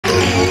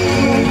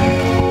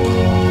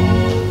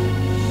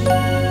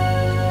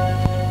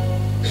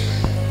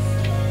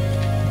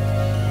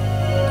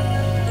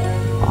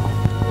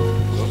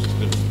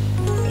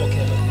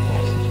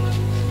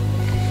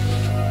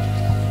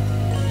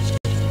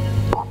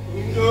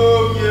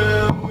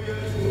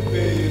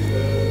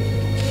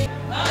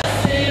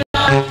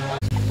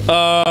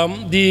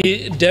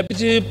The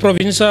Deputy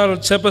Provincial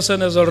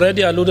Chairperson has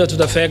already alluded to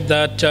the fact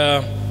that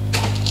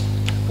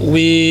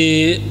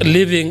we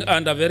living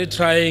under very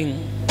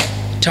trying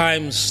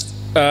times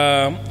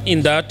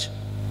in that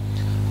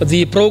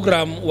the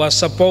program was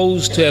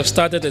supposed to have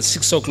started at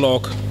 6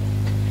 o'clock.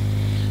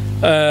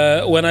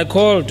 When I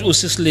called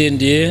Usis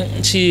Lindy,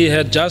 she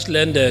had just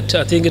landed.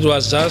 I think it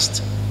was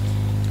just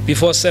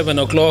before 7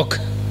 o'clock.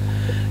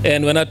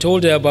 And when I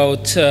told her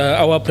about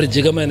our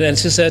predicament, and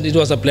she said it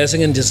was a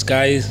blessing in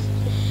disguise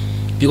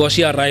because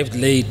she arrived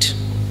late.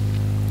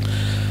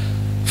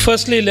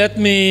 Firstly, let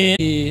me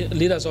the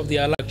leaders of the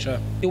lecture.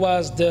 He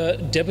was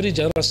the Deputy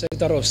General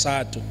Secretary of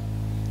SATU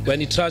when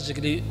he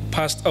tragically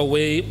passed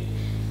away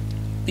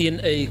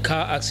in a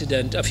car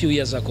accident a few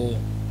years ago.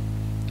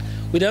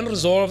 We then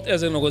resolved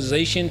as an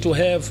organization to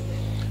have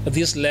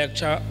this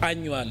lecture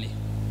annually.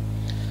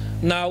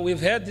 Now, we've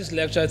had this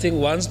lecture, I think,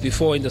 once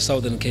before in the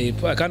Southern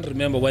Cape. I can't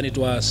remember when it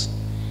was.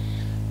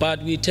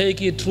 But we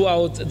take it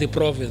throughout the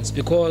province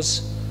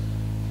because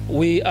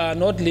we are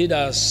not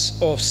leaders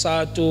of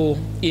SATU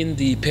in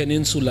the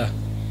peninsula.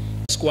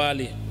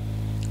 Pasquallie.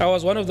 I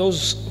was one of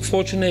those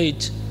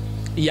fortunate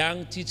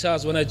young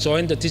teachers when I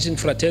joined the teaching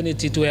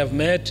fraternity to have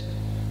met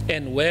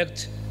and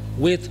worked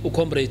with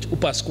Comrade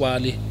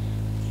Pasquallie.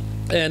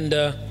 And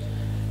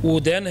we'll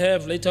then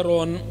have later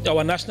on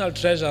our national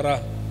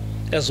treasurer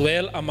as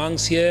well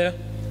amongst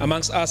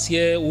us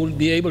here, who will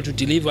be able to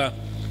deliver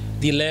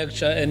the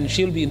lecture, and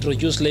she'll be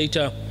introduced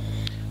later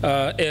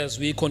as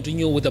we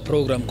continue with the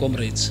program,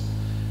 comrades.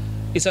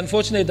 It's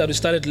unfortunate that we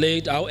started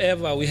late.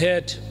 However, we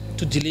had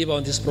to deliver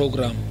on this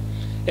program.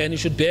 And you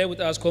should bear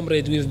with us,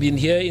 comrades. We've been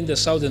here in the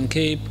Southern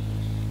Cape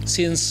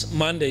since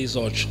Monday,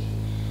 Zoch.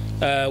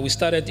 We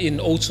started in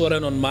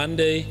Oudtshoorn on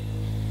Monday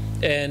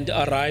and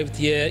arrived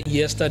here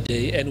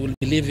yesterday, and will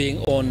be leaving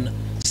on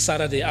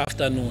Saturday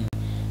afternoon.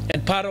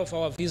 And part of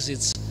our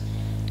visits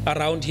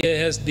around here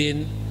has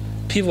been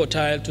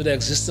pivotal to the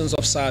existence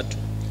of SATU.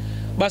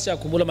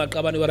 Basiyakhumbula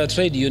maqabane, we are a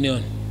trade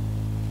union,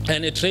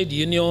 and a trade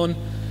union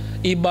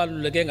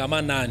ibaluleke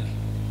ngamanani.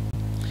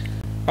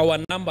 Our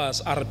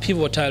numbers are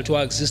pivotal to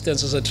our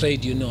existence as a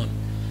trade union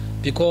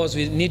because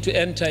we need to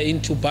enter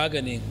into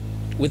bargaining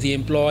with the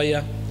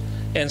employer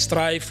and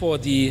strive for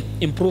the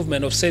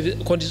improvement of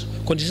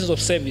conditions of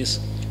service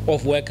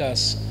of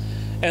workers.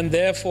 And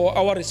therefore,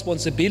 our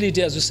responsibility,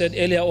 as we said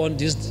earlier on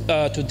this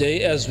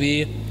today, as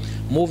we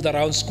moved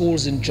around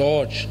schools in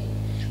George,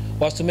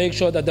 was to make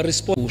sure that the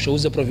response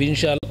shows the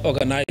provincial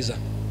organizer,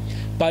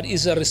 but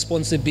it's a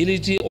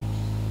responsibility.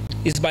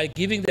 It's by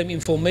giving them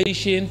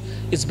information,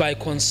 it's by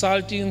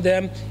consulting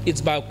them, it's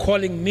by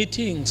calling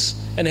meetings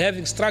and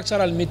having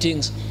structural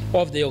meetings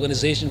of the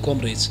organization,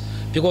 comrades.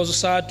 Because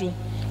SATU,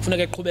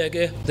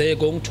 they're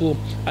going to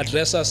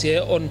address us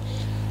here on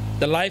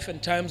the life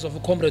and times of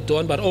Comrade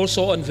Don, but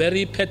also on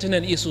very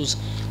pertinent issues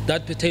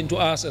that pertain to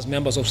us as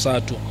members of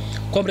SATU.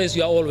 Comrades,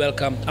 you are all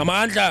welcome.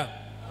 Amandla.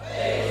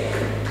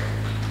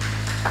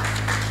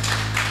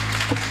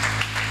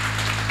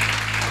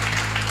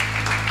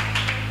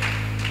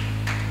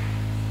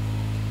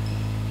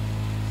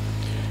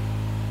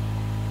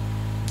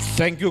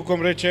 Thank you,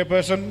 Comrade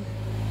Chairperson.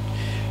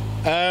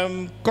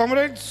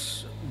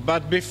 Comrades,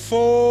 but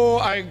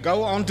before I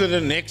go on to the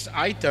next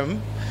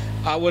item,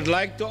 I would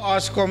like to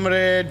ask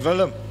Comrade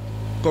Willem.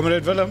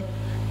 Comrade Willem,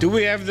 do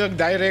we have the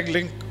direct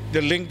link,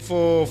 the link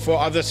for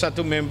other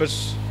SATU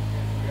members?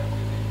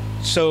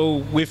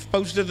 So we've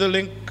posted the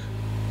link.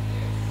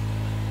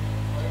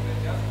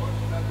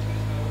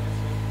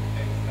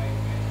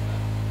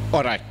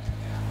 All right.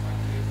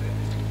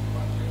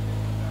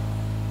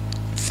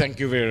 Thank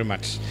you very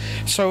much.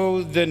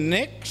 So the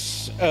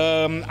next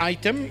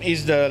item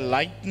is the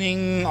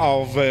lighting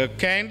of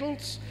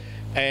candles.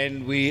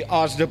 And we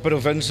ask the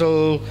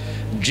provincial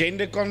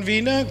gender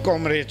convener,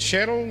 Comrade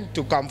Cheryl,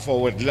 to come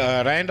forward.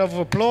 A round of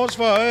applause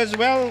for her as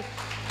well.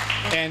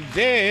 And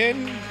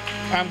then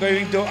I'm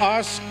going to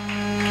ask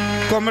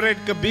Comrade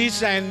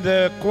Kabis and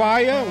the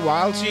choir,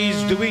 while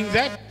she's doing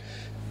that,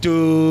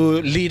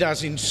 to lead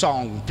us in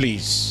song,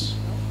 please.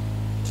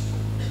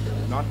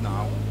 Not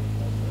now.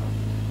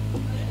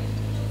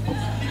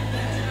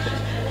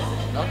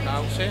 Not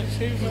now, say.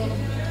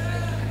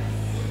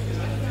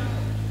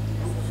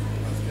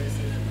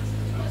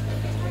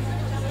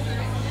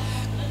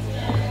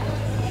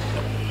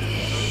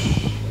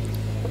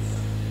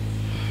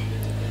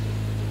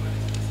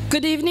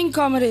 Good evening,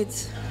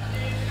 comrades.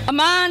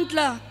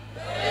 Amandla.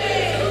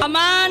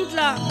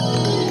 Amandla.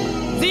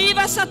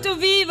 Viva SATU,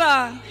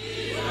 viva.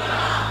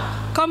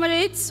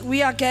 Comrades,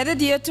 we are gathered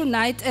here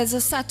tonight as a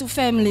SATU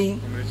family.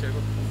 Comrade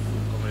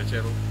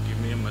Cheryl, give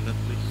me a minute,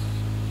 please.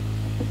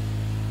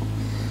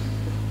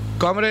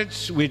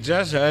 Comrades, we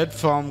just heard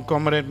from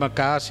Comrade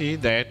Makasi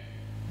that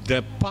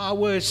the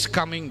power is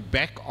coming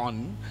back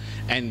on,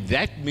 and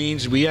that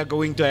means we are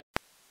going to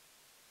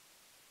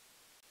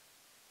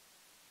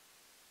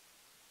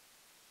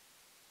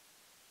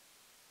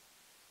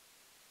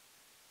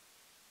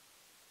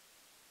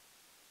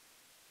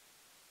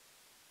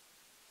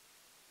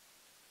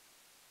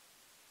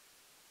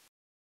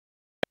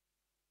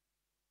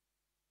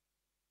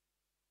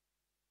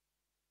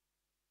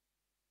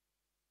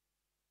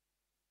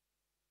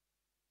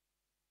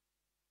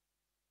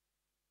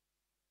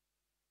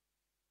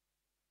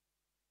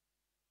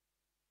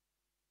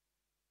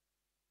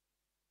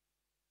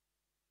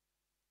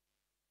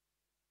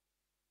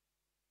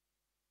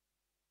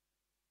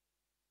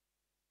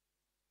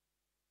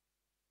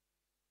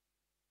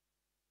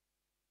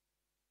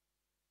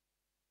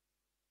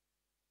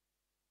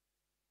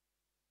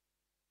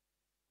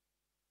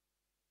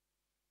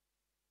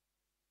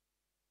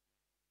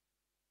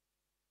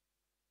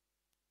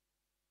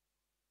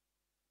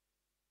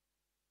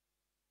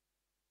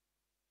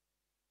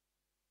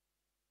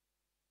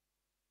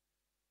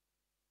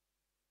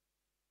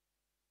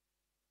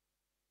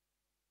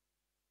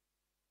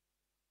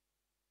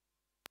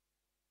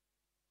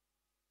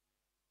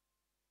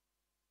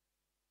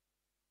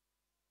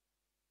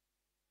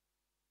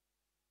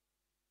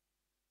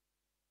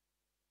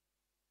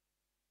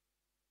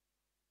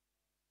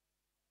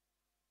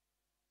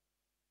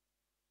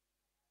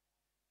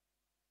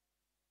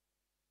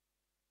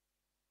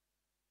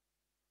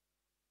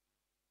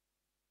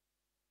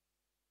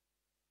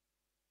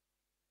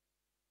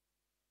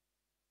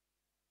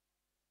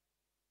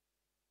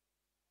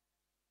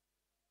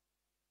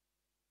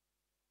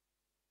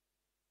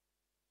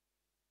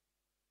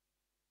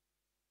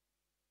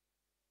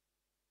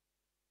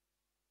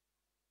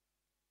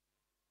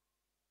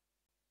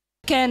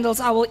candles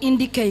I will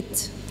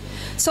indicate.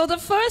 So the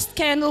first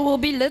candle will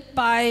be lit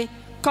by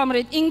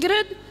Comrade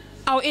Ingrid,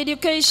 our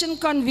education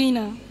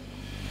convener.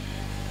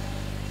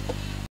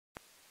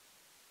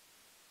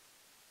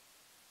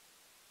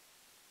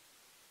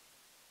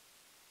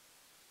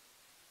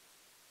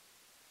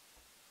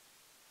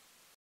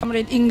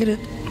 Comrade Ingrid.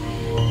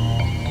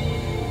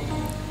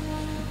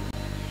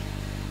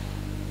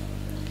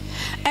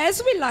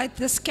 As we light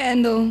this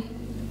candle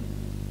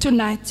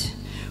tonight,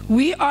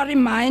 we are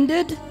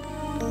reminded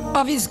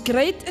of his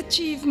great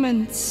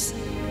achievements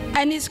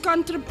and his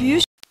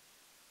contribution.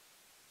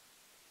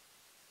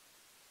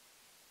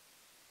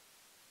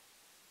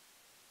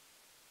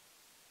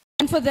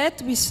 And for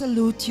that we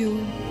salute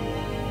you.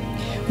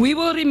 We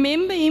will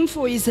remember him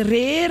for his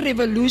rare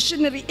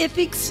revolutionary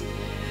ethics,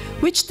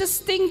 which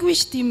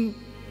distinguished him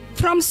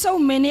from so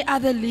many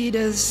other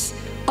leaders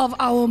of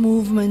our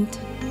movement.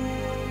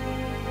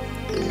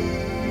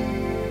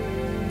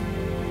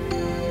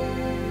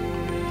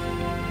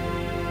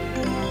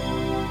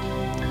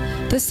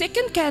 The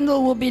second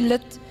candle will be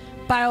lit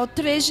by our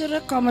treasurer,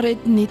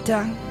 Comrade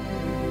Nita.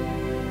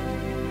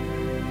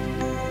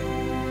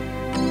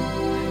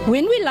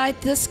 When we light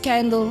this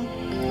candle,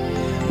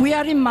 we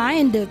are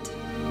reminded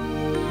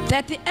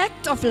that the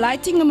act of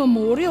lighting a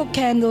memorial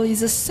candle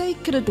is a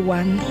sacred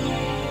one,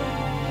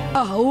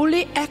 a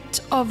holy act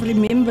of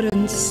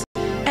remembrance,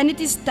 and it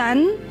is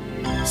done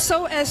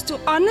so as to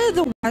honor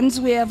the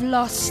ones we have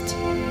lost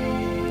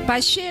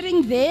by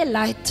sharing their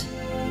light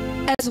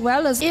as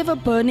well as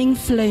ever-burning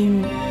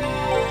flame.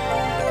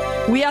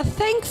 We are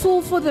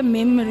thankful for the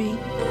memory,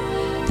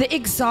 the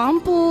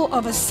example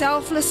of a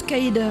selfless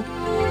cadre,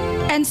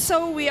 and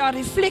so we are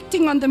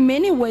reflecting on the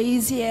many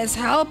ways he has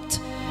helped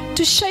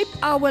to shape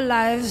our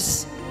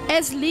lives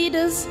as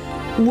leaders,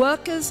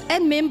 workers,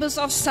 and members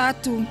of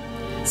SATU,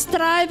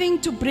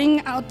 striving to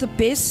bring out the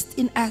best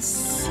in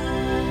us.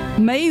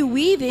 May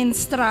we then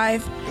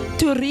strive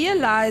to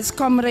realize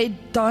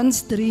Comrade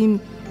Don's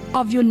dream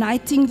of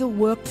uniting the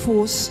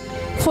workforce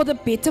for the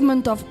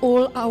betterment of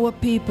all our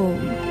people.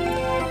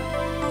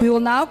 We will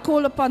now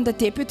call upon the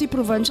Deputy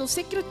Provincial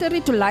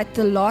Secretary to light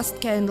the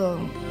last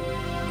candle.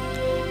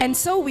 And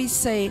so we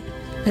say,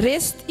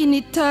 rest in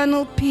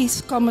eternal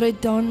peace,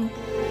 Comrade Don.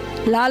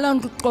 Lala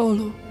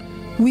Nkolo,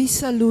 we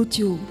salute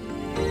you.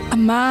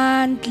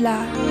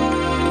 Amandla.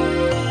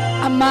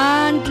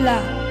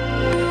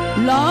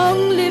 Amandla.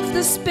 Long live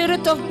the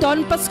spirit of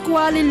Don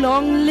Pasquallie,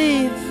 long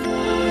live.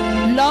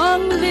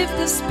 Long live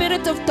the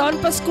spirit of Don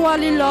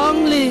Pasquallie,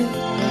 long live.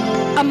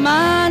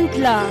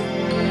 Amandla.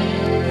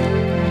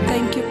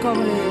 Thank you,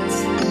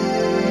 comrades.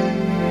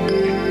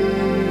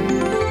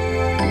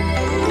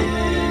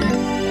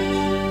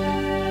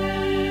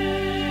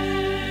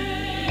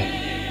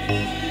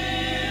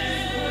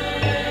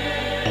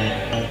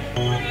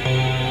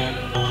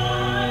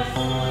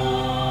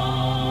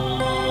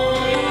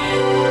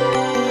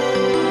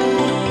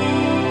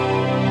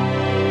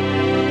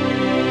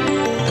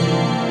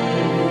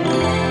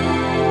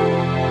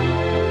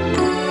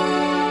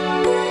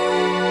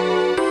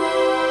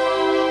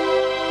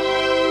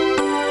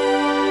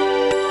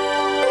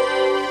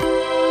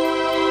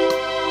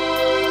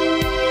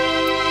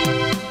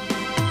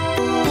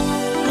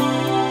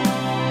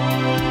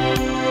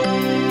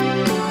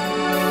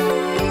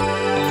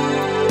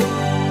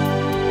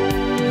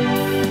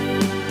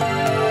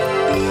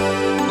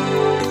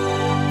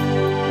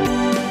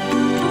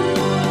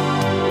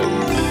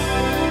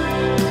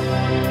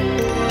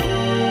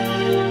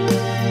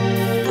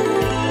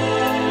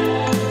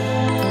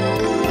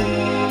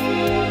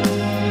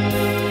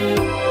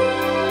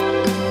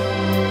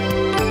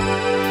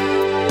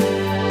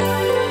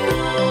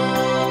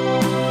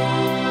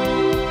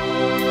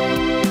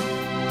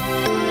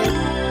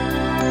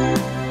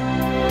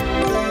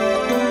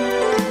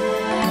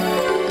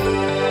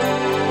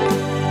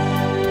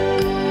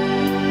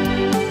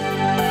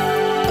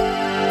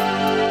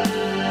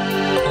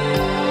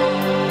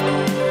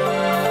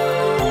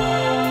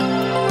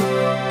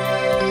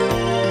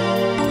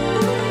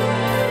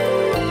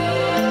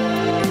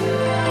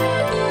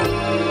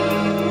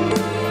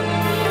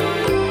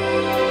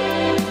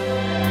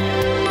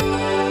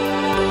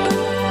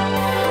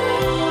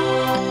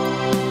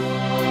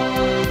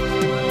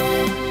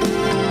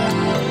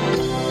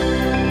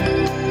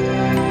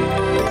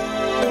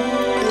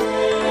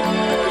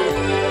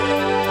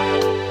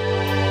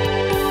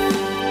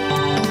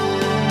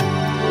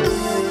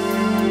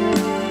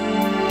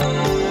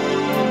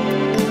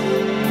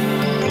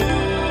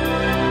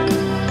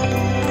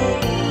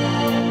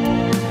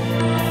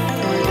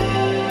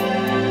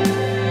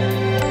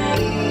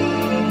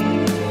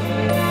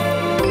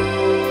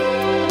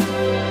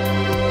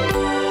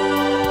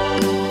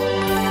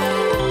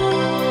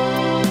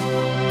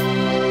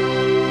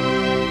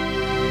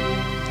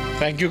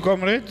 Thank you,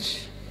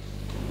 comrades.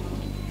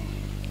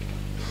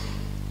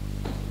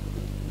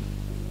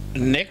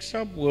 Next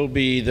up will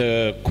be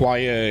the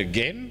choir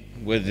again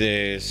with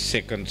the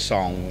second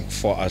song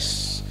for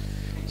us.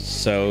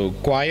 So,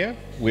 choir,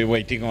 we're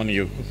waiting on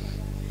you.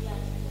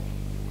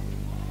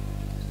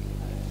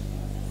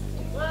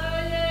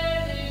 Well,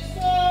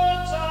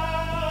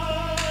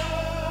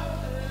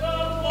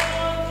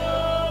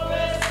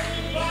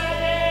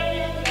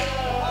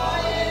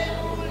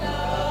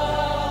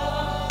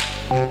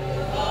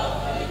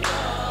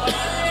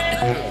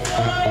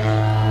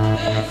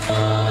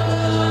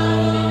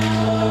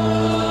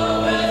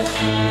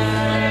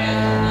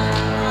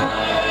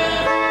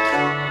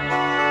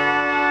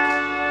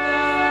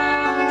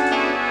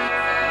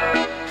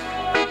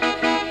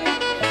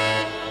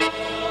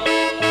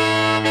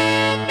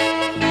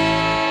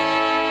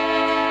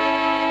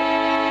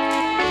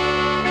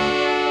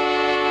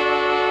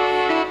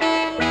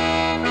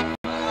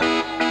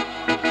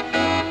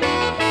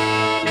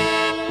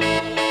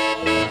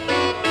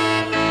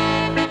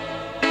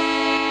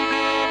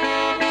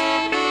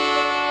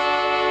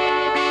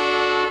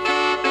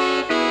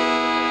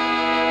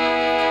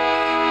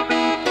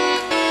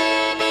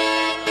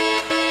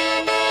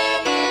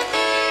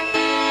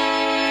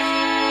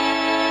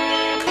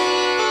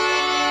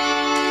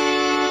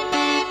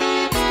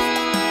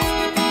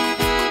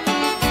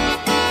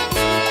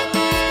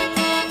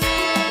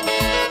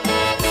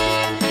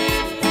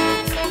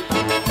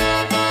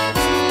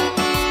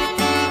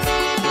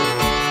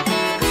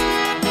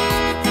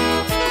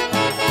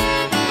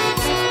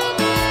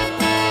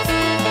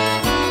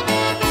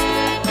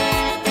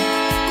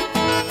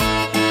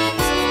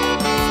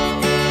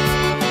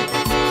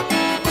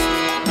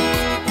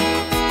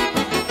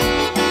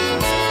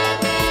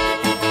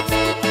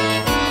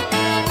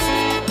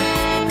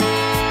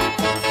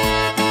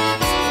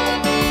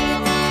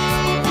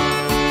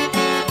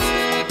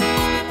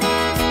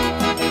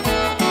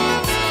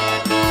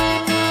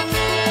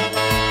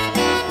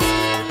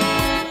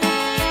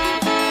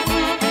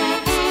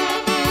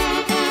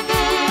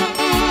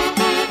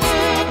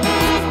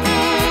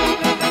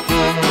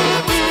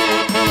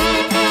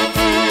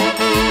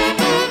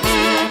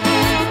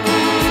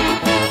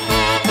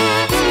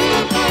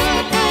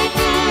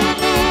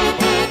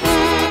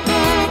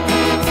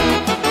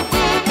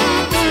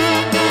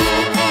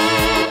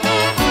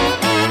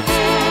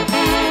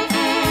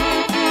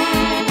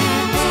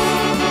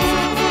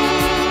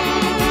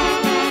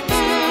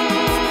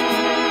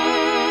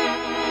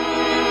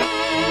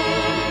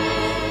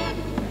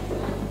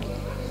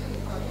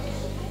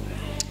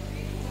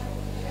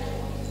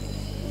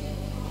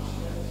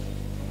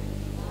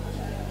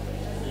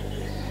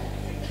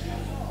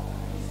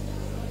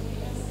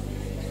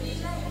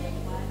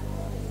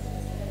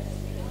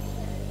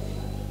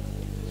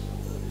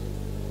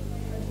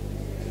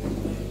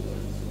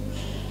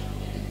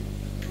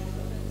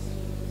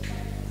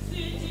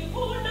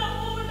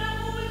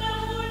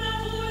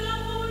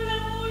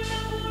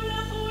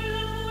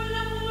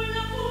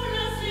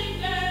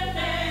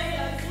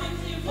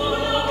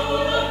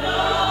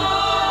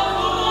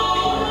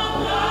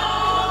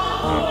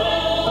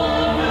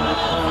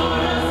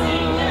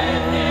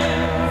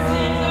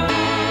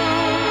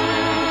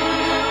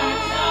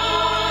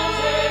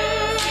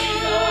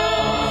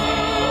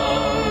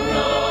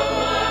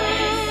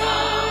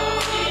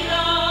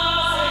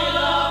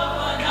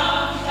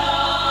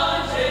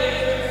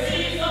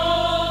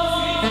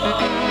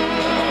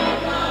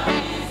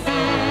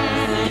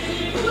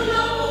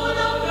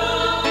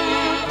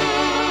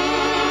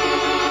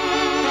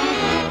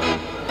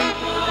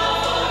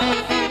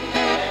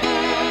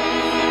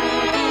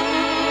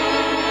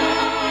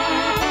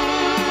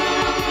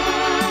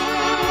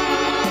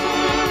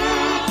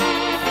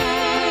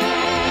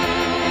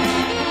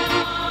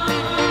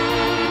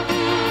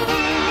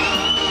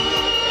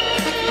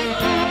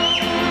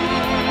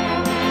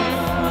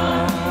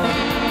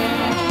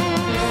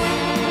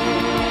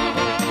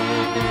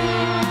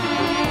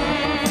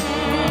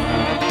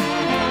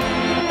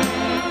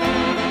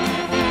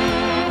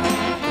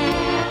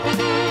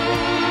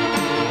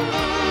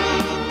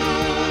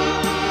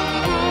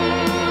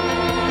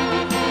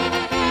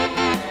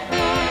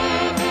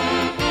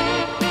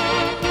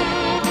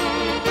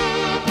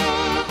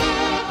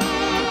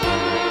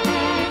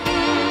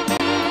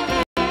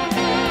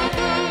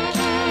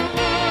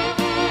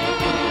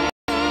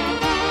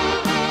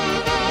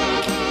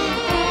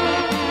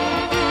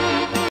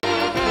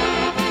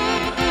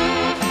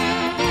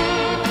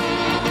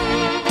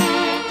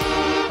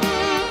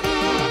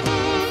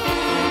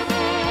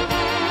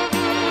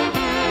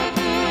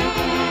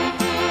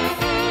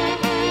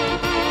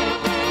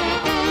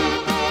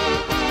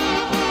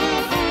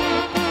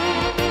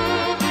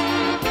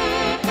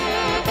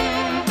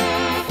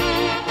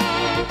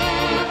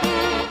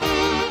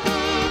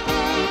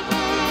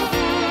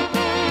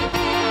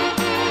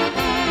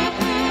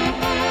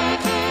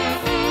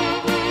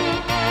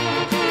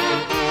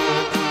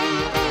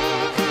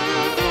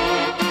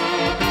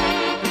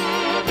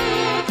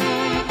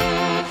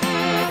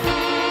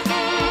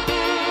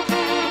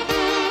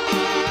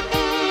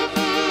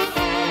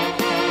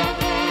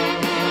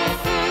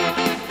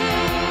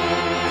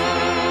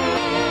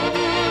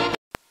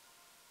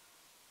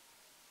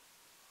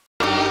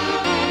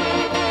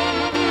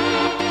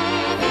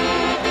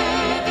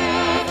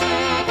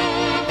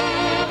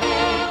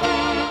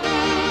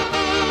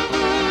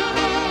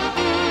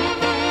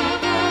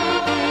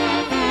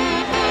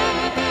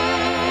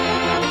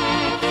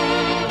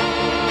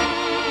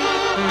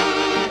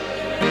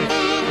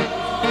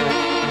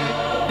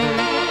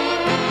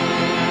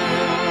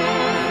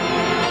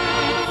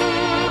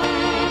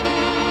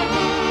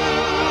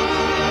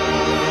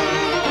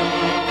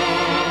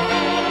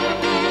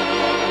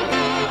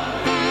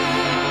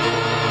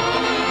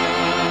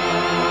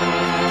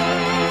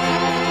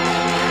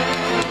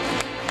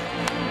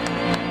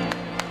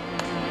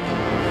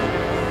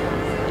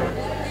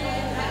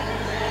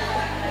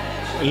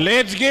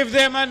 Let's give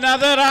them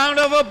another round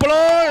of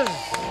applause.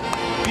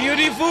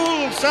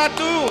 Beautiful,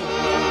 Satu.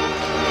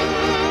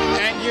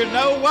 And you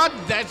know what?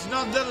 That's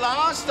not the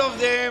last of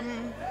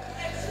them.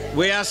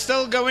 We are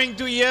still going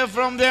to hear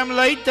from them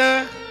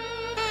later.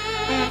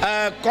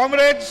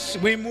 Comrades,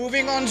 we're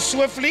moving on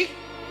swiftly.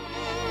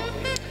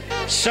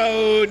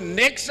 So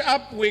next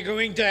up, we're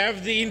going to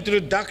have the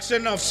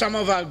introduction of some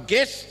of our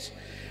guests.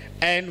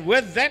 And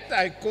with that,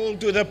 I call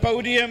to the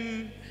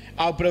podium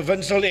our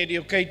provincial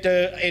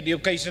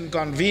education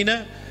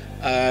convener,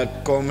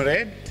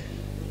 Comrade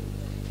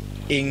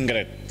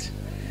Ingrid.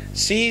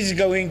 She's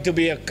going to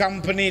be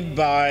accompanied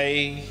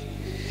by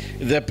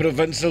the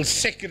provincial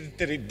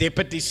secretary,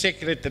 deputy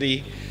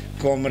secretary,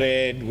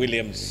 Comrade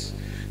Williams.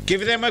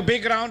 Give them a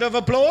big round of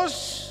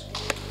applause.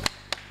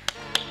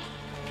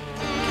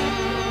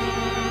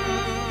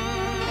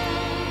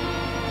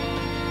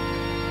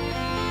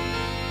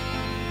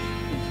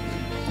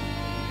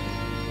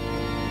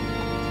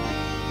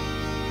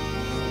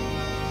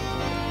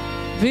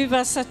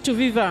 Viva Satu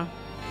Viva!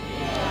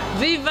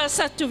 Viva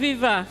Satu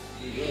Viva!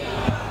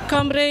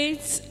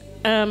 Comrades,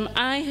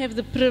 I have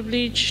the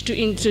privilege to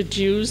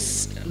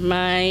introduce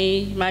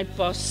my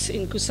boss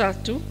in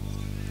Kusatu.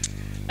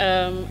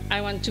 I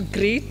want to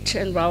greet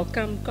and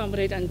welcome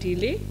Comrade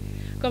Andile.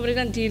 Comrade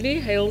Andile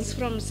hails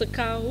from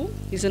Sakau.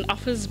 He's an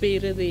office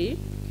bearer there,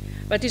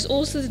 but he's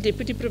also the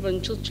Deputy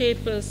Provincial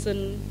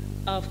Chairperson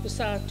of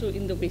Kusatu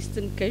in the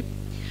Western Cape.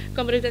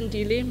 Comrade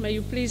Andile, may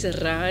you please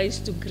rise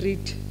to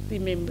greet the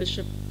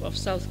membership of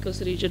South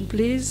Coast Region,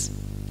 please.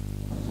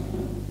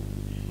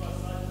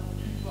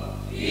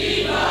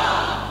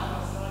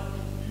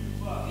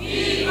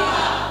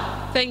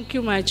 Thank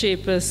you, my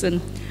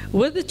chairperson.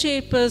 With the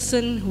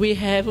chairperson, we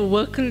have a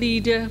worker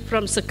leader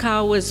from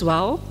Sakau as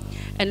well,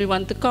 and we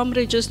want the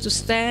comrades just to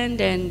stand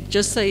and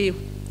just say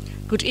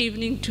good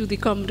evening to the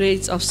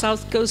comrades of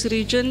South Coast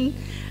Region.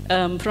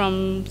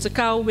 From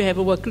Sakau, we have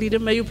a worker leader.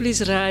 May you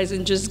please rise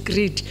and just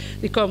greet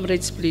the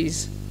comrades,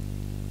 please.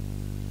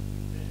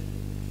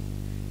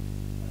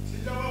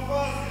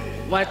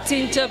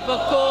 Watinta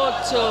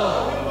Bakoto.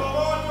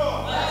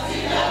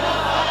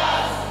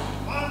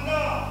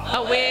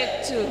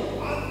 Awethu.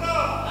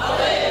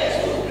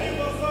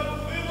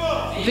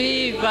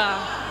 Viva.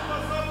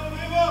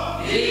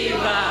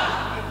 Viva.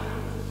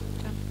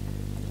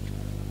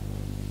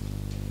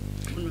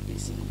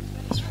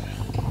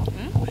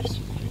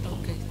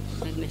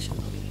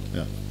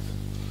 Yeah.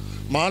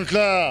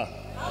 Mantla.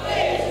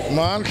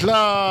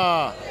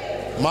 Mantla.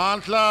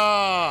 Mantla.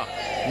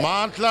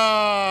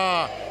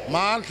 Mantla.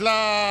 Mantla.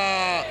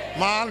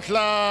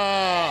 Mantla.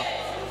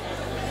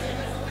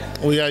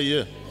 We are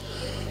here.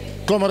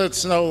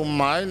 Comrades, now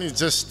mine is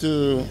just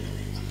to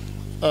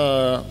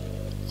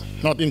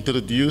not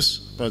introduce,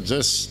 but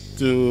just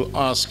to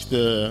ask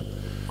the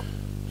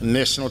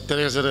National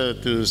Treasurer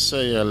to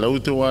say hello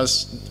to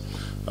us,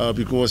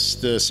 because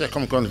the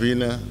second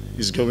convener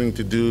is going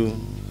to do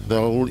the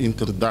whole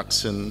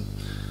introduction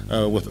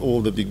with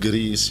all the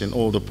degrees and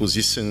all the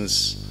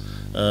positions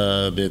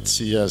that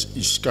she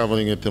is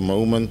covering at the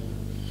moment.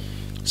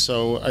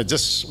 So I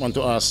just want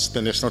to ask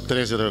the National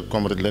Treasurer,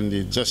 Comrade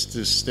Lindy, just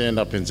to stand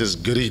up and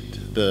just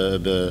greet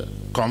the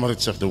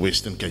comrades of the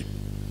Western Cape.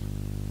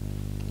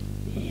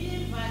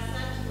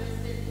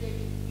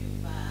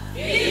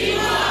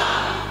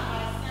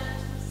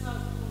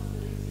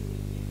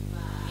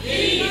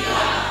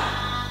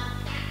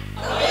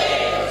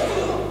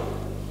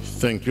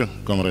 Thank you,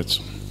 comrades.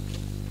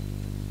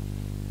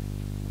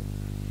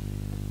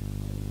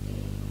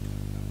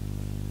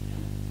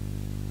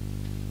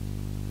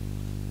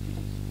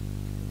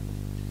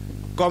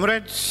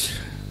 Comrades,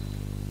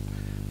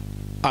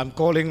 I'm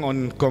calling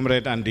on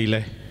Comrade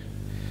Andile.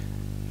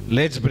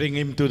 Let's bring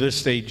him to the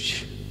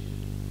stage.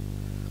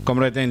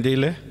 Comrade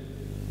Andile.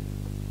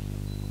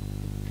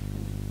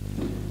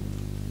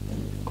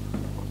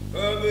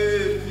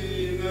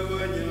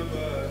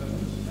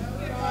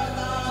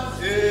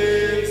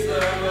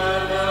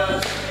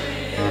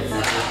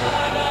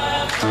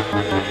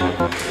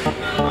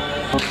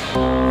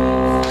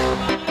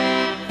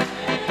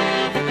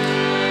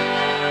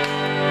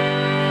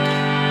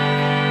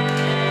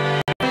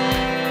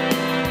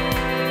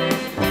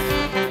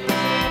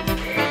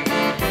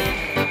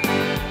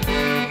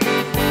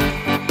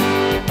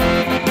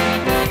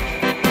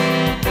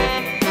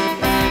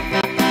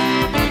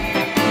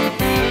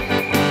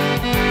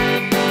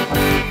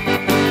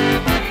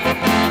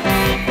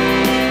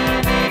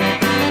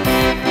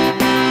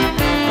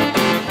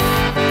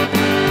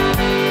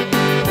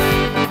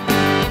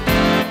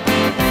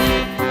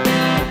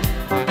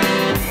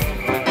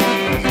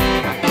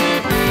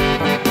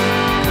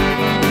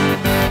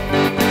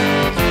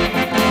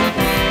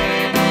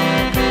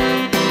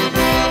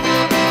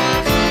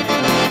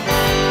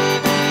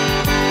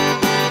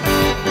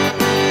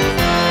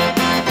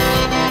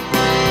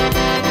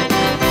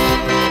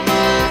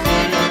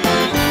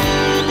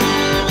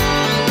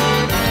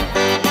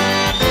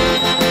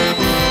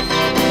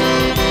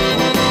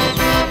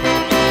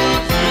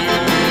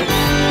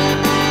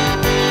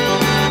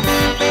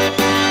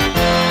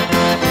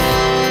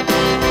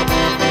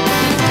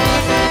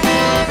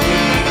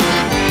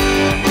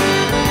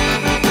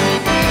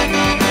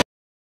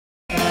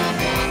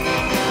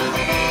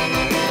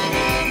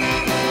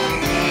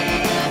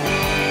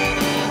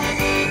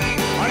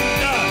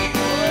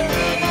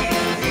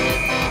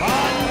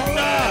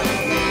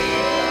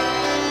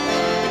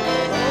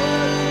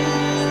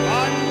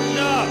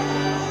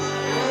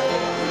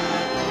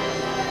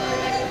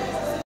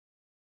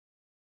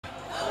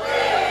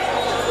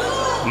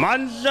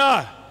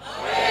 Mandla!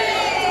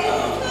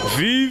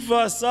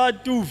 Viva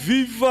Satu,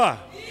 viva!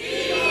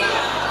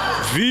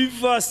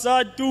 Viva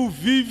Satu,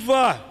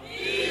 viva!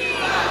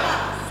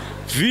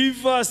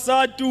 Viva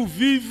Satu,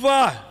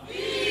 viva!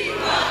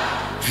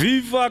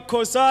 Viva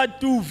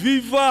Kosatu,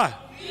 viva!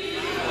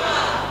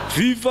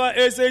 Viva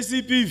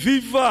SACP,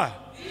 viva!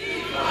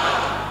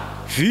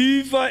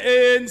 Viva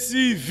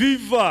ANC,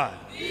 viva!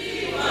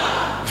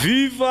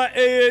 Viva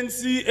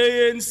ANC,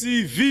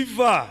 ANC,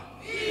 viva!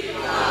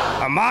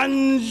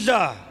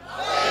 Amandla!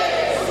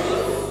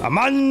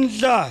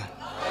 Amandla!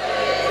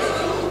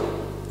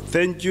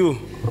 Thank you.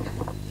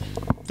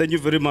 Thank you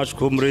very much,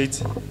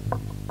 comrades.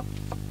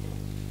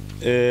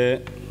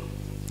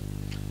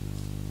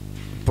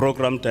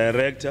 Program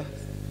Director.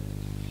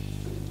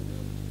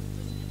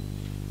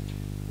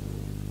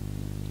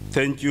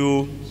 Thank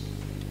you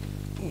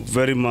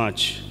very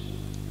much.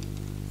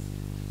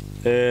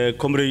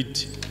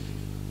 Comrade,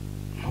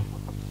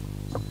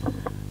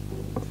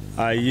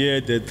 I hear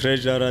the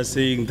treasurer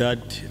saying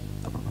that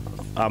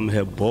I'm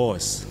her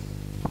boss.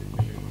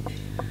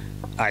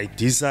 I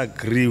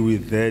disagree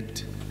with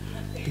that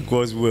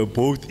because we were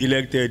both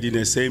elected in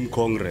the same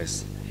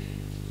Congress.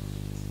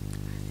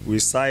 We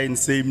signed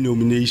same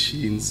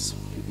nominations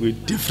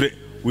with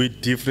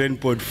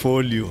different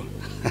portfolio.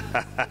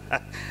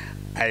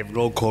 I have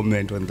no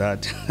comment on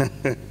that.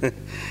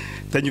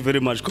 Thank you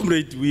very much.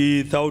 Comrade,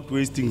 without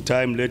wasting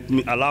time,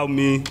 allow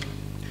me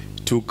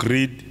to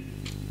greet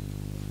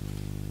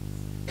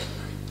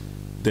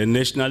the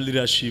national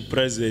leadership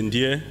present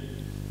here,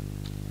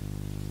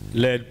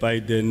 led by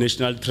the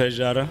National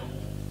Treasurer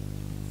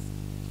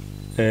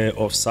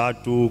of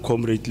SADTU,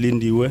 Comrade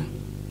Lindiwe.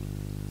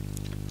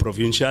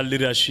 Provincial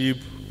leadership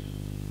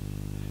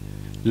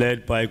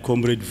led by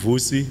Comrade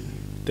Vusi,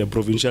 the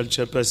provincial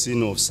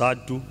chairperson of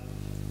SADTU.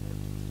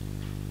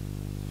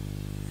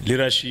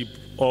 Leadership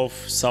of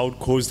South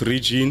Coast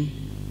region.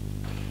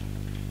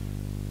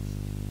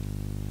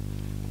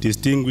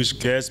 Distinguished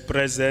guests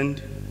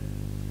present,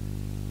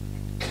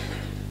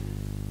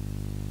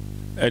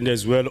 and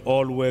as well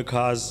all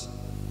workers.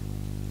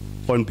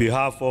 On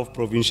behalf of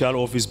provincial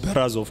office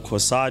bearers of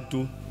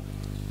COSATU,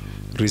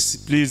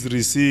 please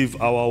receive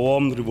our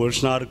warm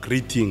revolutionary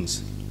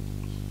greetings.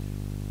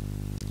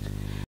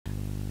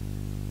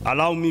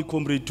 Allow me,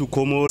 Comrade, to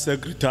commemorate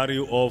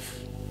Secretary of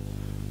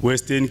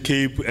Western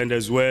Cape and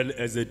as well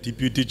as the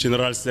Deputy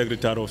General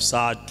Secretary of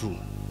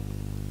SADTU.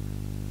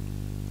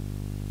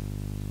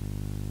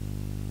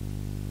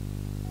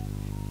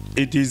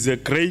 It is a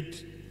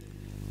great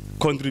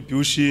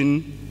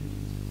contribution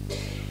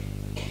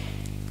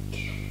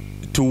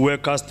to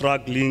workers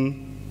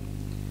struggling.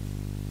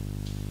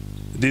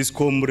 This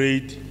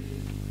comrade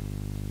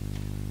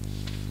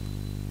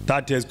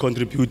that has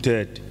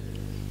contributed.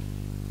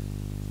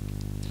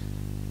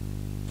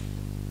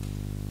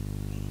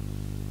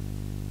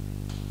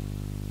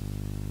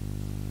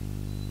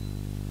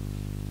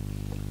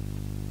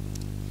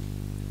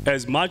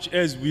 As much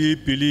as we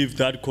believe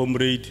that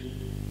comrade,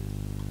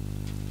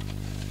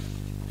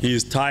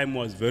 his time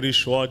was very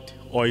short,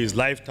 or his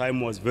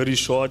lifetime was very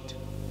short,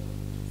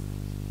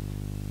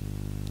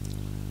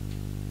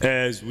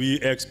 as we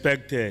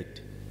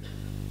expected,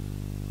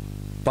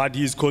 but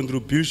his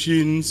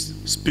contributions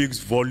speaks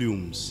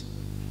volumes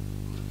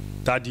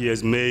that he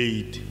has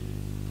made.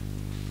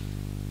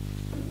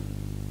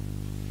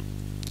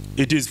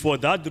 It is for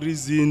that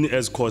reason,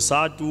 as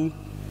COSATU,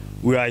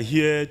 we are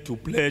here to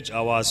pledge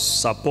our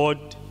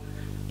support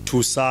to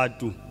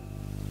SADTU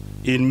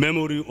in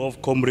memory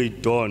of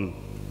Comrade Don.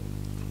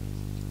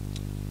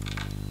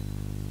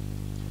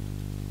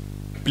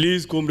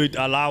 Please, Comrade,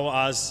 allow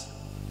us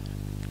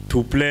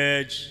to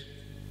pledge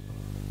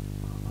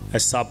a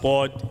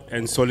support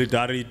and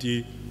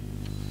solidarity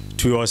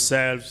to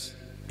yourselves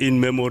in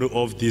memory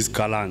of this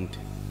gallant.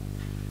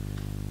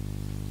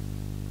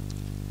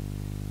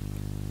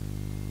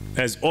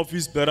 As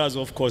office bearers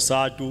of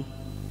COSATU,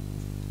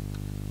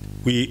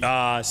 we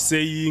are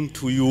saying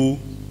to you,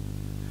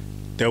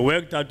 the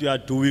work that you are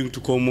doing to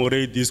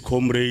commemorate this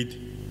comrade,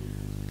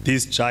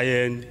 this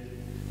giant,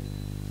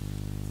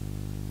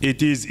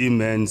 it is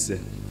immense.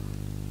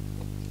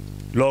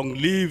 Long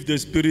live the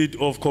spirit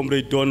of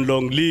Comrade Don,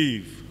 long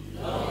live.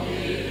 Long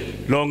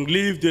live. Long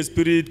live the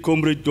spirit,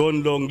 Comrade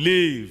Don, long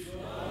live.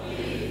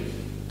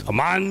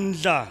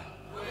 Amandla.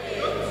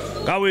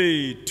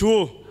 Kawe,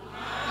 two.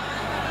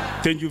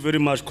 Thank you very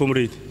much,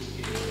 comrade.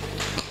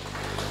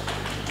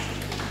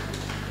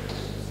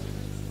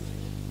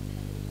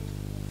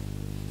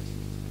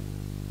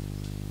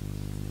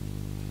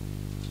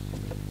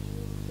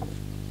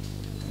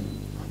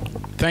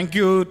 Thank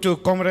you to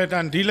Comrade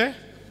Andile.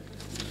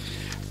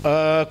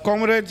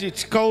 Comrades,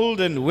 it's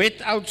cold and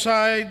wet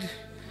outside,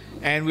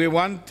 and we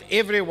want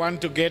everyone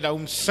to get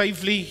home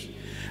safely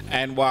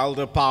and while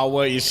the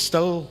power is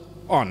still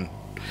on.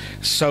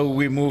 So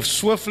we move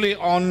swiftly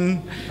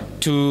on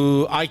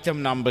to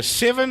item number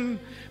 7,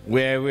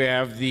 where we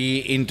have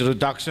the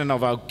introduction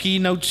of our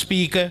keynote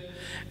speaker,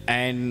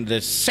 and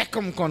the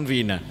second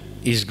convener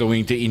is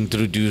going to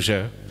introduce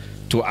her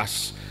to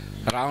us.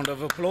 A round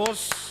of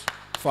applause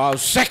for our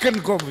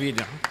second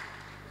convener.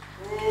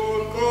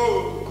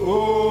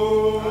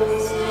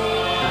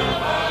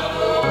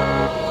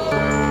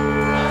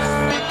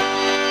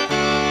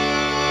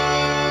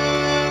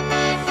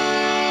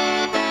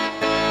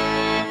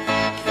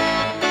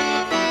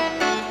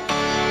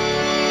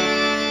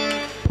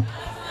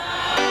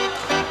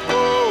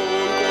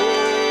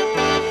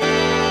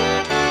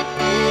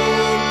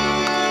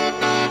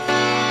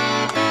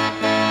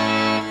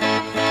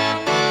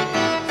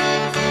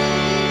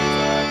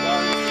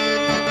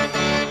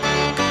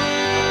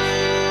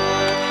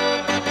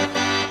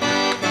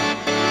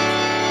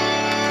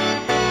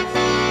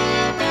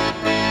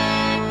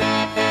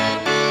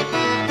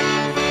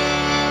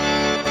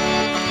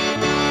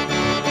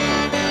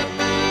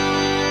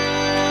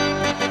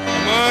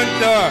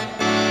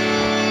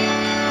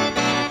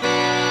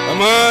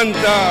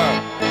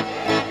 Amanda,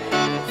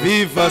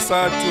 viva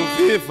SADTU,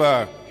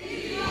 viva,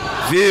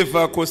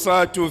 viva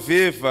COSATU,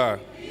 viva,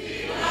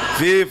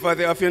 viva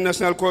the African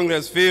National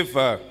Congress,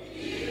 viva,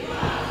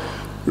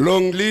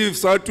 long live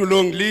SADTU,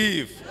 long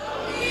live,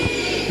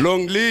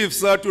 long live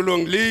SADTU,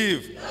 long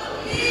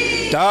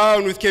live,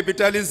 down with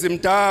capitalism,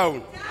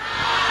 down,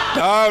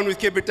 down with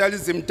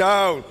capitalism,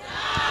 down,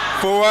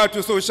 forward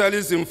to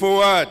socialism,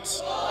 forward.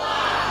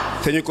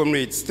 Thank you,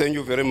 comrades, thank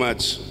you very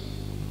much.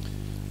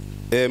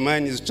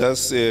 Mine is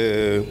just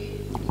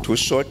too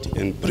short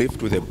and brief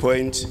to the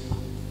point.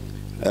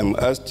 I'm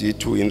asked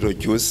to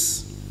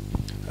introduce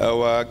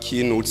our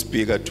keynote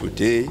speaker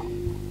today.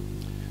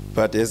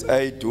 But as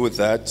I do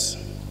that,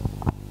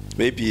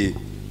 maybe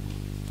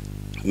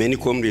Many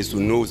comrades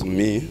who knows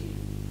me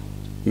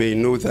may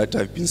know that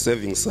I've been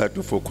serving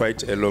SADTU for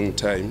quite a long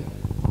time.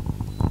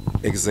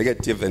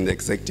 Executive and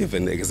executive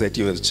and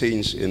executive has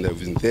changed, and I've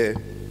been there.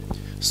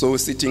 So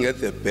sitting at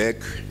the back,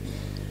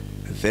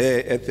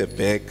 there at the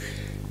back,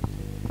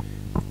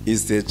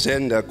 is the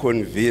gender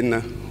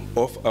convener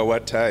of our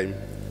time.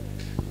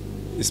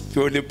 It's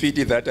purely a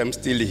pity that I'm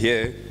still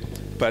here,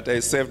 but I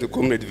served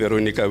Comrade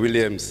Veronica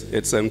Williams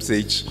at some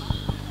stage.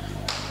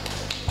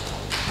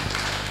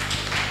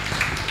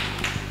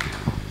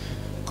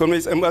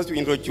 Comrades, I must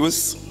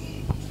introduce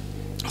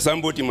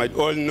somebody you might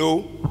all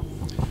know.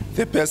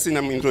 The person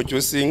I'm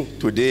introducing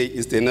today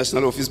is the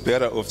National Office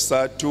Bearer of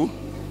SADTU,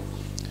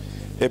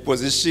 a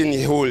position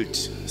he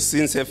holds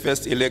since her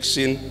first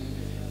election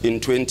in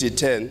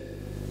 2010.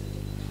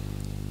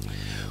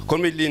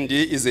 Comrade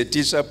Lindy is a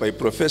teacher by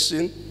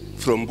profession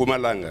from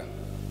Mpumalanga.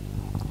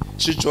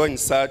 She joined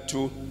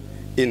SADTU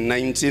in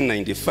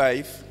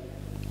 1995.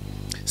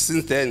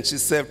 Since then, she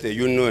served the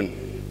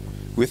union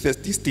with a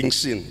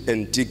distinction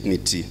and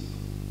dignity.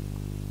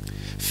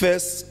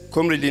 First,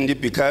 Comrade Lindy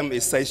became a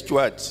side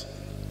steward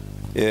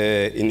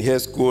in her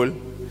school.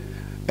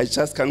 I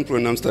just can't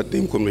pronounce that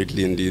name, Comrade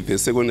Lindy, the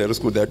secondary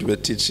school that we were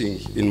teaching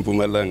in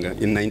Mpumalanga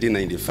in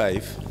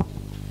 1995.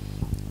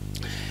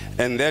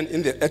 And then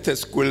at the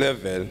school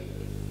level,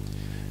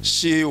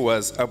 she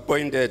was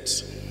appointed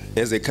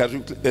as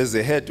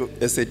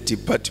a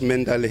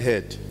departmental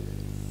head.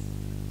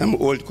 I'm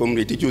old,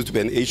 comrade. It used to be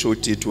an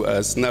HOT to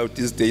us. Now,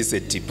 these days, a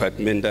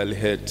departmental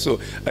head.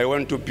 So I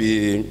want to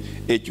be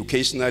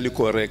educationally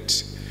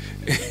correct.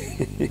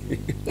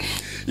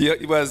 Yeah,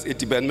 it was a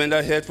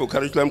departmental head for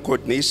curriculum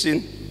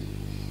coordination.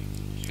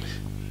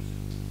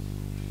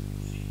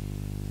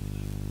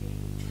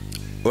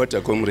 What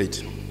a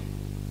comrade.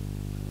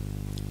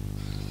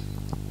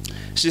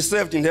 She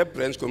served in her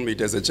branch,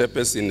 comrade, as a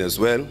chairperson as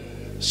well.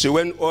 She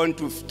went on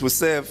to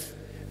serve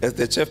as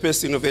the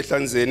chairperson of the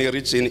Tanzania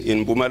region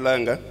in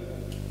Mpumalanga.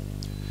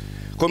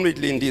 Comrade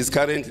Lindy is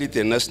currently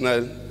the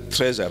national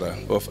treasurer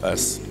of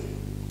us.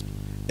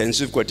 And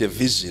she's got a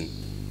vision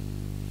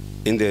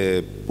in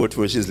the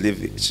portfolio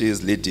she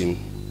is leading.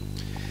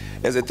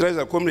 As a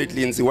treasurer, Comrade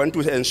Lindsay wants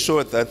to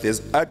ensure that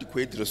there's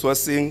adequate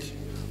resourcing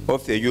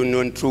of the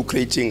union through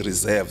creating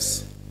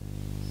reserves.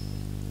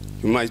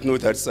 You might know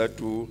that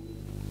SADTU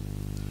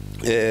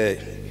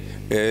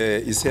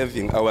is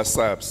having our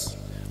subs,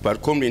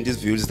 but Comrade Lindy's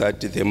view is that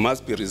there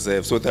must be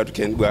reserves so that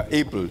we are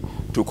able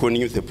to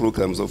continue the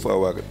programs of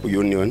our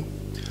union.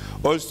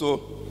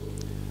 Also,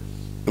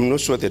 I'm not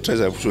sure the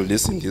treasurer should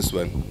listen to this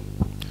one.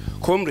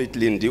 Comrade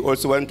Lindy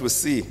also wants to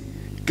see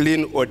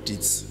clean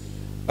audits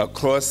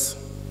across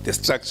the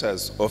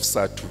structures of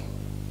SADTU.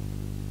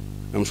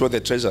 I'm sure the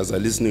treasurers are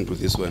listening to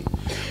this one.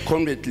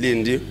 Comrade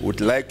Lindy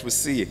would like to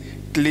see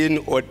clean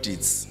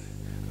audits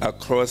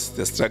across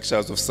the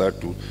structures of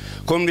SADTU.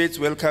 Comrades,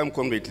 welcome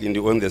Comrade Lindy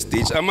on the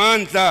stage.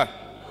 Amandla!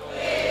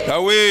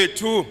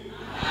 Thawethu!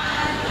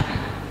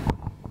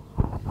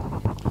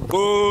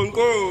 Go,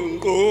 go,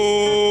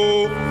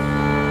 go!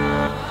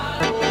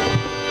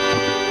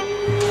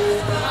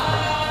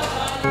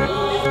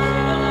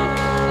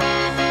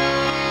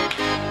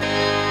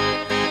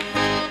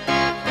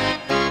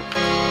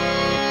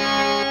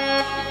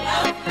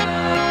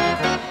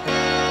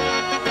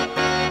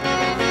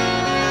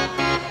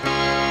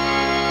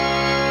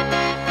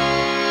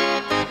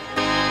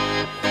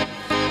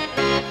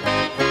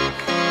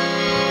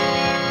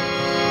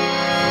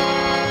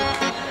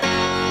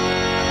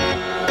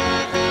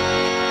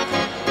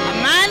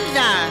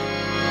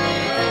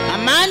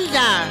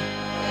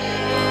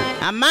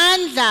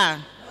 Amandla.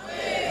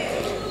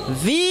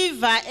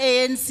 Viva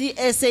ANC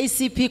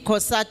SACP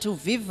COSATU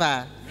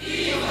viva.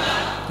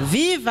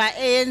 Viva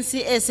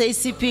ANC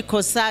SACP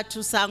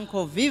COSATU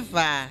Sanko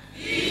viva.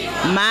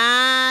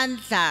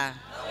 Mandla.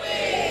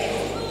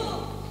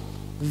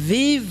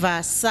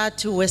 Viva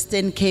SADTU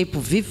Western Cape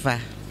viva.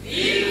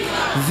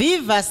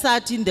 Viva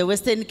SADTU in the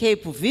Western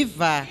Cape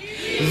viva.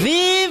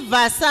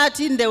 Viva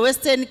SADTU in the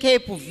Western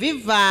Cape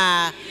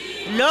viva.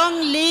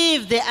 Long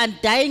live the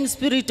undying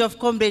spirit of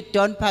Comrade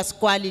Don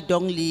Pasquallie,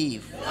 long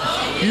live.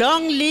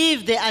 Long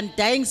live the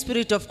undying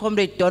spirit of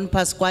Comrade Don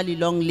Pasquallie,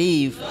 long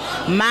live.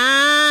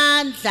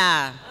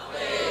 Mandla.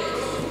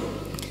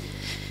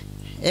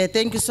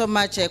 Thank you so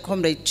much,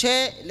 Comrade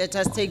Chair. Let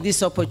us take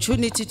this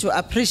opportunity to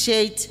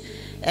appreciate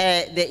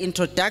the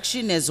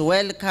introduction as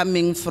well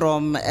coming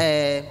from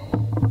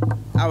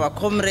our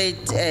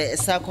Comrade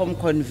SACOM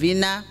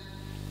convener.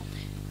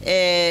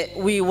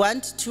 We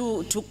want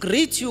to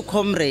greet you,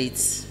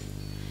 comrades,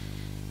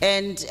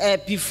 and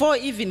before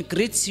even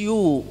greet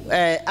you,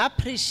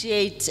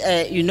 appreciate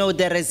you know,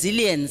 the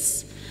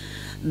resilience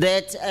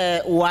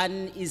that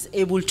one is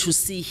able to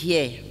see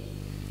here.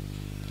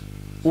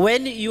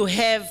 When you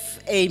have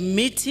a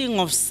meeting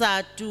of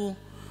SADTU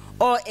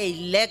or a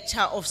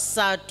lecture of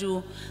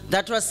SADTU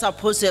that was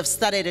supposed to have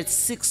started at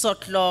 6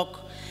 o'clock,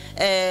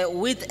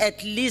 with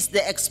at least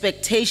the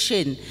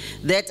expectation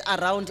that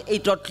around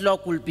 8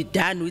 o'clock we'll be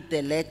done with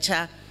the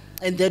lecture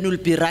and then we'll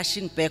be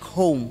rushing back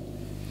home.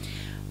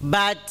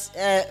 But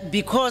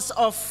because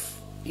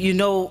of, you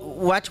know,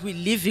 what we're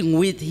living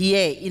with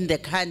here in the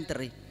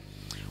country,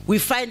 we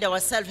find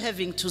ourselves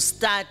having to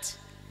start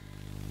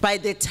by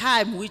the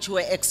time which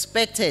were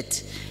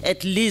expected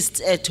at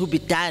least to be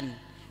done,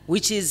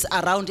 which is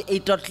around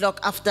 8 o'clock,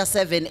 after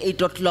 7,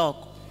 8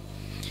 o'clock.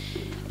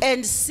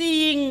 And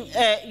seeing,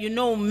 you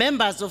know,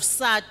 members of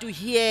SADTU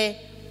here,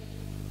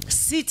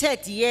 seated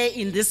here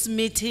in this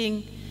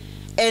meeting,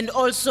 and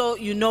also,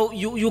 you know,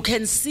 you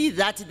can see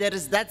that there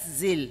is that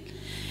zeal.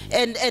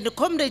 And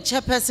Comrade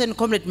Chairperson,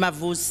 Comrade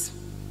Mavus,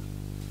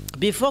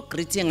 before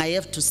greeting, I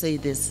have to say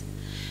this.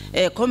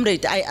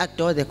 Comrade, I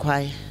adore the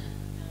choir.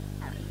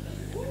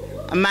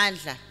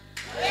 Amandla.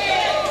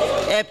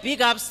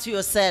 Big ups to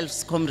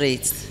yourselves,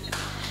 comrades.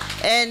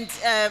 And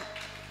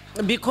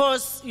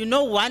because, you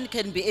know, one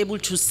can be able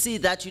to see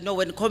that, you know,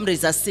 when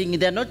comrades are singing,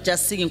 they're not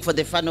just singing for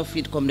the fun of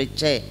it, Comrade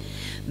Chair.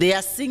 They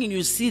are singing,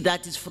 you see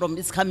that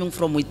it's coming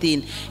from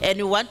within. And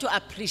we want to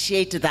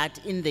appreciate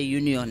that in the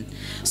union.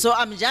 So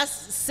I'm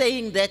just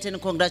saying that and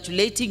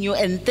congratulating you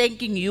and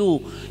thanking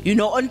you, you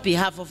know, on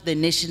behalf of the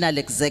National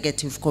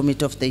Executive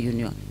Committee of the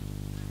union.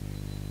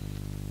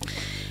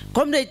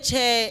 Comrade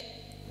Chair,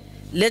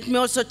 let me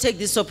also take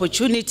this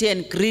opportunity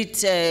and greet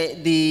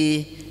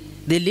the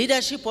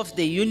leadership of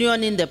the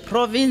union in the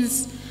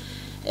province,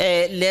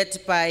 led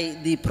by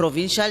the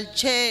provincial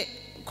chair,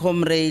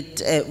 Comrade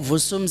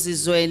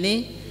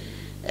Vusumzizweni,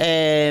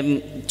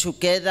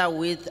 together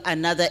with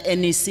another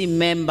NEC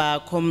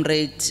member,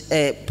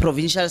 Comrade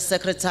Provincial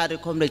Secretary,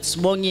 Comrade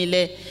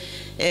Sbongile,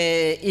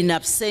 in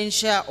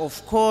absentia,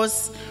 of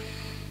course.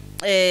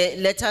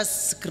 Let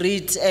us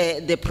greet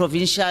the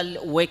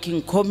Provincial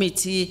Working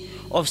Committee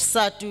of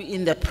SADTU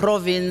in the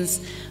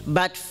province,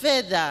 but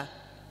further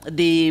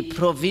the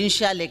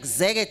Provincial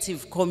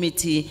Executive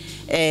Committee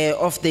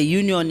of the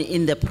Union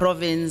in the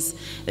province,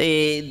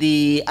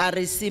 the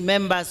REC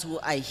members who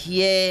are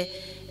here,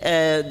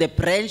 the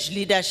branch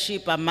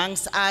leadership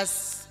amongst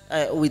us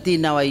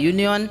within our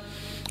union.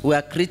 We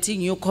are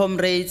greeting you,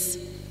 comrades.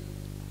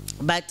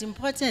 But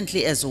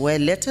importantly as well,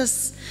 let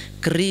us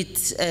greet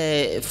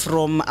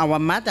from our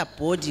mother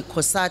body,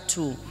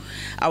 COSATU,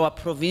 our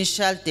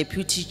provincial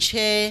deputy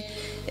chair,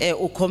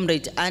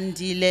 Comrade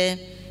Andile,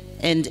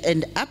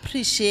 and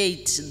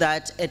appreciate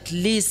that at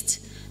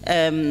least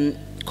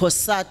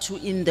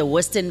COSATU in the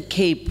Western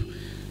Cape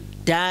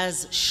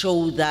does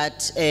show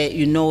that,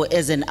 you know,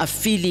 as an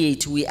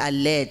affiliate we are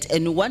led,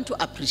 and we want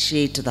to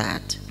appreciate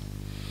that.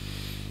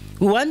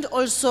 We want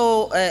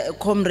also,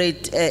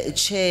 Comrade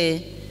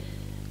Chair,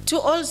 to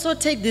also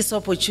take this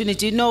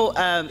opportunity, you know,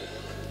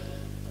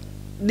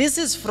 this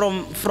is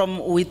from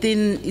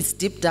within, it's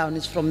deep down,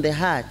 it's from the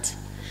heart,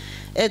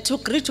 to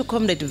greet to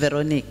Comrade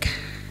Veronica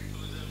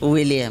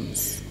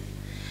Williams.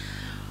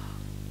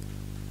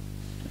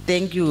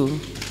 Thank you,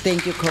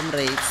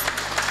 comrades.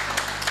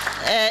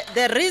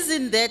 The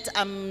reason that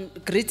I'm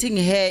greeting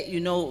her, you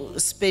know,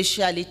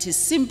 specially, it is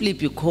simply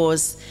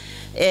because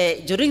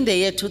during the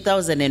year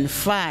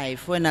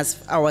 2005, when I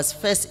was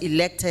first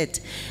elected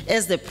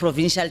as the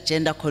provincial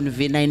gender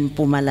convener in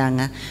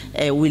Mpumalanga,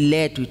 we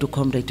led with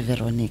Comrade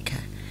Veronica.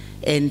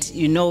 And,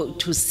 you know,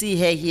 to see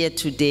her here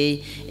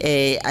today,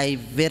 I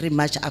very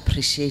much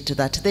appreciate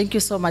that. Thank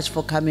you so much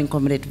for coming,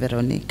 Comrade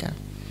Veronica.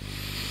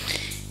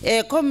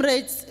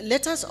 Comrades,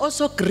 let us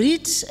also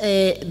greet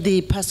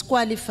the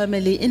Pasquallie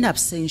family in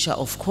absentia,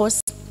 of course.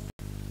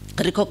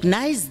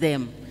 Recognize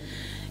them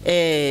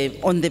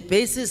on the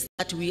basis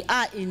that we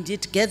are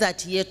indeed gathered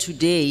here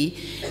today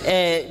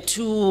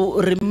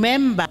to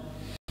remember,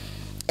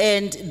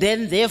 and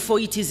then therefore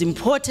it is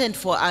important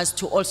for us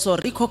to also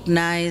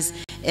recognize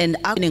and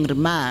opening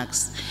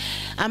remarks.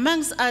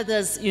 Amongst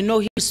others, you know,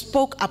 he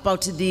spoke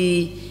about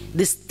the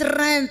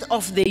strength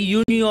of the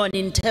union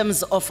in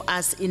terms of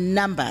us in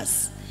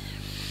numbers.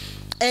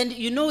 And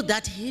you know,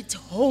 that hit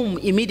home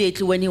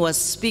immediately when he was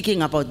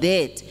speaking about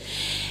that.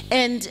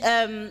 And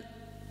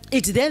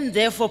it then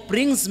therefore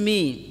brings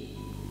me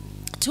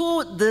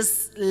to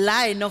this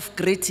line of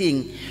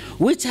greeting,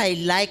 which I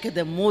like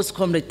the most,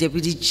 Comrade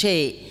Deputy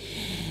Chair,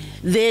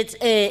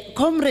 that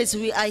comrades,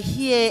 we are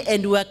here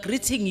and we are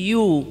greeting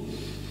you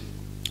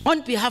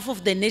on behalf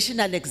of the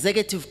National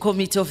Executive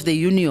Committee of the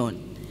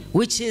Union,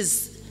 which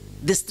is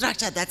the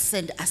structure that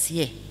sent us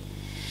here.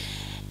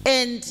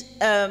 And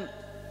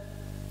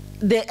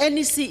the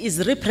NEC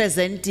is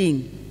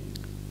representing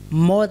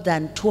more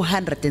than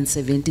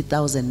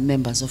 270,000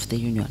 members of the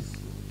union.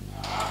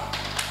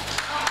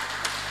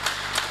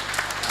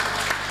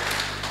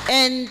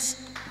 And,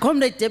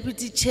 Comrade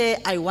Deputy Chair,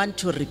 I want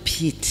to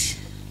repeat,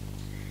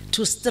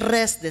 to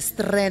stress the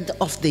strength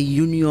of the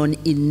union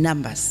in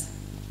numbers.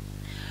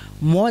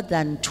 More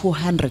than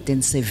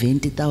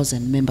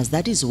 270,000 members,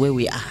 that is where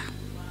we are.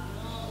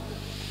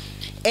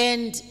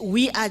 And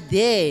we are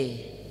there,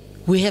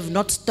 we have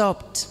not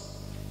stopped.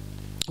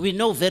 We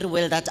know very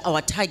well that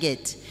our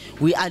target,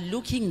 we are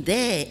looking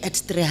there at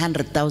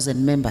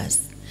 300,000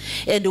 members.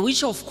 And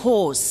which of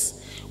course,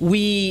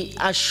 we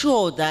are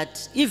sure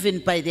that even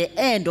by the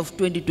end of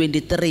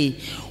 2023,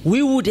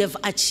 we would have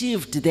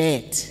achieved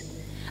that.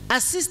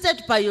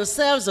 assisted by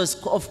yourselves,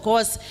 of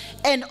course,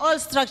 and all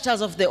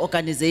structures of the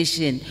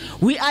organization.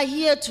 We are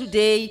here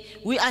today,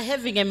 we are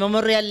having a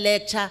memorial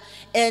lecture,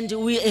 and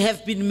we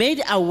have been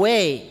made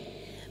aware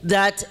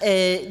that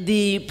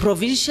the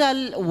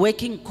Provincial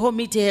Working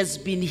Committee has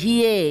been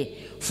here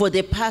for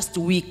the past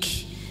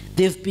week.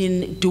 They've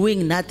been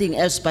doing nothing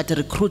else but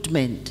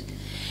recruitment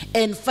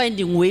and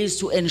finding ways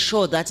to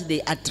ensure that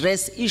they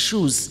address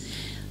issues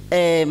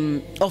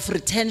of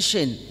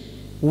retention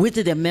with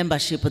the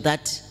membership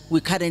that we're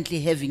currently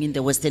having in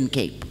the Western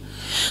Cape.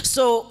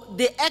 So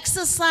the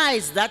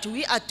exercise that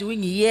we are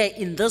doing here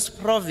in this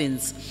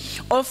province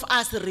of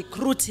us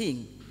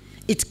recruiting,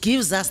 it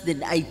gives us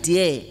the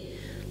idea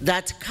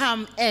that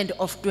come end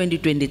of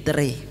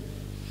 2023,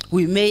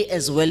 we may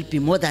as well be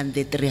more than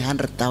the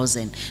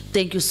 300,000.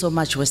 Thank you so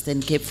much,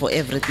 Western Cape, for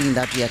everything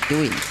that we are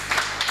doing.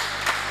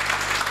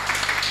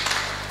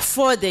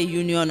 For the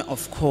union,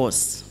 of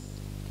course.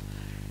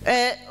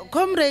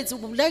 Comrades,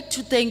 we would like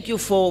to thank you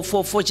for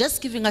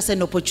just giving us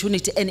an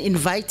opportunity and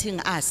inviting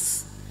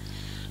us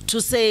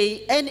to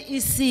say,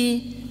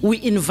 NEC,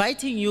 we're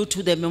inviting you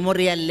to the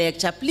memorial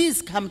lecture.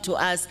 Please come to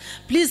us.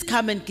 Please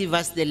come and give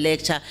us the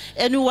lecture.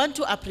 And we want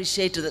to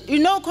appreciate that. You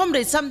know,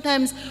 comrades,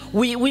 sometimes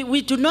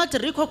we do not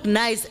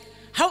recognize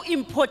how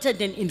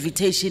important an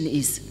invitation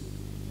is.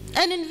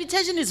 An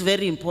invitation is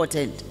very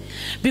important.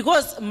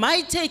 Because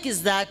my take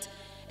is that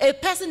a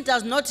person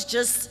does not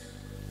just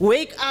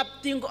wake up,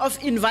 think of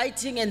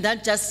inviting, and then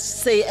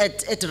just say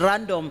at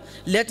random,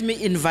 let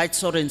me invite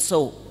so and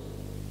so.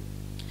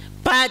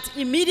 But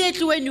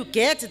immediately when you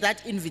get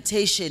that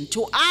invitation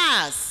to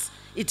us,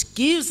 it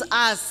gives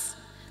us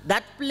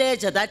that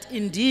pleasure that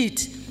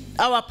indeed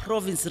our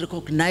province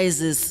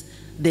recognizes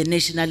the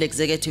National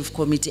Executive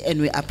Committee,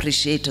 and we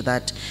appreciate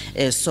that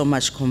so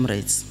much,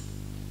 comrades.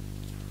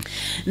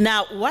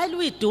 Now, while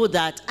we do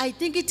that, I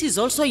think it is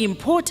also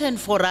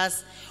important for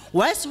us,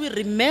 whilst we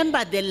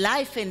remember the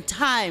life and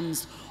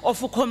times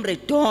of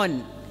Comrade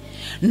Don,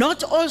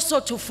 not also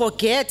to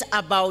forget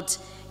about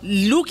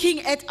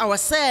looking at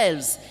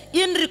ourselves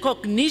in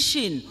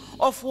recognition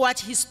of what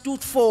he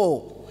stood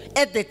for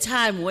at the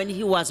time when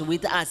he was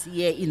with us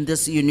here in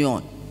this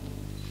union.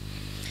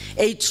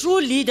 A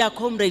true leader,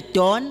 Comrade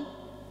Don,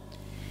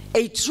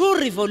 a true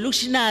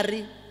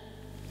revolutionary,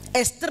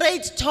 a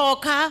straight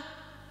talker,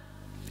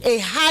 a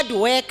hard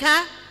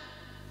worker.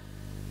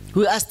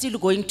 We are still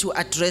going to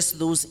address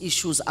those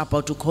issues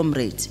about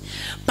comrades.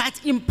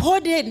 But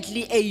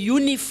importantly, a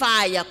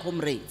unifier,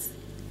 comrades.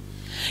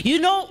 You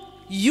know,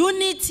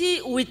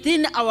 unity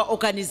within our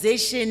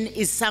organization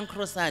is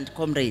sacrosanct,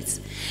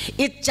 comrades.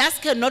 It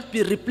just cannot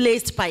be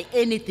replaced by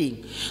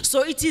anything.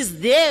 So it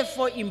is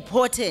therefore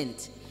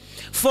important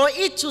for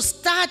it to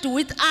start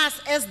with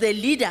us as the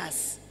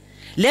leaders.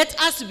 Let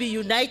us be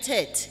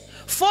united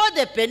for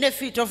the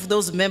benefit of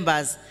those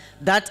members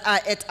that are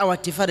at our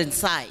different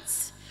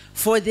sides.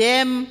 For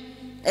them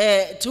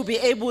to be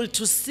able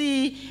to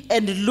see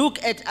and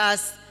look at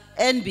us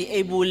and be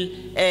able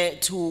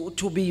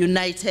to be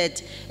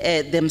united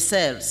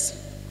themselves.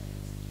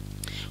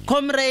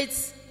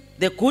 Comrades,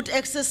 the good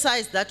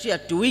exercise that we are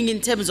doing in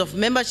terms of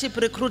membership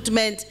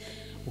recruitment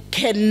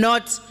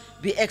cannot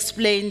be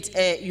explained,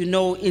 you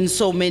know, in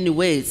so many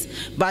ways.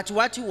 But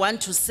what we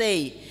want to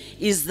say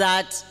is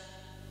that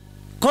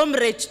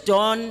Comrade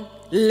Don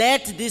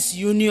led this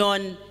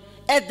union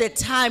at the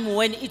time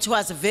when it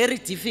was very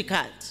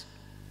difficult.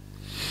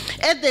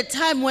 At the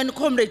time when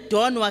Comrade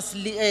Don was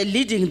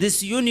leading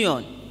this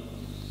union,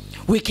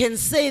 we can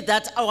say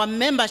that our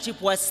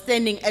membership was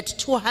standing at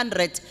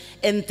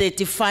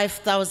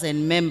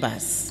 235,000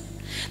 members.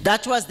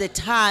 That was the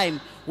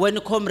time when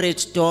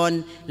Comrade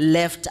Don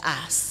left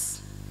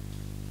us.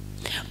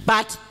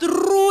 But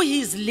through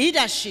his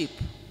leadership,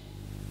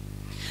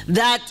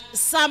 that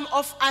some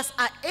of us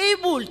are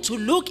able to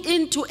look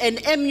into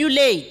and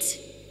emulate,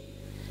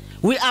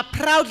 we are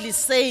proudly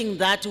saying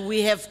that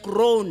we have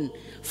grown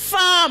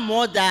far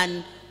more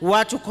than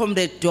what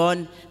Comrade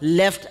Don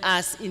left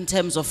us in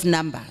terms of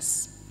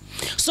numbers.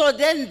 So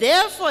then,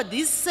 therefore,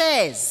 this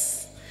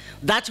says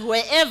that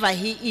wherever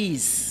he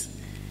is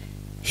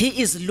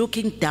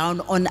looking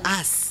down on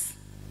us,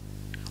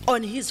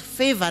 on his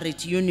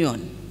favorite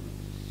union,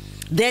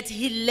 that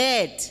he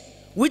led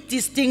with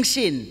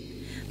distinction,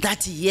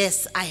 that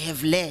yes, I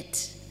have led.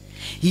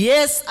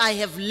 Yes, I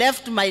have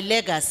left my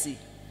legacy.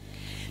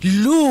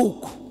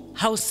 Look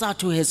how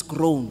SATU has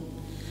grown.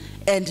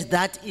 And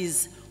that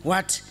is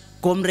what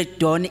Comrade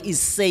Don is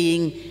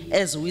saying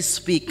as we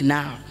speak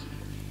now.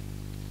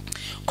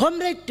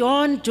 Comrade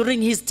Don,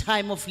 during his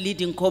time of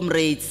leading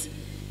comrades,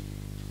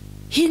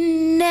 he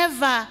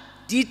never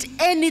did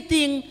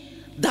anything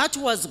that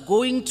was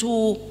going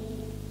to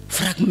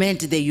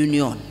fragment the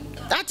union.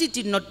 That he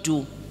did not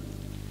do.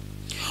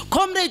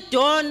 Comrade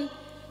Don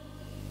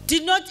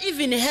did not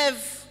even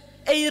have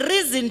a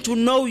reason to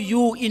know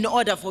you in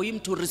order for him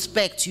to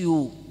respect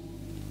you.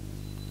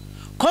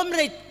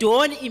 Comrade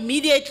Don,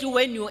 immediately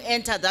when you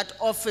enter that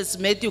office,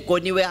 Matthew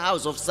Koniwe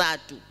House of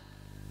SATU,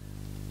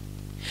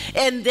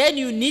 and then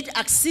you need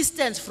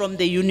assistance from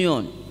the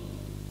union,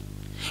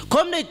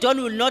 Comrade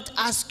Don will not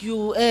ask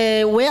you,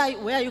 where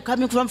are you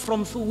coming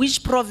from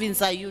which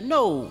province are you?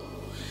 No.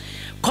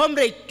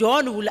 Comrade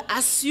Don will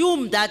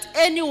assume that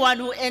anyone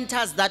who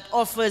enters that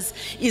office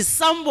is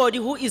somebody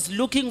who is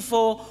looking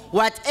for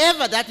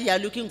whatever that they are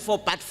looking for,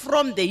 but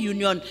from the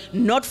union,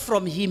 not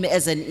from him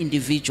as an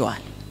individual.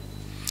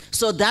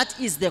 So that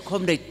is the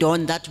Comrade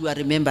Don that we are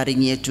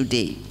remembering here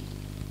today.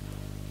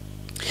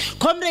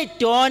 Comrade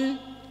Don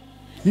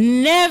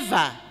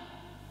never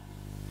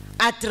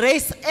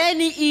addressed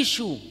any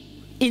issue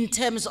in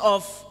terms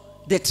of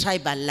the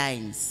tribal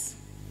lines.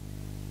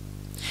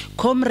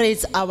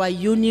 Comrades, our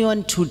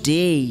union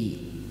today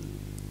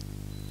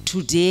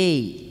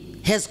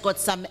has got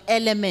some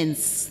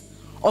elements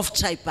of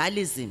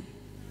tribalism,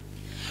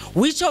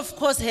 which of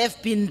course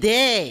have been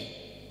there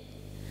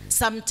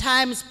some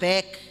times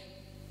back.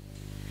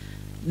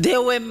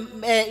 There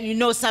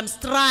were, some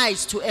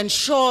strides to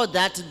ensure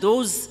that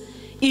those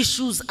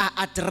issues are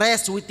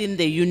addressed within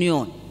the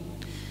union.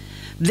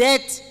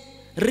 That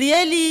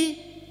really,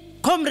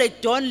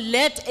 Comrade Don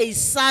led a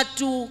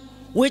SATU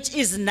which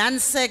is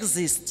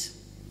non-sexist.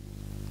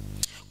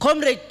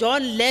 Comrade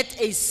Don led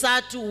a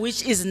SATU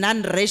which is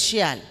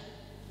non-racial.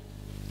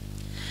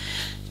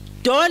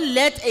 Don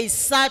led a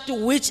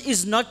SATU which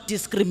is not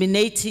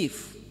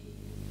discriminative.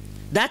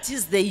 That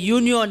is the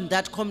union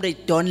that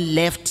Comrade Don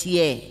left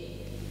here.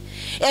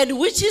 And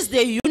which is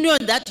the union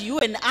that you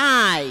and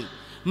I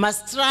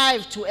must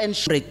strive to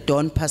ensure.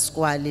 Don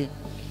Pasquallie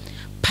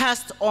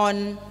passed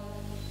on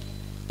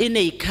in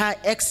a car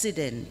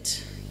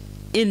accident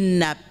in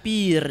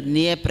Napier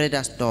near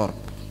Bredasdorp.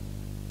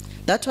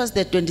 That was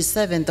the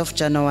 27th of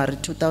January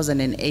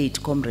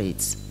 2008,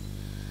 comrades.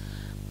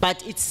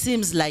 But it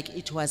seems like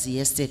it was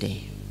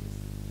yesterday.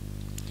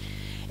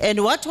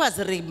 And what was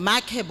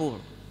remarkable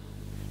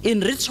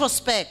in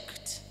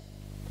retrospect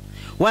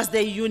was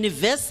the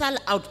universal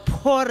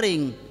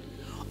outpouring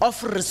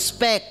of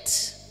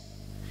respect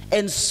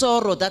and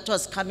sorrow that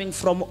was coming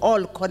from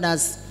all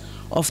corners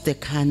of the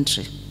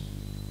country.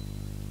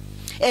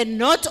 And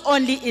not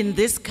only in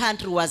this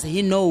country was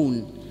he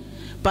known,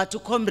 but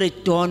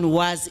Comrade Don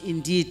was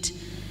indeed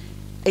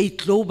a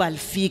global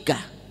figure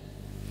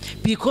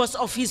because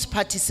of his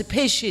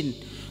participation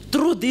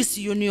through this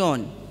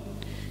union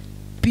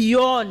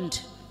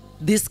beyond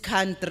this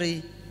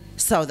country,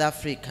 South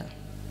Africa.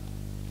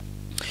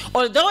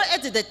 Although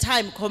at the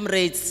time,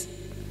 comrades,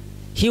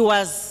 he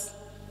was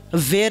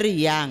very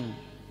young.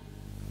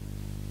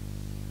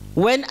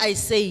 When I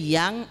say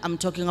young, I'm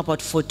talking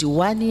about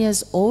 41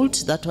 years old.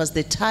 That was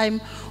the time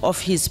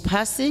of his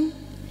passing.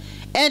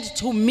 And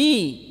to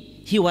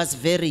me, he was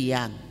very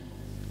young.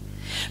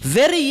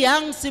 Very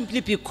young simply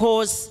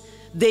because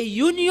the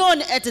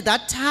union at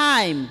that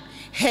time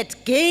had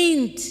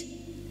gained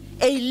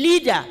a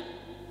leader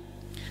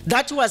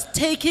that was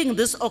taking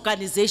this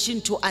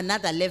organization to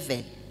another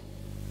level.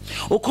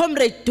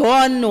 Comrade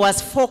Don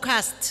was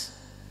focused.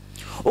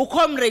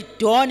 Comrade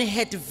Don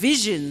had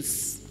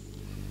visions.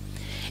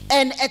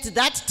 And at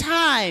that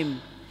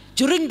time,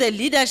 during the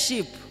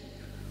leadership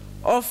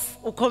of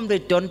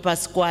Comrade Don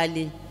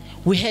Pasquallie,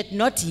 we had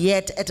not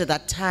yet at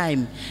that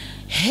time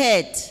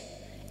had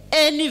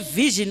any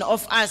vision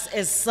of us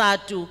as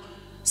SATU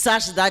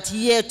such that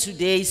here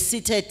today,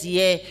 seated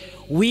here,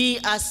 we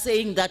are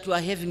saying that we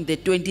are having the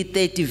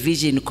 2030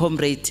 vision,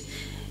 Comrade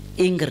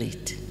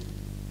Ingrid.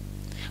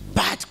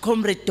 But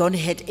Comrade Don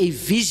had a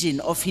vision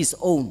of his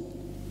own.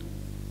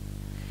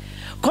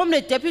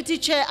 Comrade Deputy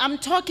Chair, I'm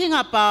talking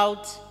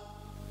about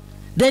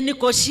the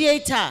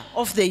negotiator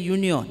of the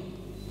union.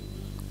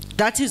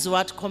 That is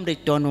what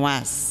Comrade Don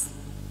was.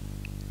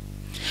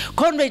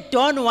 Comrade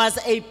Don was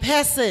a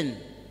person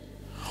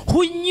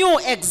who knew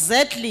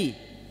exactly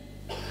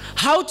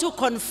how to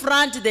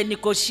confront the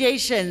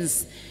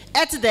negotiations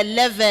at the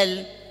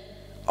level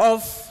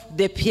of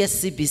the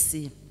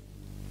PSCBC.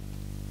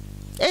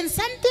 And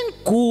something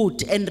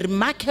good and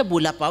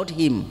remarkable about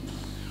him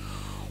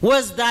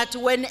was that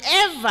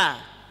whenever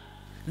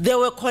there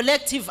were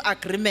collective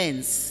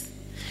agreements,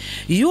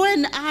 you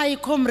and I,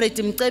 Comrade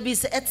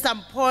Mcebisi, at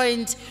some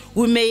point,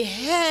 we may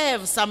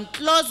have some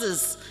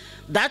clauses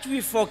that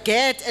we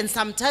forget and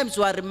sometimes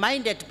we are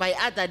reminded by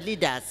other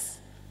leaders.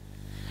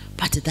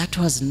 But that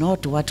was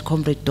not what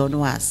Comrade Don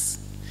was.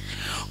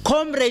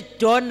 Comrade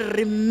Don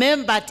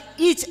remembered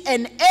each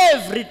and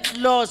every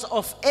clause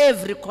of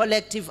every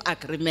collective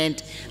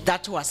agreement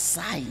that was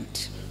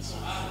signed.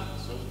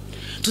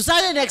 To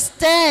such an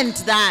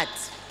extent that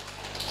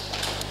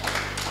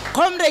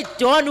Comrade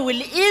Don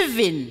will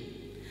even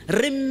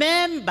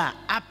remember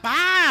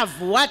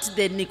above what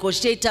the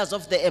negotiators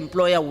of the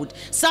employer would.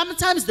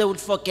 Sometimes they would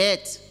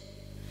forget,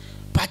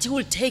 but he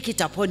will take it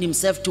upon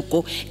himself to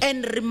go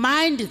and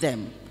remind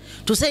them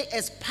to say,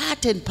 as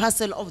part and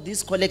parcel of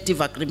this collective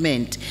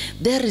agreement,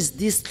 there is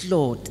this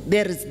clause,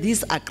 there is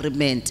this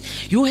agreement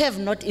you have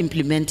not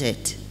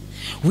implemented.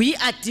 We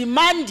are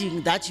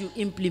demanding that you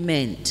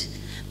implement.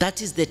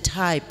 That is the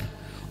type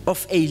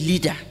of a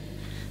leader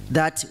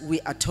that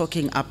we are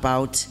talking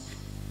about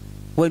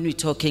when we're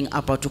talking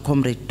about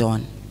Comrade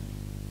Don.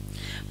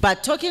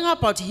 But talking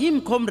about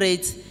him,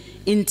 comrades,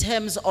 in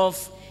terms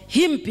of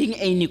him being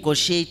a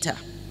negotiator.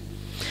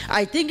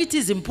 I think it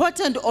is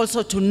important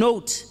also to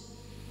note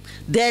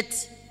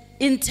that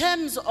in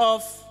terms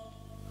of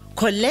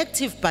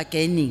collective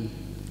bargaining,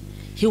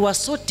 he was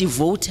so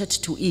devoted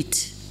to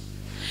it.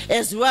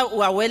 As we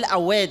are well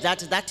aware that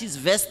that is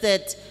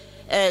vested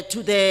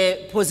to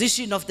the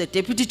position of the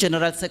Deputy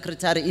General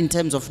Secretary in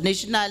terms of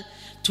national,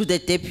 to the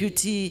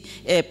Deputy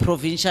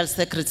Provincial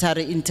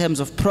Secretary in terms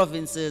of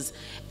provinces,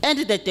 and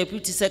the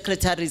Deputy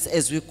Secretaries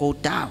as we go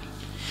down.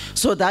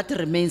 So that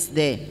remains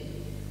there.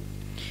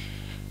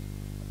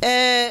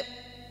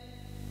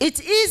 It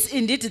is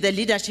indeed the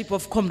leadership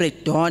of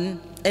Comrade Don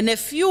and a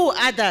few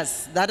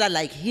others that are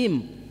like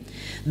him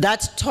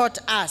that taught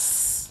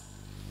us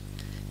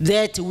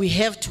that we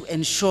have to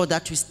ensure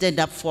that we stand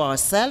up for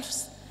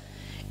ourselves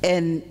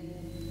and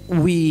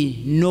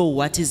we know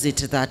what is it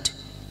that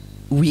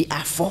we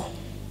are for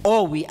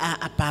or we are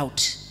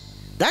about.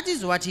 That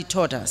is what he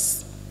taught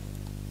us.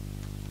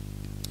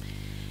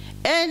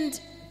 And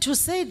to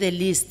say the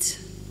least,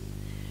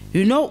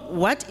 you know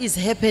what is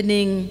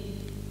happening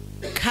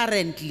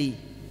currently,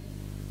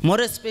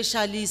 more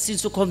especially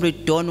since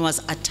Comrade Don was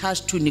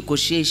attached to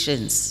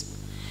negotiations,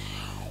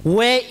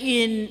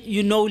 wherein,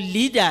 you know,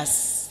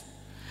 leaders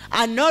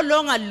are no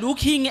longer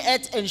looking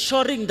at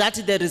ensuring that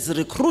there is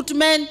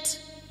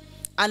recruitment.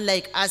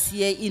 Unlike us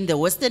here in the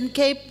Western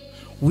Cape,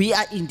 we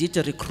are indeed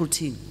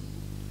recruiting.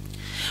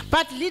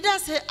 But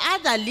leaders,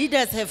 other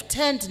leaders have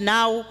turned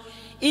now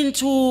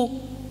into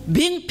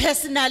being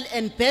personal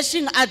and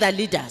bashing other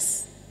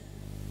leaders.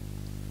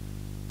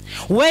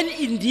 When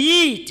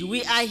indeed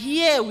we are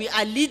here, we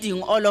are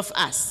leading all of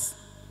us.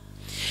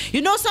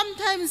 You know,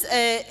 sometimes,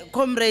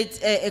 Comrade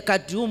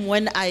Kadum,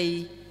 when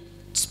I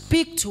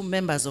speak to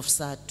members of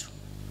SADU,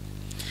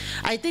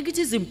 I think it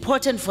is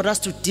important for us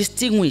to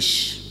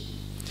distinguish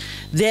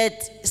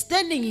that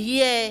standing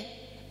here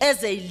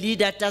as a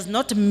leader does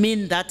not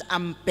mean that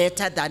I'm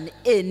better than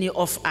any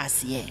of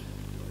us here.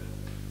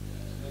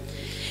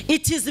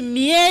 It is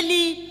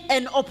merely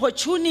an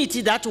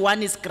opportunity that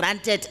one is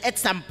granted at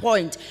some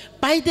point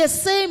by the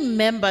same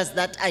members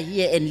that are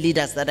here and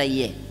leaders that are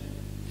here.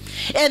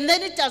 And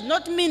then it does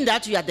not mean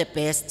that you are the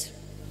best.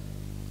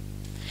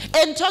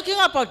 And talking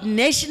about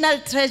national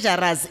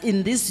treasurers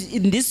in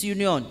this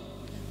union,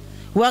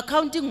 we are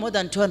counting more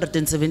than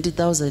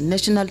 270,000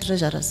 national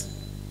treasurers.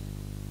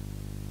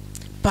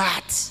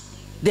 But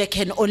there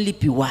can only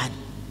be one.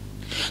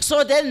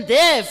 So then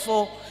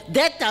therefore,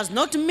 that does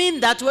not mean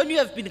that when you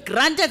have been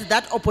granted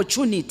that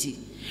opportunity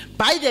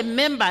by the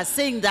members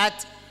saying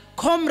that,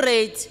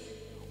 Comrade,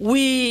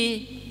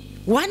 we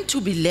want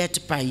to be led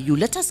by you.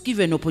 Let us give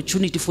an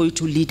opportunity for you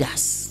to lead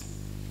us.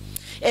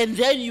 And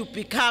then you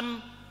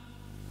become,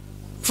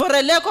 for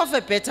a lack of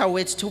a better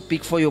word, too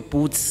big for your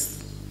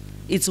boots.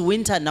 It's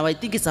winter now. I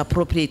think it's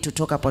appropriate to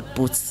talk about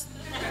boots.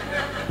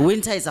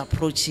 Winter is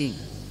approaching.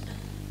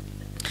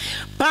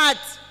 But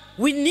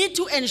we need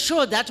to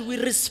ensure that we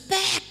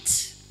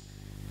respect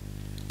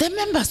the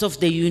members of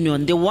the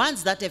union, the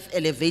ones that have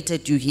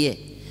elevated you here.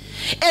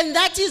 And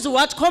that is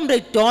what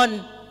Comrade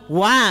Don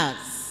was.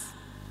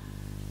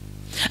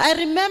 I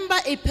remember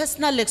a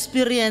personal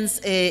experience,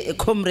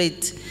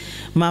 Comrade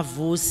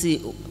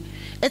Mavusi.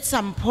 At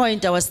some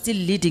point, I was still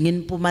leading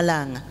in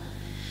Mpumalanga.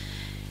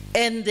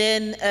 And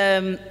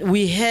then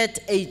we had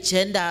a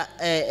gender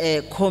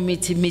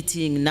committee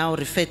meeting, now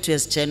referred to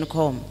as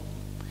GenCom.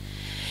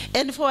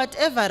 And for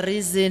whatever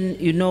reason,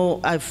 you know,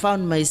 I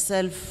found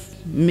myself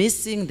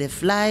missing the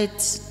flight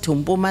to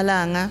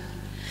Mpumalanga.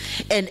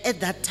 And at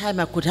that time,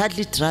 I could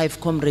hardly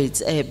drive,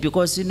 comrades,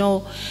 because, you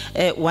know,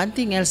 one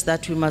thing else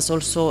that we must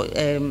also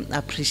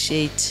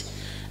appreciate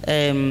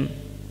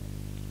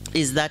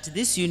is that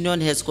this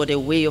union has got a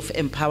way of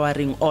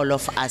empowering all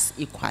of us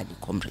equally,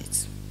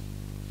 comrades.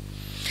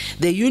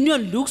 The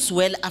union looks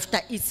well after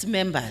its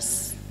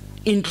members,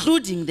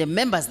 including the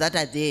members that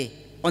are there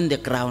on the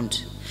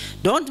ground.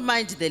 Don't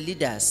mind the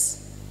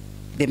leaders,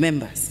 the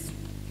members.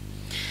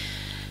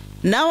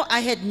 Now, I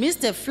had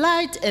missed a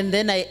flight, and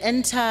then I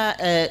enter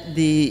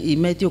the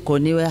Matthew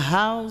Koniwe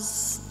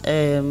house.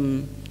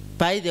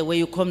 By the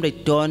way,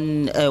 Comrade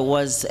Don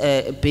was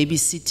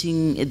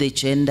babysitting the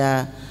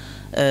gender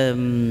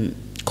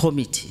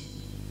committee.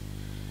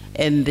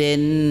 And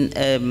then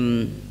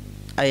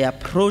I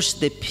approached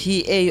the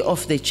PA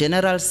of the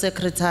General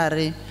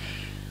Secretary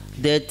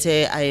that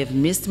I have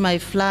missed my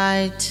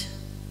flight.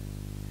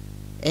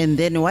 And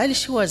then while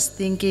she was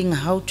thinking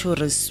how to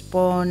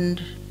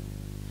respond,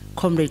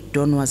 Comrade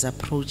Don was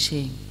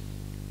approaching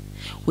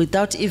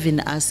without even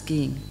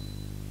asking.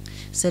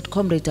 Said,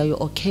 Comrade, are you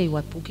okay?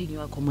 We're booking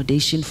your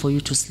accommodation for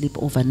you to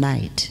sleep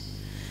overnight.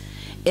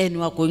 And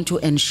we're going to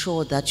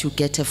ensure that you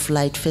get a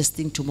flight first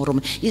thing tomorrow.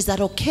 Is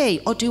that okay?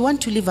 Or do you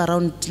want to leave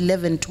around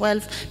 11,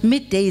 12?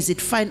 Midday, is it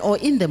fine? Or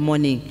in the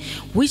morning?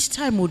 Which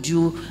time would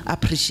you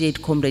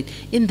appreciate, Comrade?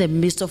 In the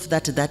midst of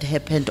that, that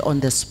happened on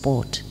the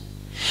spot.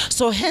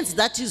 So hence,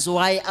 that is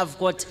why I've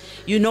got,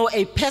 you know,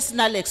 a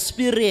personal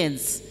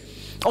experience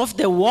of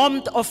the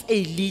warmth of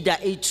a leader,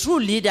 a true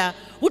leader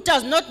who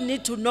does not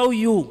need to know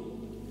you.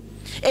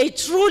 A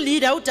true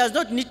leader who does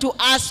not need to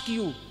ask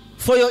you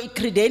for your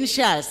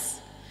credentials,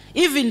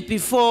 even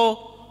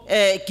before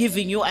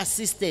giving you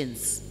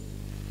assistance.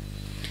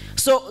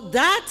 So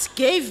that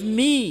gave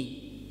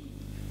me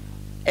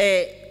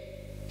a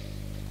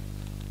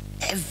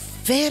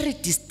very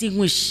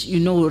distinguished,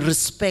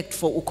 respect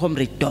for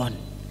Comrade Don.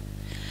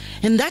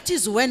 And that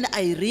is when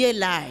I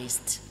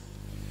realized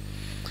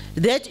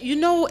that,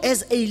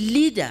 as a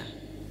leader,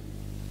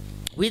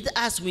 with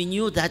us, we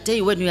knew that,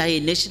 hey, when we are a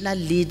national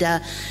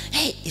leader,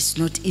 hey, it's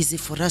not easy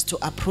for us to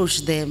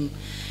approach them.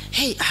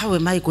 Hey, how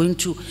am I going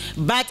to?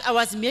 But I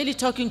was merely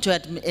talking to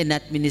an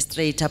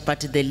administrator,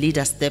 but the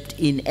leader stepped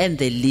in, and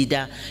the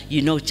leader,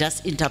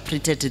 just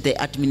interpreted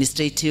the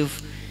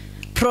administrative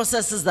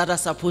processes that are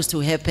supposed to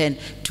happen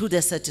to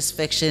the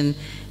satisfaction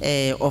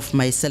of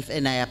myself,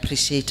 and I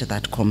appreciate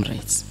that,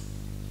 comrades.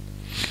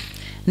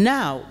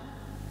 Now,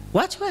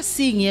 what we're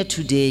seeing here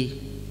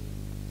today,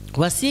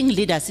 we're seeing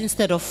leaders,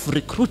 instead of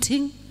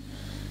recruiting,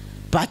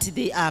 but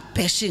they are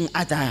bashing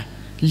other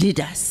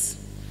leaders.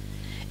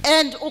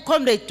 And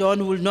Comrade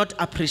Don will not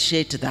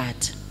appreciate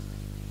that.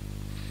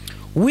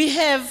 We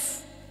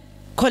have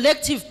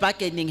collective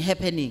bargaining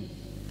happening,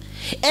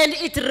 and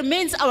it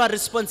remains our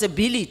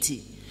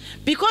responsibility,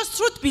 because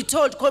truth be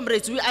told,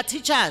 comrades, we are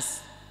teachers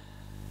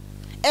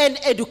and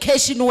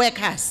education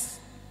workers.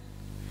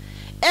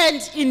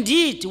 And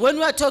indeed, when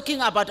we are talking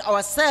about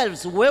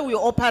ourselves, where we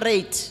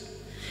operate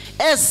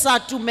as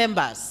SATU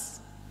members,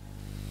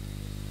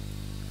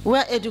 we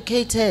are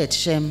educated,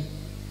 Shem.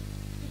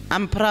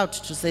 I'm proud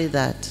to say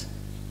that.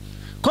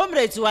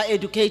 Comrades who are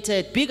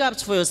educated, big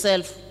ups for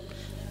yourself.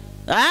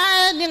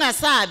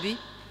 Ningasabi,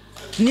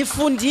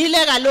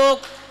 nifundile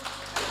kaloku,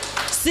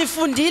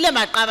 sifundile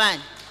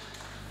maqabane.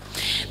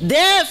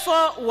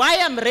 Therefore, why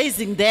I'm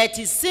raising that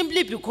is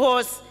simply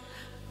because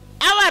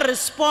our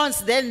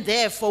response then,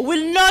 therefore,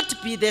 will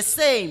not be the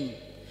same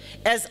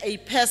as a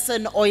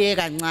person oye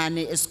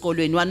kancane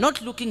esikolweni. We are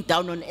not looking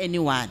down on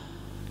anyone,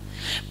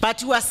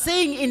 but we are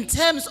saying in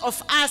terms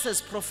of us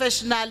as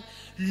professionals,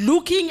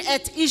 looking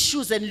at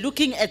issues and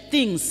looking at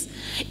things,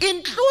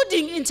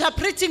 including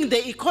interpreting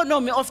the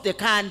economy of the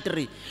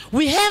country.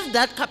 We have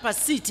that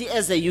capacity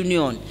as a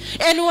union,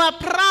 and we are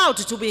proud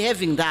to be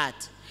having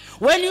that.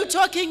 When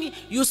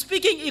you're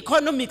speaking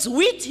economics,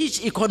 we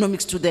teach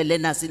economics to the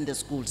learners in the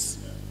schools.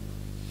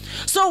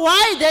 So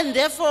why then,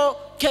 therefore,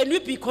 can we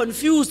be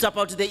confused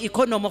about the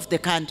economy of the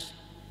country?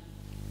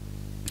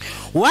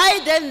 Why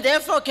then,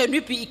 therefore, can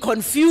we be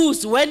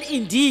confused when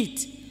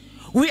indeed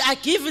we are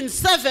given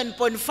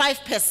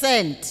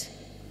 7.5%,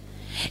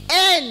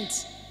 and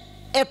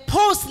a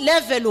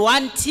post-level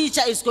 1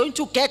 teacher is going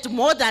to get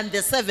more than the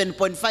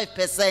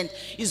 7.5%,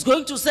 is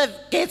going to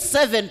get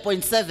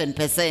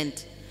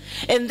 7.7%.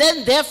 And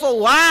then,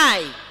 therefore,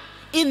 why,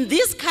 in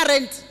this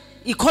current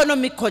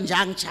economic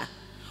conjuncture,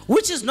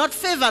 which is not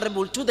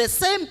favorable to the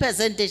same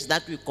percentage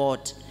that we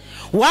got,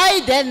 why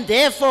then,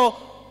 therefore,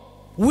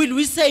 will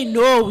we say,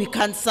 no, we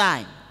can't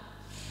sign?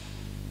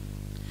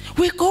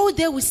 We go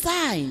there, we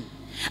sign.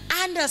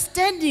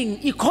 Understanding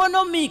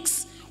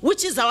economics,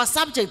 which is our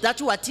subject that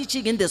we are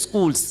teaching in the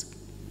schools.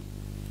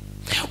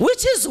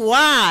 Which is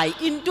why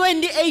in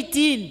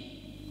 2018,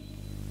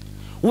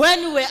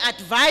 when we were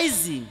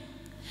advising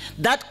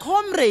that,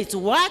 comrades,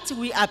 what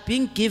we are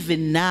being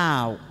given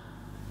now,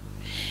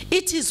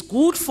 it is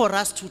good for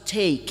us to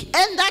take.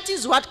 And that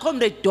is what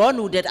Comrade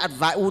Don would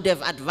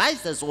have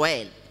advised as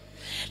well.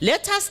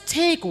 Let us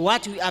take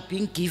what we are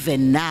being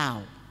given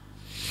now.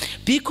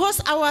 Because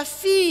our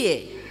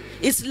fear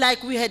is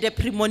like we had a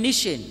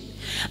premonition.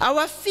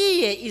 Our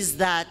fear is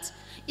that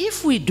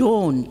if we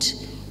don't,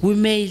 we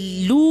may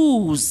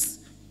lose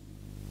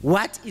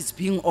what is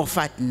being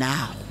offered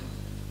now.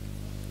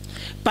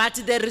 But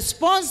the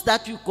response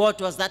that we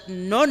got was that,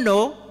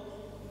 no,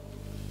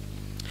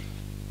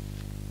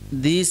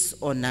 this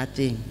or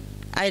nothing.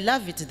 I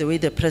love it the way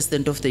the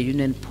president of the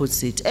union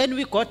puts it. And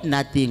we got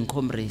nothing,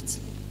 comrades.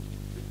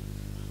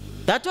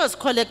 That was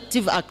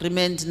collective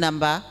agreement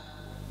number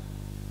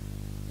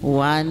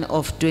 1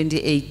 of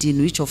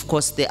 2018, which of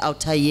course the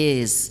outer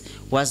years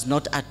was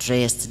not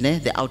addressed,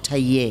 the outer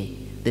year,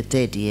 the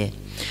 3rd year.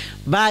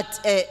 But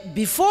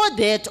before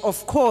that,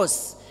 of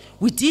course,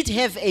 we did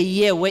have a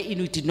year wherein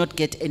we did not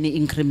get any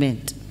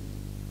increment.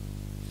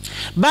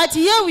 But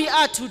here we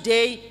are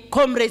today,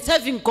 comrades,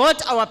 having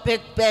got our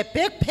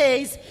back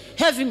pays,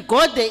 having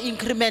got the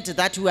increment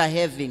that we are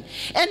having.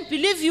 And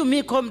believe you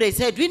me, comrades,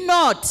 had we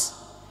not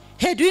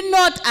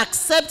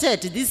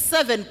accepted this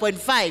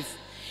 7.5,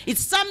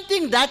 it's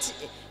something that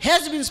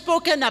has been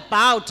spoken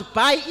about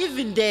by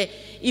even the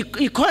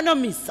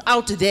economists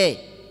out there,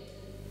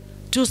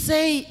 to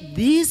say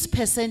this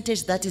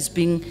percentage that is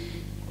being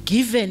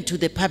given to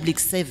the public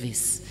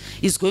service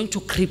is going to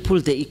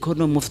cripple the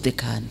economy of the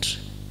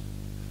country.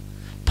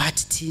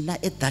 But Tina,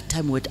 at that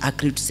time, we had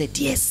agreed to say,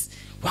 yes,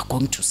 we're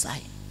going to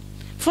sign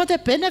for the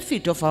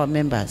benefit of our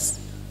members.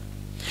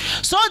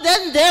 So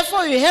then,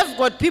 therefore, you have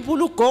got people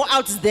who go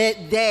out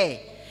there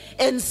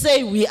and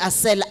say we are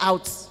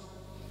sellouts.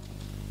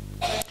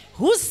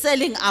 Who's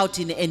selling out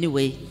in any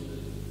way?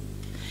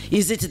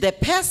 Is it the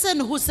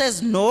person who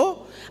says,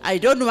 no, I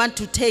don't want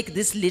to take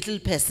this little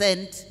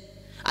percent,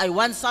 I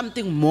want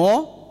something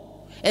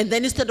more, and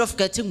then instead of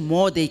getting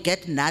more, they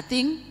get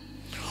nothing?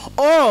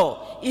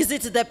 Or is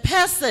it the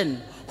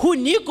person who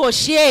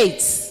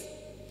negotiates,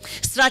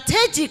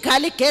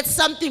 strategically gets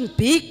something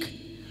big,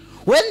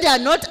 when they are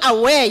not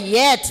aware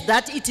yet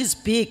that it is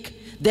big,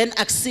 then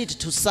accede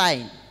to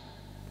sign,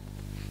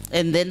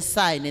 and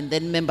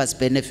then members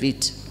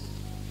benefit?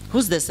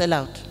 Who's the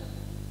sellout?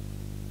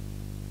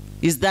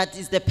 Is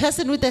the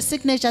person with the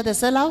signature the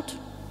sellout?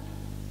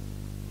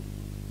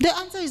 The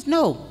answer is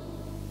no.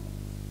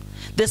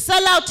 The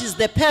sellout is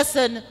the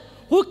person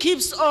who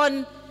keeps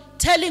on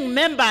telling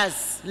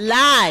members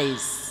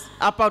lies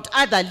about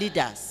other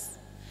leaders.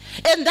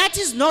 And that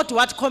is not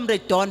what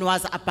Comrade Don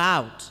was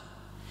about.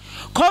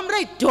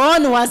 Comrade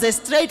Don was a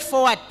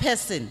straightforward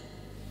person.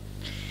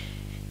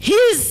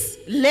 His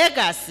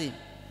legacy,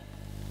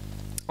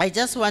 I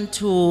just want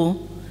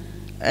to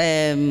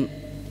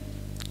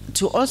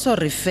also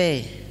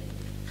refer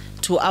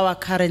to our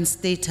current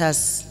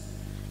status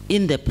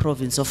in the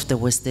province of the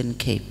Western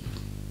Cape.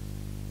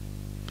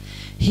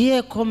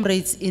 Here,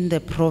 comrades in the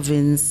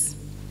province,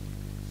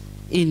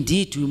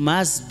 indeed, we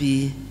must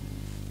be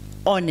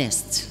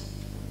honest.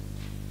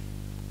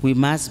 We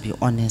must be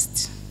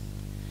honest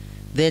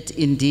that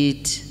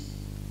indeed,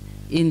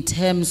 in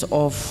terms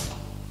of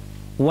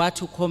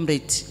what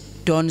Comrade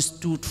Don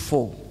stood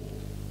for,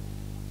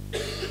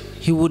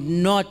 he would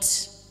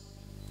not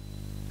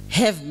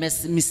have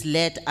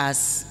misled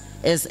us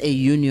as a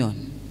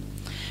union.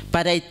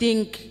 But I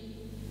think,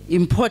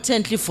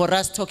 importantly for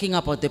us talking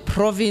about the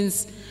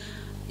province,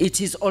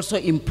 it is also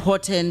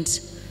important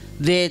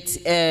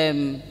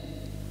that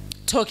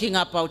talking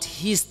about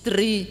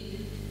history,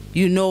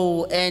 you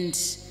know, and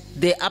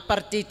the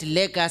apartheid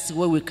legacy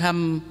where we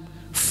come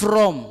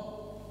from.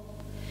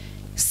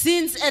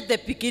 Since at the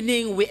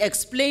beginning we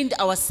explained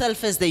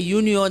ourselves as the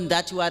union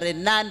that we are a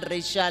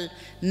non-racial,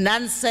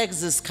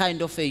 non-sexist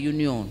kind of a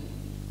union.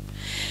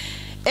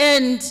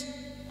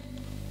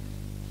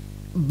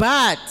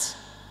 But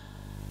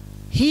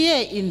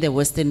here in the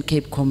Western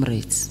Cape,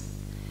 comrades,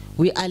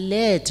 we are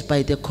led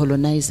by the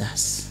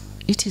colonizers.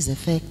 It is a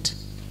fact.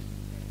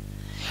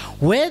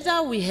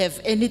 Whether we have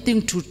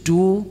anything to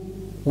do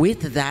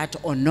with that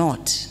or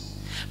not,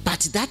 but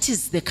that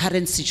is the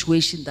current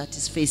situation that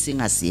is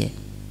facing us here.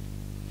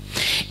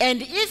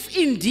 And if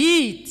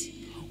indeed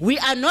we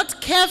are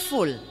not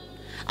careful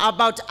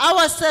about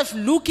ourselves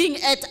looking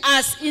at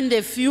us in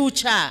the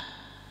future,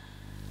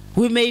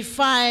 we may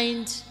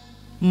find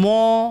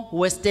more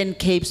Western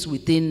Capes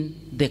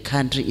within the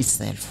country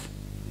itself.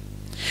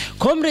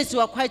 Comrades, you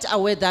are quite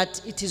aware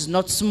that it is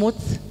not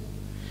smooth.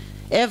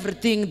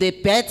 Everything, the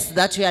beds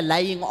that we are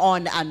lying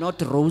on are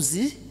not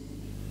rosy.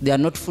 They are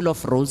not full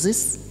of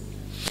roses.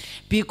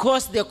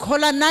 Because the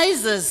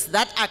colonizers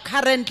that are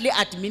currently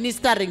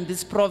administering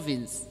this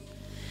province,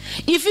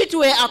 if it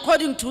were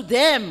according to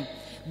them,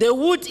 they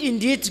would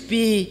indeed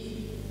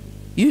be,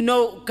 you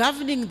know,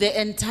 governing the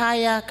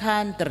entire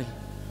country.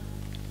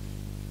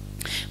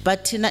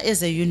 But Tina,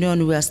 as a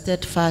union, we are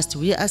steadfast.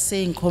 We are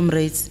saying,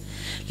 comrades,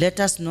 let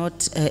us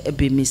not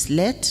be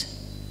misled.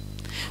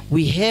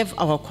 We have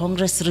our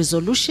Congress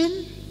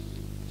resolution,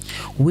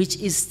 which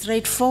is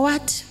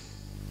straightforward,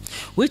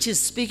 which is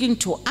speaking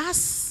to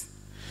us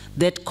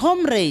that,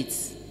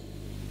 comrades,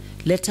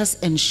 let us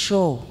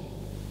ensure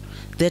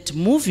that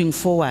moving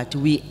forward,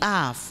 we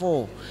are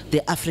for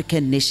the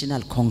African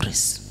National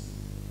Congress.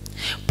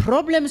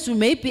 Problems we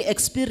may be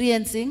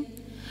experiencing,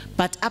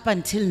 but up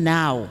until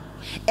now,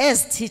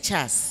 as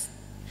teachers,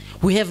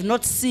 we have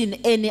not seen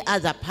any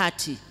other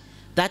party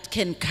that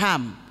can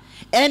come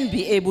and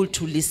be able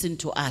to listen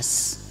to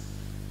us.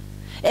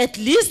 At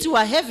least we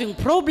are having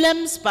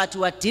problems, but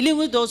we are dealing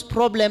with those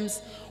problems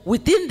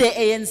within the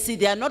ANC.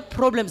 They are not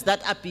problems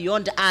that are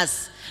beyond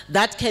us,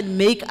 that can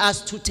make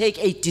us to take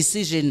a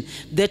decision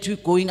that we're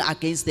going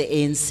against the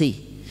ANC.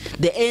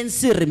 The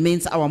ANC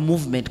remains our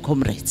movement,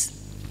 comrades.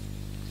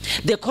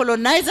 The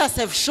colonizers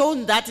have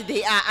shown that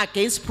they are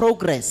against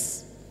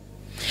progress.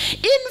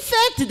 In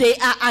fact, they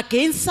are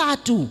against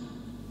SATU.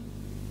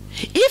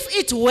 If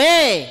it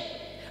were,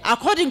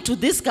 according to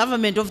this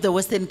government of the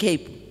Western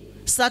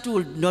Cape, SATU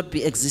would not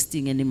be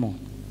existing anymore.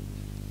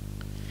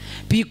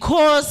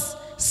 Because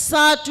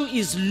SATU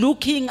is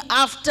looking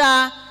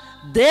after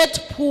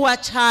that poor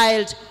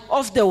child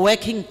of the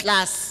working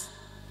class.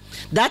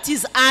 That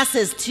is us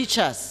as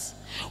teachers.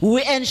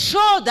 We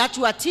ensure that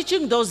we are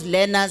teaching those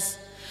learners.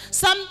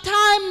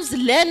 Sometimes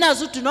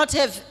learners who do not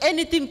have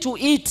anything to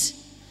eat,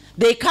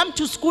 they come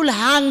to school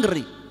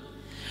hungry.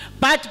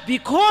 But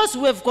because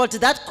we've got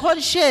that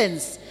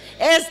conscience,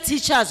 as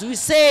teachers, we're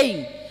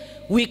saying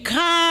we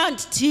can't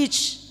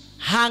teach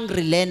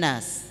hungry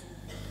learners.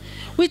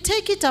 We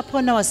take it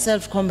upon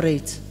ourselves,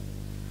 comrades,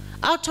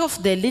 out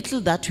of the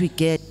little that we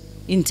get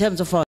in terms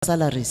of our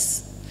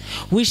salaries,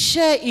 we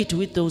share it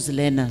with those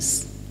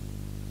learners.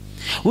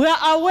 We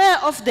are aware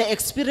of the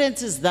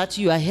experiences that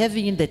you are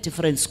having in the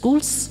different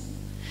schools,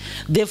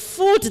 the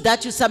food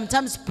that you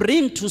sometimes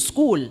bring to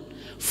school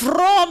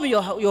from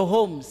your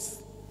homes.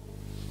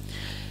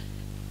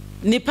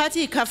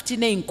 Nipati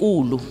kaftine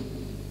inkulu.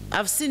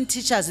 I've seen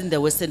teachers in the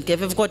Western Cape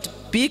have got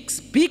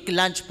big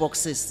lunch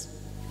boxes.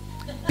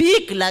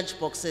 Big lunch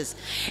boxes.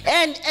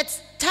 And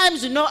at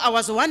times, I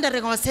was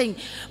wondering, I was saying,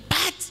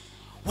 but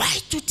why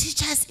do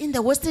teachers in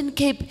the Western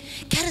Cape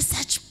carry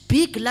such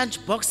big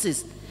lunch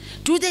boxes?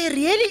 Do they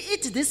really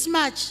eat this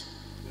much?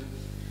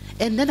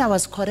 And then I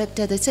was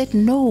corrected. They said,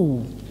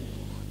 no,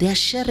 they are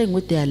sharing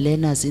with their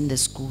learners in the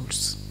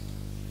schools.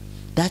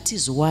 That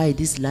is why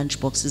these lunch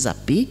boxes are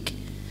big.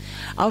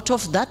 Out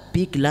of that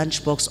big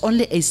lunch box,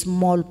 only a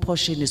small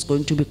portion is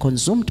going to be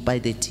consumed by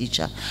the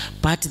teacher,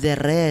 but the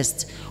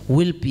rest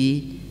will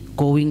be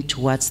going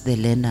towards the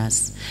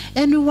learners.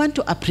 And we want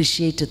to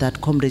appreciate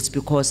that, comrades,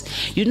 because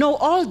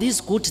all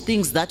these good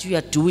things that we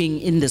are doing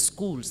in the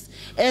schools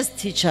as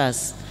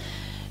teachers,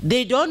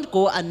 they don't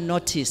go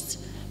unnoticed,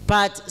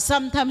 but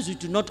sometimes we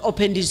do not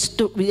openly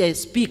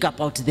speak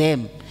about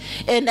them.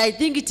 And I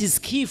think it is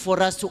key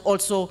for us to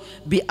also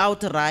be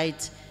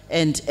outright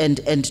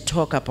and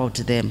talk about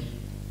them.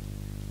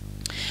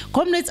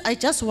 Comrades, I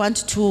just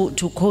want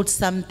to quote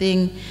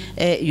something,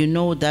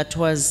 that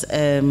was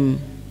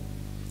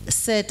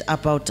said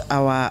about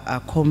our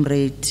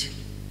comrade,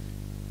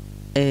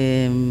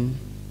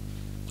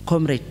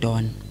 Comrade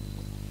Don.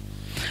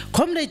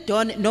 Comrade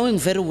Don, knowing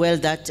very well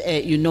that,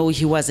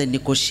 he was a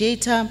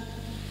negotiator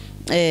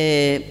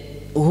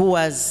who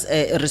was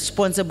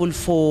responsible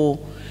for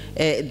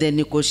the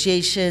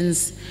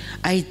negotiations,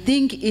 I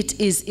think it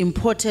is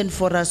important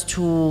for us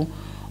to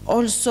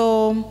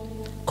also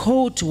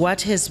quote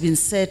what has been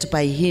said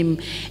by him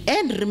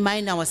and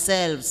remind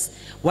ourselves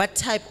what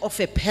type of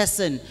a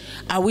person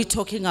are we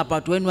talking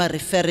about when we're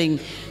referring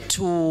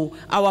to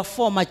our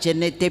former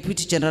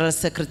Deputy General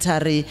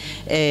Secretary,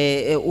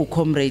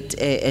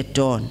 Comrade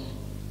Don.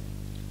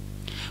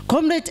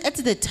 Comrade, at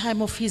the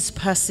time of his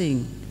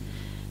passing,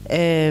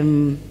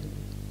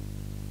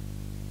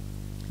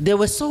 there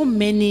were so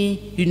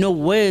many,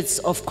 words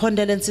of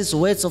condolences,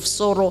 words of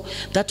sorrow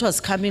that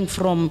was coming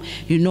from,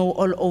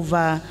 all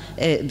over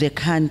the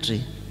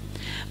country.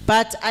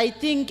 But I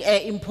think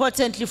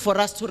importantly for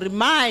us to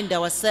remind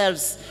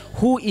ourselves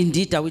who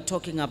indeed are we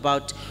talking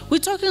about. We're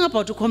talking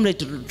about Comrade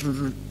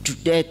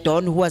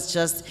Don, who was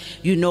just,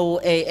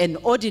 an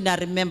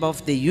ordinary member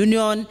of the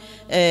union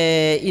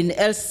in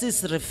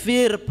LC's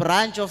Refir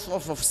branch of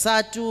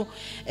SATU,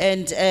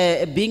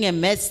 and being a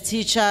maths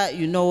teacher,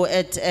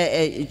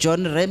 at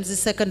John Ramsey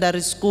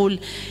Secondary School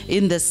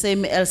in the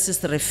same LC's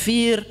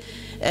Refir.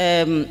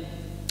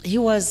 He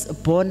was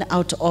born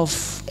out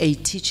of a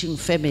teaching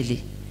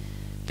family,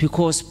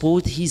 because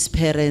both his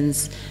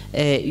parents,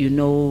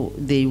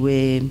 they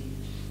were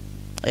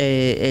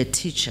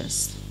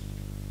teachers.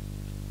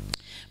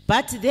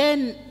 But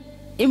then,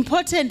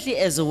 importantly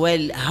as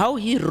well, how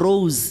he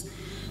rose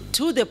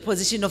to the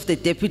position of the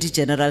Deputy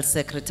General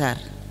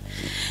Secretary.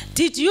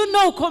 Did you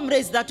know,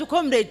 comrades, that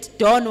Comrade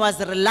Don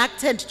was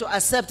reluctant to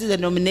accept the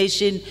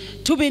nomination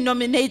to be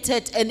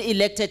nominated and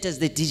elected as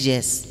the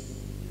DGS?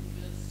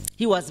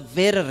 He was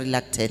very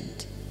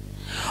reluctant,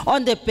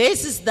 on the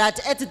basis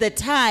that at the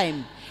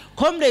time,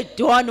 Comrade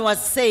Don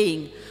was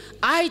saying,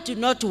 I do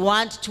not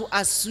want to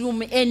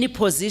assume any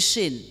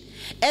position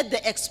at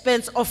the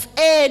expense of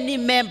any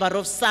member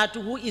of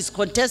SATU who is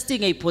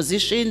contesting a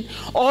position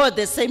or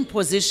the same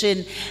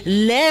position,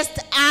 lest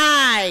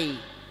I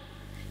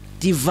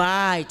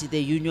divide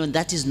the union.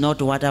 That is not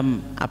what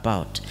I'm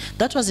about.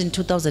 That was in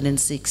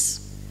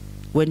 2006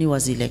 when he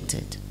was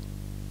elected.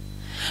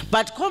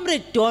 But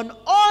Comrade Don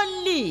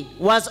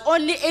was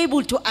only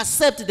able to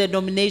accept the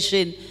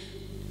nomination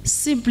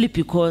simply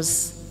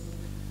because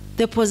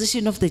the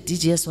position of the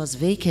DGS was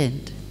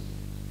vacant.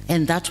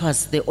 And that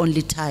was the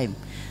only time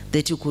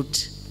that you could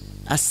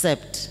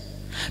accept.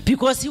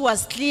 Because he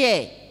was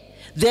clear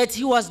that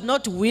he was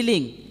not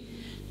willing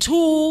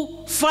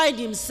to find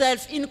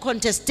himself in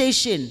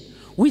contestation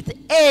with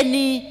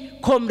any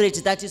comrade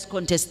that is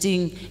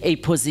contesting a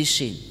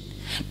position.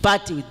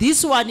 But with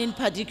this one in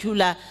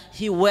particular,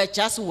 he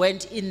just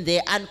went in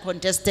there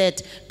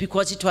uncontested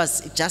because it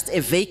was just a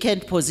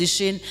vacant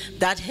position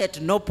that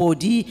had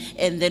nobody,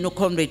 and then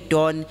Comrade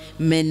Don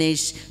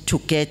managed to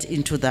get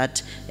into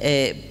that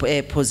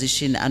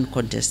position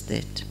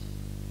uncontested.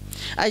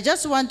 I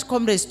just want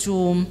comrades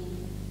to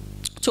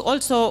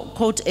also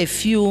quote a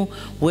few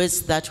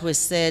words that were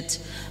said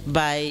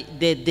by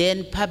the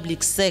then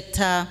public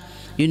sector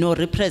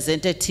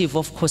representative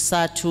of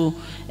COSATU,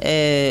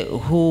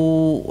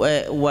 who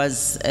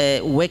was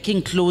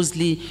working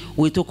closely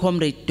with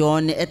Comrade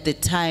Don at the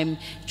time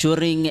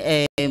during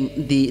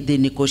the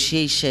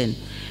negotiation.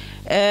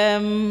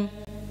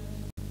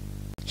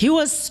 He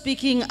was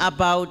speaking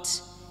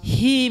about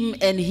him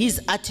and his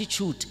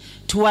attitude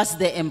towards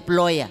the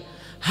employer,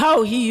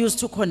 how he used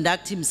to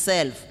conduct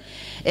himself.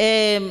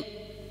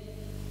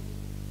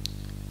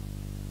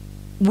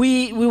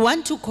 We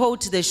want to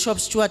quote the Shop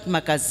Stewart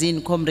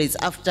magazine, comrades,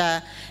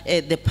 after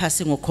the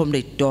passing of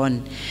Comrade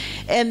Don.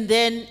 And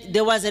then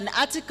there was an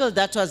article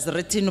that was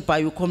written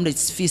by Comrade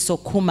Fiso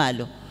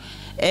Kumalo.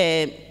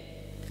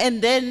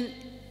 And then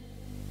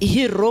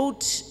he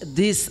wrote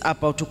this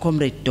about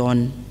Comrade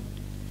Don,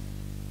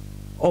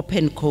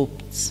 open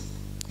quotes.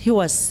 He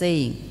was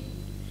saying,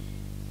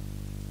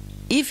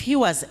 if he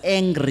was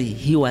angry,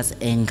 he was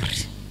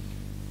angry.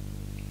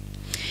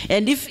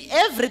 And if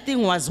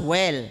everything was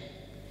well,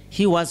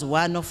 he was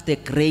one of the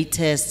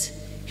greatest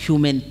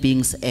human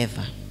beings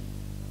ever.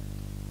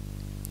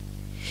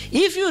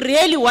 If you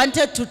really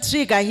wanted to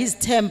trigger his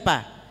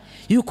temper,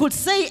 you could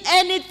say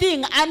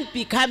anything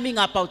unbecoming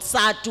about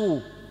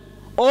SADTU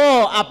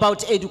or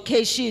about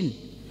education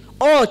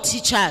or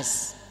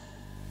teachers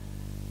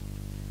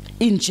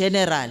in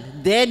general.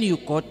 Then you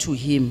got to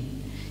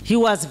him. He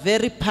was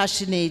very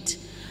passionate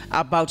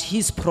about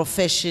his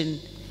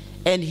profession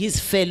and his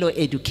fellow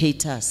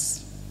educators.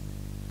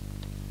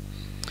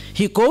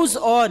 He goes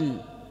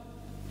on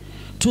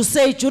to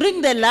say,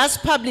 during the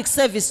last public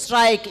service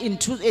strike in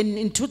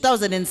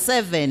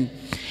 2007,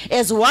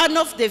 as one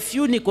of the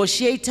few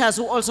negotiators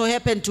who also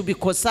happened to be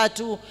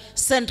COSATU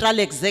Central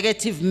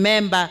Executive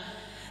Member,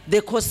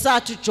 the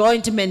COSATU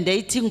Joint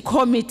Mandating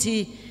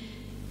Committee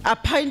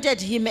appointed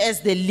him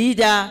as the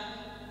leader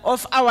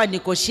of our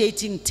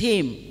negotiating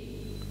team.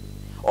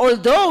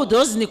 Although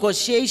those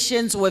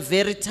negotiations were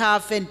very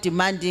tough and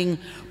demanding,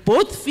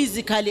 both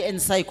physically and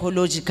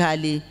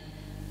psychologically,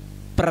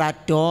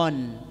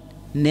 Pradon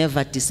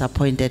never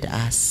disappointed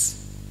us.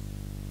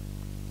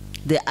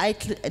 The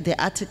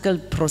article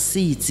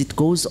proceeds, it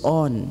goes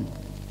on.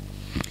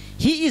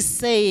 He is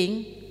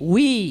saying,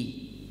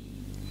 we,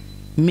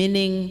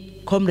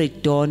 meaning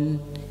Comrade Don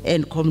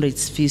and Comrade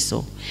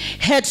Fiso,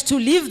 had to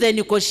leave the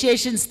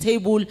negotiations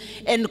table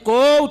and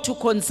go to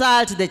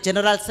consult the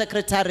general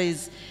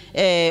secretaries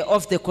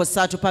of the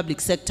COSATU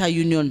Public Sector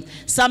Union,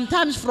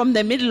 sometimes from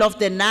the middle of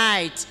the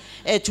night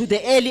to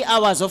the early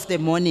hours of the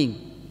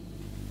morning.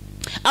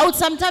 I would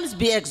sometimes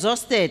be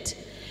exhausted,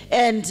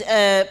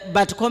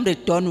 but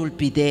Comrade Don will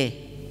be there.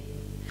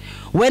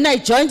 When I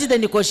joined the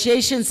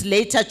negotiations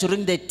later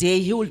during the day,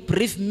 he will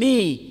brief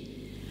me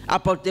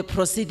about the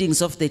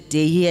proceedings of the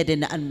day. He had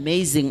an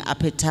amazing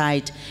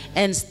appetite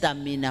and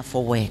stamina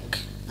for work.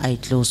 I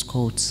close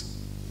quotes.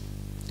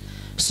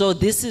 So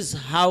this is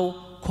how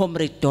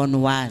Comrade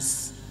Don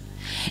was.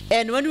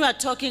 And when we are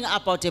talking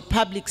about a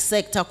public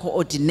sector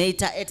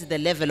coordinator at the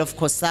level of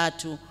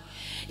COSATU,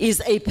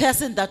 is a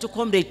person that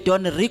Comrade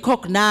Don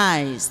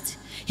recognized.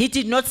 He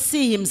did not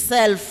see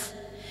himself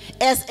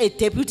as a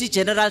deputy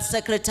general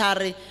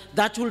secretary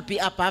that will be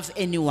above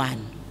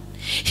anyone.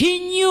 He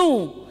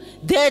knew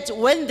that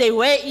when they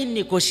were in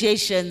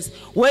negotiations,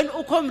 when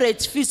Comrade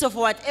Fiso, for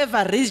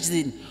whatever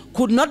reason,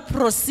 could not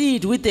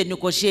proceed with the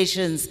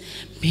negotiations,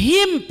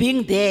 him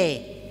being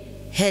there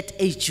had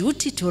a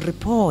duty to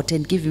report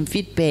and give him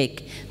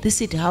feedback.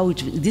 This is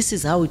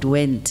how it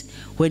went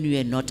when we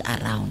were not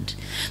around.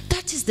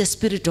 That is the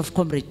spirit of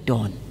Comrade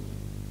Don.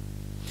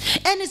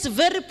 And it's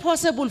very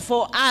possible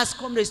for us,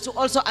 comrades, to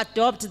also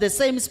adopt the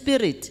same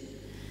spirit.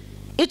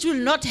 It will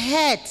not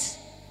hurt,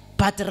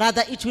 but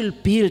rather it will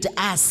build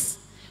us.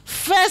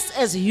 First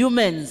as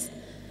humans,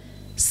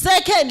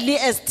 secondly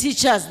as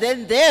teachers,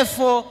 then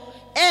therefore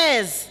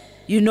as,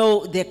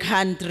 the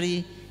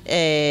country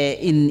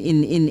in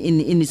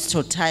its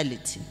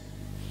totality.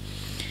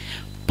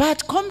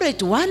 But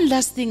comrade, one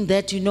last thing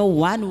that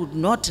one would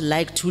not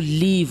like to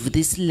leave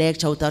this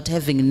lecture without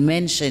having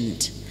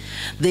mentioned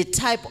the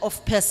type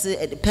of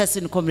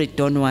person Comrade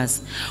Don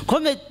was.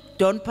 Comrade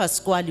Don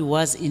Pasquallie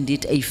was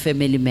indeed a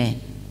family man.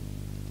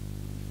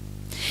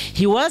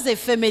 He was a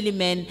family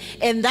man,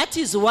 and that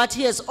is what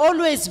he has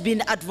always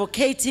been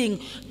advocating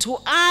to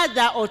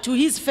other or to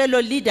his fellow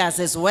leaders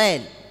as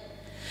well.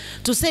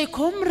 To say,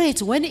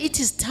 comrades, when it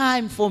is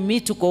time for me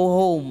to go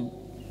home,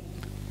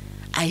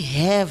 I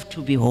have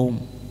to be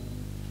home.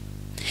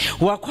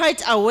 We are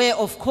quite aware,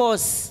 of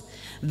course,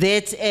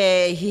 that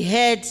he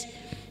had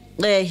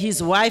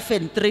his wife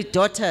and 3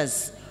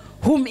 daughters,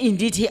 whom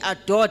indeed he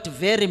adored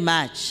very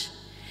much.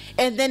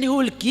 And then he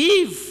will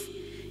give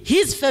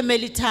his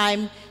family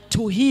time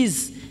to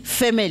his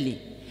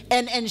family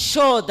and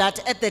ensure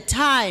that at the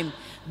time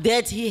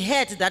that he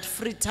had that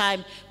free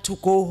time to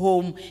go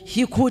home,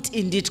 he could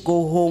indeed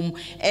go home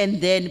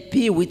and then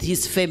be with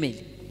his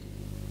family.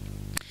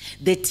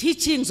 The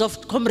teachings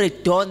of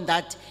Comrade Don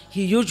that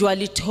he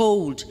usually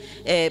told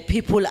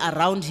people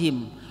around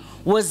him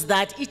was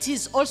that it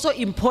is also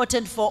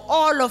important for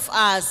all of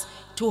us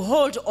to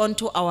hold on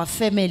to our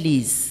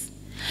families,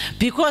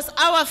 because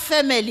our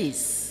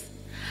families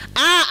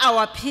are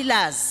our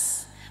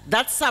pillars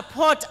that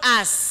support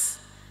us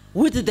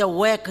with the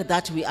work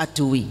that we are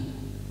doing.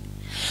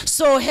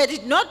 So had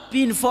it not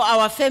been for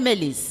our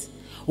families,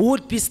 we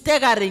would be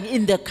staggering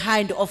in the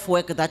kind of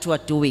work that we are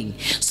doing.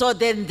 So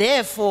then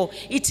therefore,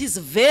 it is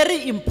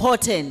very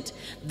important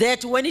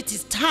that when it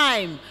is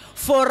time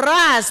for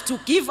us to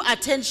give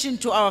attention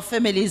to our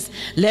families,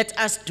 let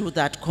us do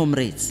that,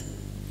 comrades.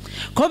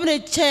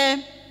 Comrade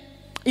Chair,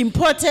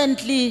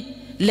 importantly,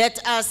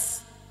 let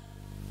us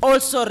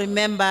also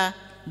remember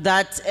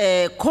that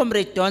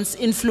Comrade Don's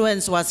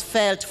influence was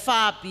felt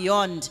far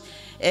beyond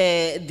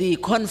the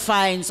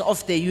confines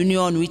of the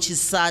union, which is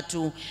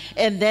SADTU,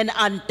 and then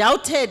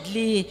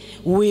undoubtedly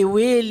we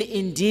will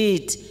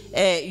indeed,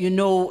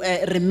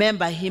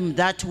 remember him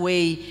that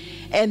way,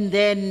 and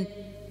then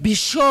be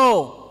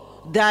sure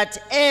that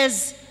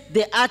as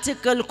the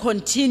article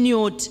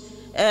continued,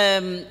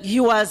 he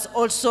was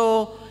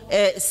also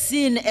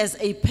seen as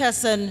a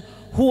person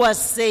who was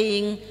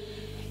saying,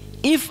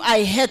 if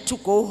I had to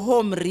go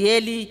home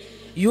really,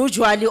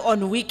 usually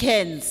on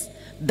weekends,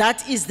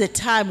 that is the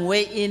time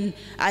wherein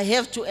I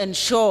have to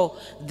ensure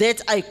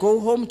that I go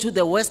home to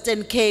the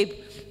Western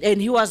Cape, and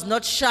he was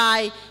not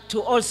shy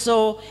to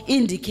also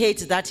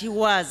indicate that he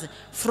was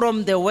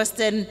from the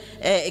Western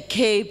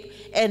Cape,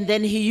 and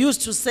then he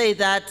used to say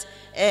that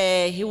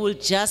he will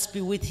just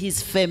be with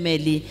his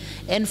family,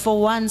 and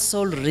for one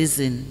sole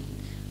reason,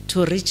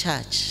 to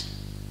recharge.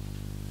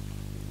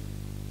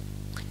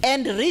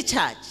 And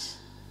recharge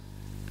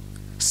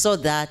so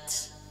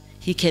that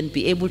he can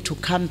be able to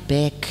come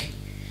back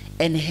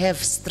and have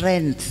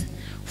strength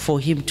for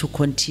him to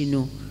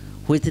continue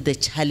with the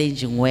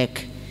challenging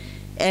work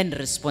and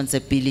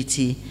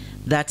responsibility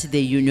that the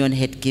union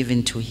had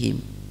given to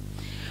him.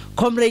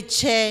 Comrade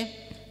Chair,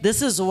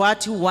 this is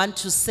what you want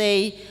to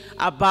say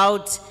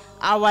about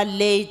our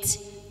late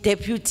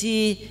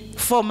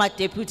former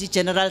Deputy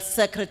General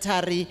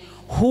Secretary,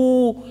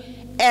 who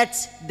at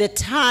the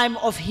time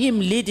of him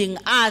leading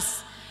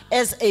us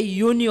as a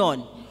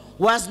union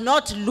was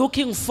not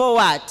looking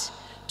forward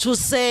to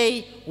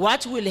say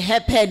what will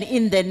happen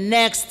in the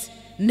next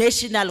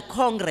National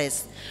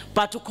Congress,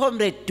 but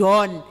Comrade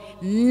Don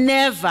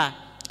never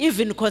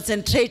even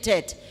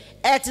concentrated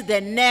at the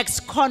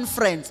next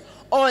conference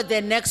or the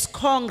next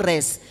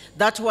Congress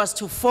that was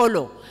to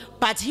follow,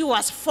 but he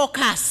was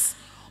focused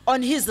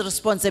on his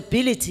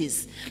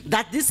responsibilities,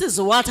 that this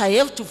is what I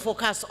have to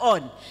focus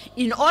on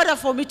in order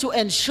for me to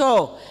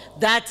ensure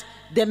that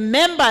the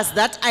members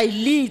that I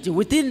lead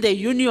within the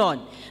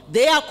union,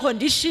 their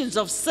conditions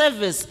of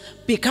service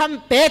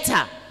become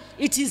better.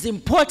 It is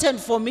important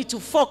for me to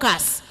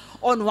focus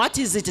on what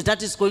is it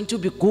that is going to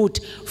be good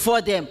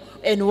for them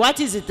and what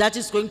is it that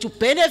is going to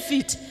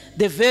benefit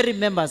the very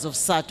members of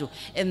SADTU,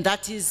 and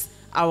that is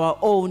our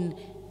own,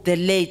 the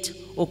late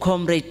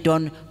Comrade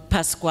Don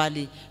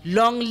Pasquallie.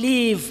 Long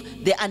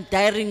live the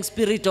undying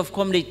spirit of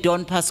Comrade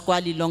Don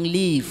Pasquallie, long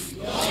live.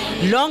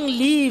 Long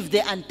live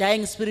the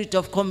undying spirit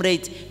of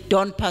Comrade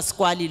Don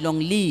Pasquallie, long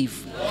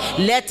live.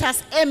 Let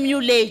us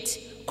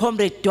emulate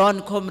Comrade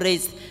Don,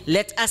 comrades.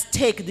 Let us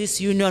take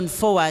this union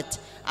forward.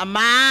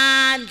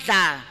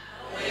 Amandla.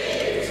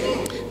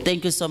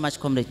 Thank you so much,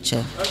 Comrade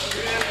Chair.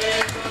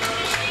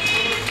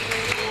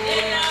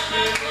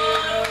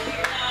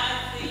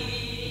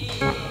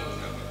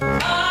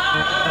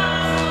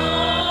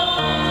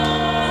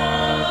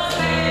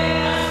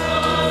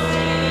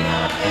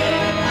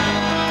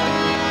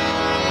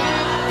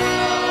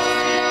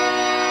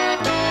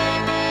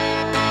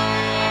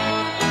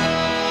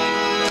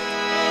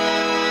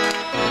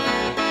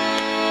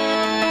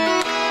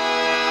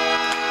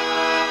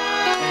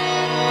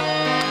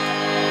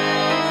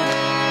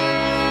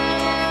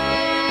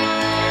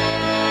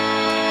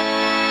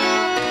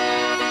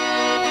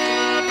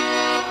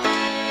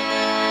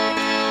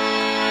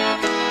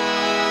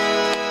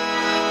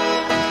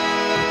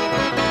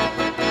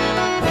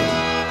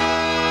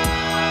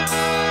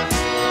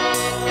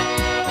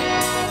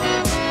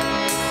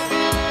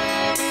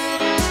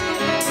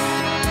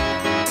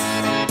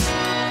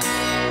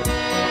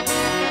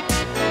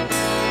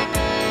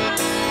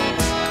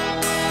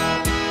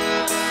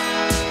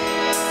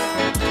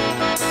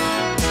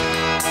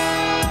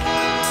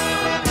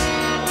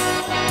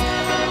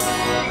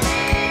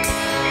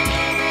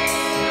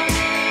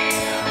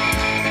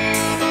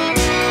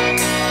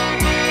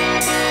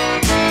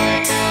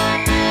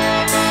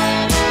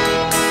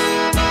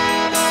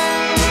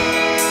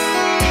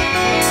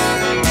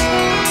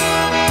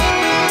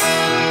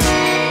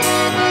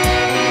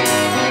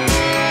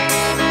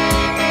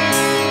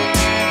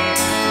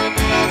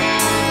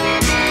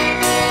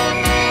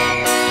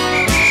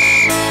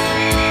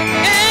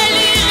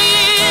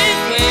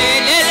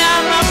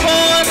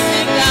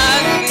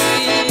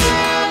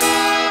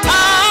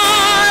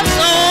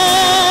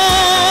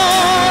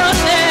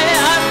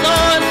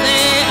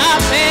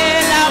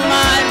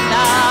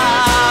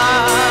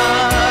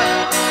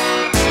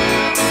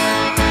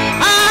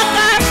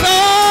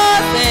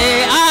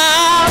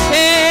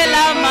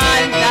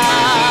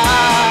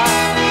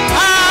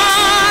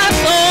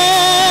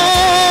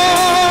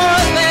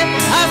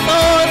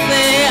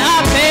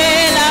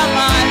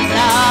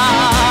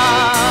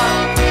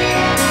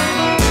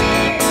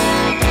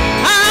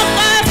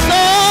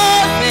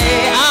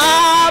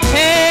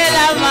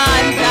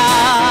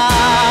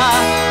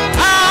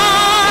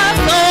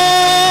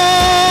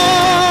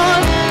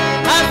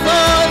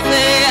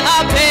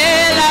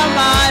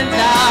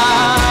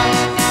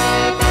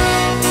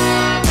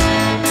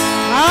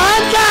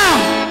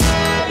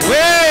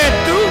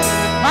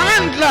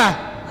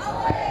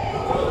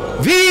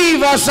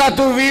 Viva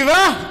SADTU,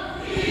 viva!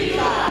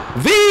 Viva!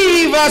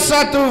 Viva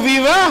SADTU,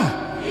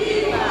 viva!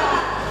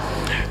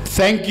 Viva!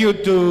 Thank you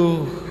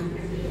to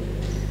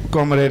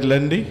Comrade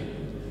Lindy.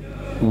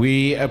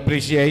 We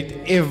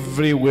appreciate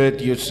every word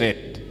you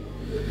said.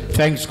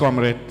 Thanks,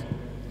 Comrade.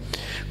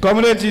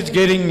 Comrades, it's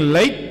getting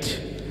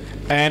late,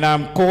 and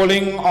I'm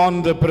calling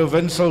on the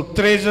Provincial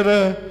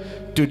Treasurer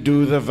to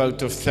do the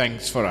vote of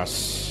thanks for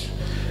us.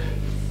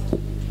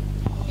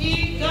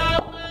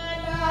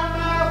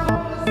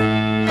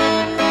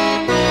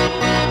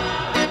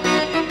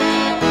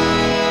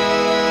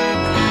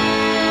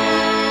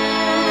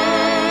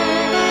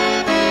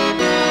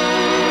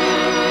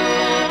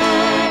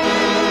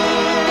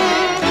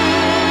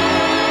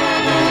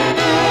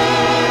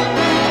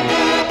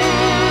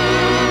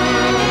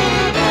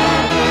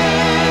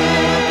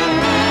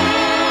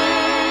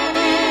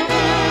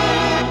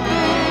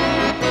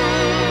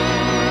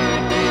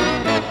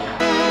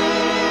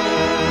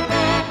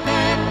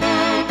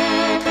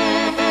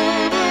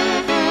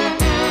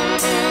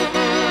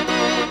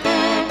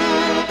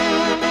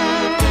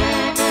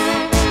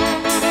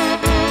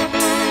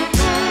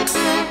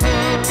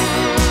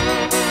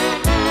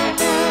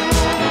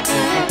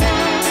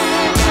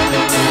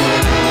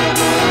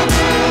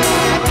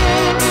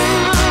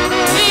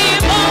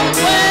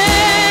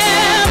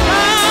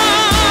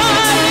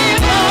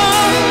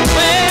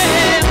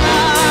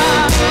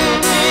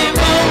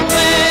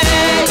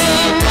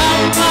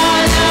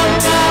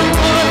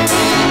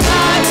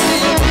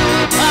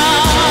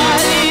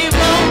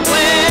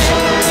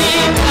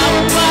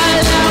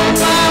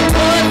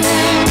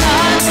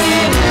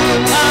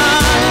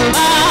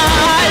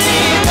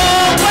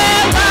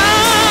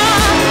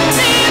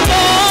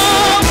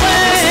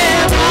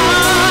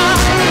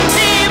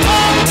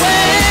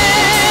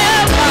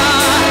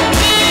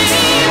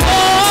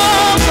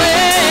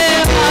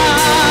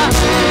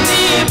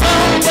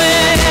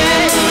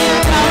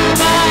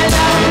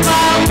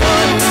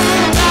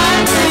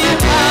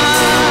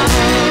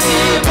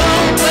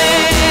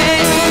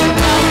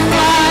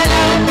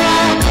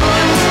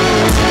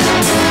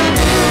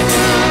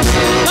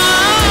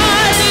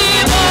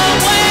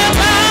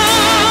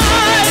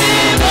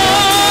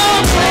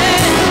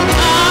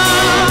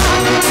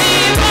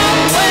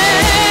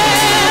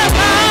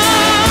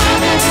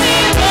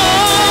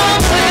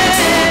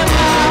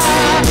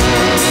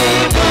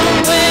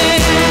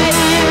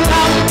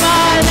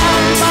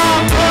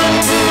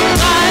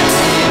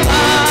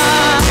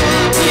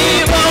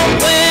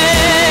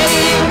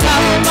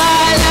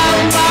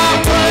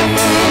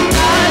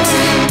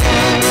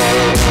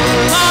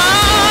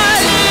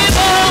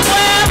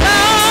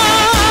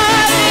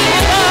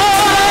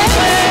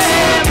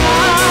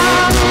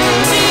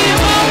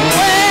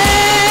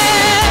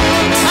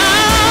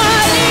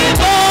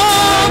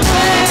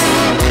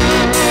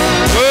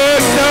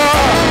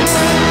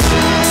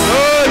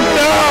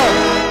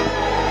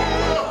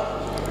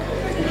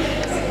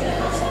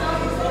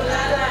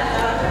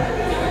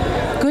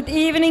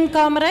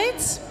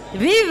 Comrades,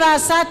 viva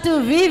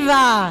Satu,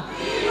 viva!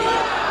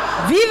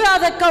 Viva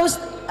the coast,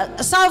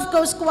 South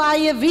Coast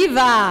Choir,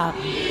 viva!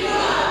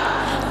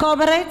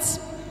 Comrades,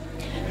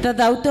 the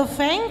vote of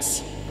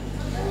thanks.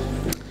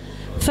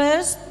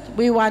 First,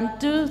 we want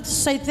to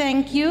say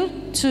thank you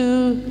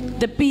to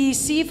the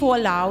PEC for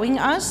allowing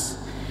us,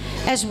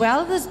 as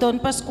well as Don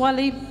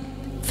Pasquallie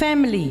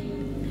family,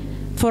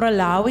 for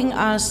allowing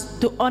us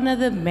to honor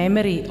the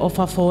memory of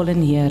our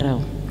fallen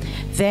hero.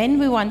 Then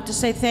we want to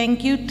say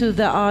thank you to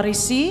the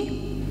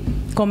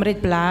REC,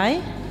 Comrade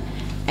Bly,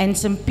 and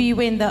some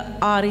people in the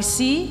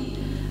REC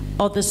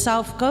of the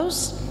South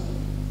Coast.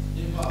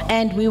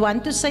 And we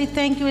want to say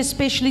thank you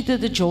especially to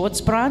the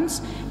George branch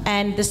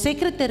and the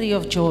Secretary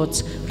of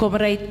George,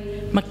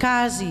 Comrade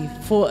Makazi,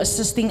 for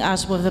assisting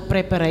us with the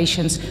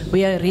preparations.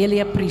 We really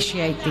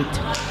appreciate it.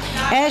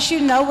 As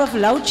you know, with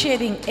load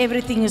shedding,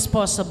 everything is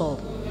possible.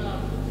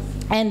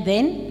 And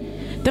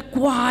then the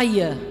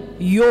choir,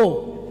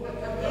 yo.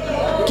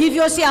 Give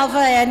yourself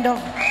a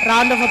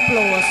round of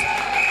applause.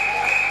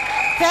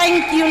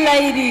 Thank you,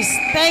 ladies.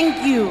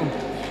 Thank you.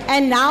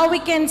 And now we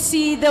can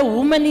see the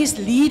woman is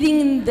leading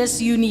in this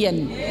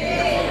union.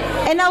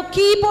 And our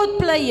keyboard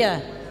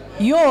player,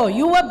 yo,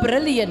 you were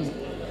brilliant.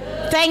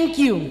 Thank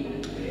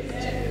you.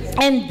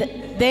 And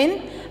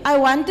then I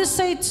want to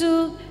say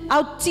to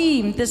our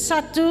team, the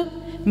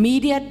SATU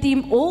media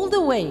team, all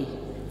the way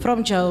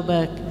from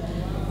Joburg,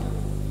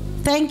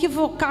 thank you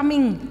for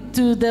coming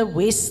to the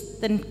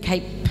Western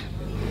Cape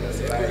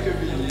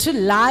to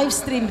live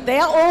stream. They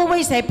are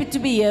always happy to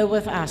be here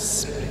with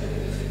us.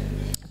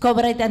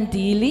 Comrade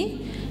Andili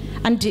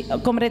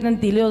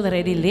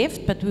already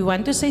left, but we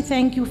want to say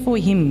thank you for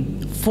him,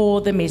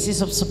 for the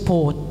message of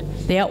support.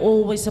 They are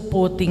always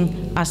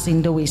supporting us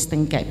in the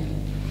Western Cape.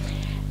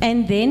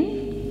 And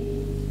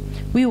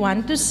then we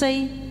want to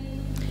say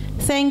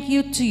thank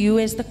you to you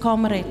as the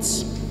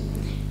comrades.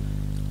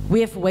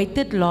 We have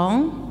waited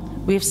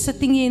long. We have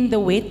sitting in the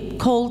wet,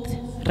 cold,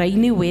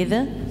 rainy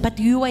weather, but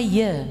you are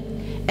here.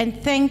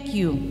 And thank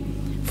you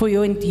for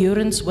your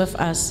endurance with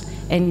us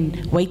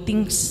and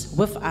waiting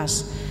with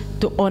us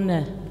to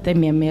honor the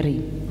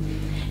memory.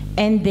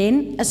 And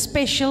then a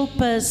special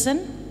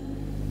person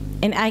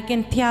And I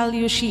can tell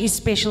you she is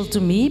special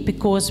to me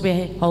because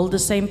we hold the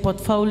same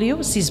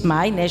portfolio. She's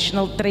my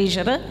national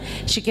treasurer.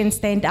 She can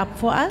stand up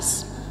for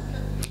us.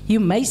 You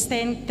may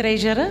stand,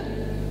 treasurer.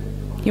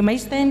 You may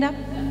stand up.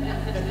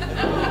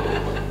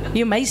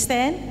 You may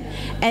stand.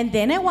 And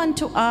then I want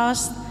to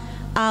ask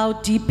our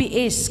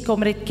DPS,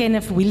 Comrade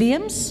Kenneth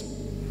Williams,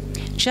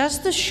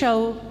 just to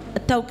show a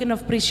token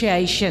of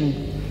appreciation.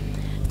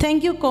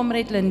 Thank you,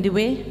 Comrade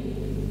Lindiwe,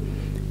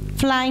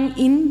 flying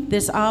in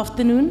this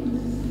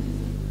afternoon,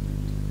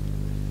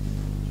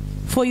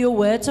 for your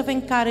words of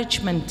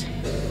encouragement.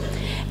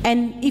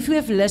 And if you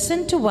have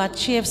listened to what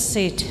she has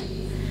said,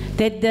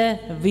 that the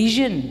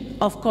vision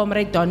of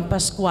Comrade Don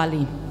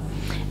Pasquallie,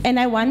 and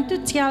I want to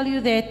tell you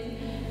that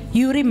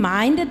you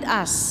reminded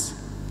us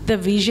the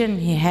vision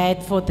he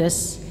had for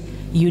this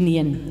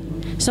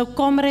union. So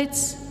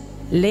comrades,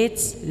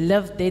 let's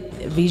live that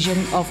vision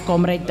of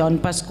Comrade Don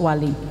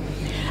Pasquallie.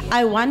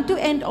 I want to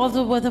end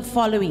also with the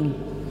following.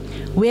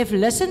 We have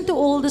listened to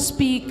all the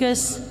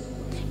speakers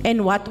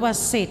and what was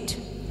said.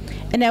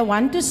 And I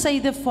want to say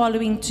the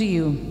following to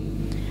you.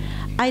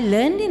 I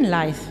learned in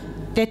life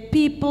that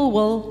people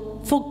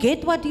will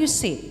forget what you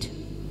said.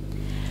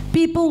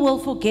 People will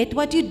forget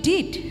what you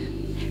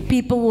did.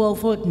 People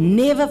will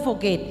never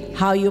forget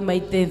how you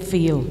made them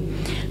feel.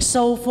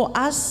 So for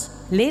us,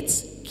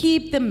 let's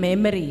keep the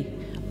memory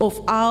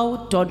of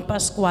our Don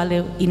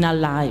Pasquallie in our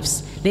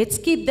lives. Let's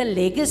keep the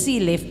legacy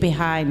left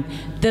behind,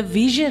 the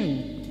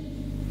vision,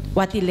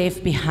 what he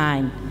left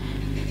behind.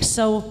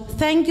 So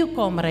thank you,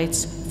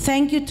 comrades.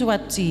 Thank you to our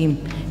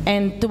team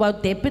and to our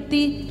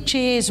deputy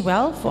chair as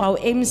well, for our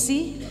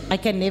MC. I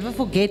can never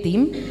forget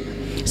him.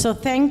 So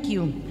thank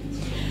you.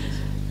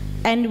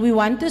 And we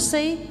want to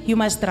say, you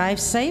must drive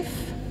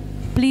safe.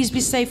 Please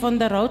be safe on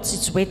the roads.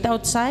 It's wet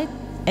outside.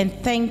 And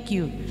thank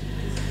you.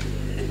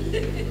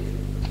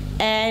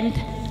 And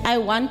I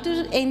want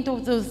to end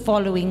with the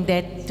following,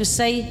 that to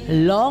say,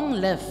 long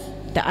live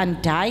the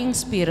undying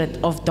spirit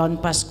of Don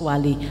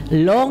Pasquallie.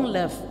 Long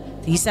live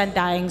his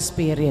undying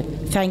spirit.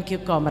 Thank you,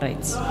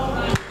 comrades.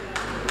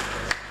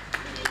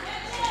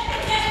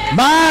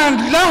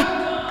 Mandla!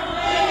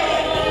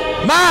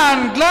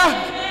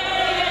 Mandla!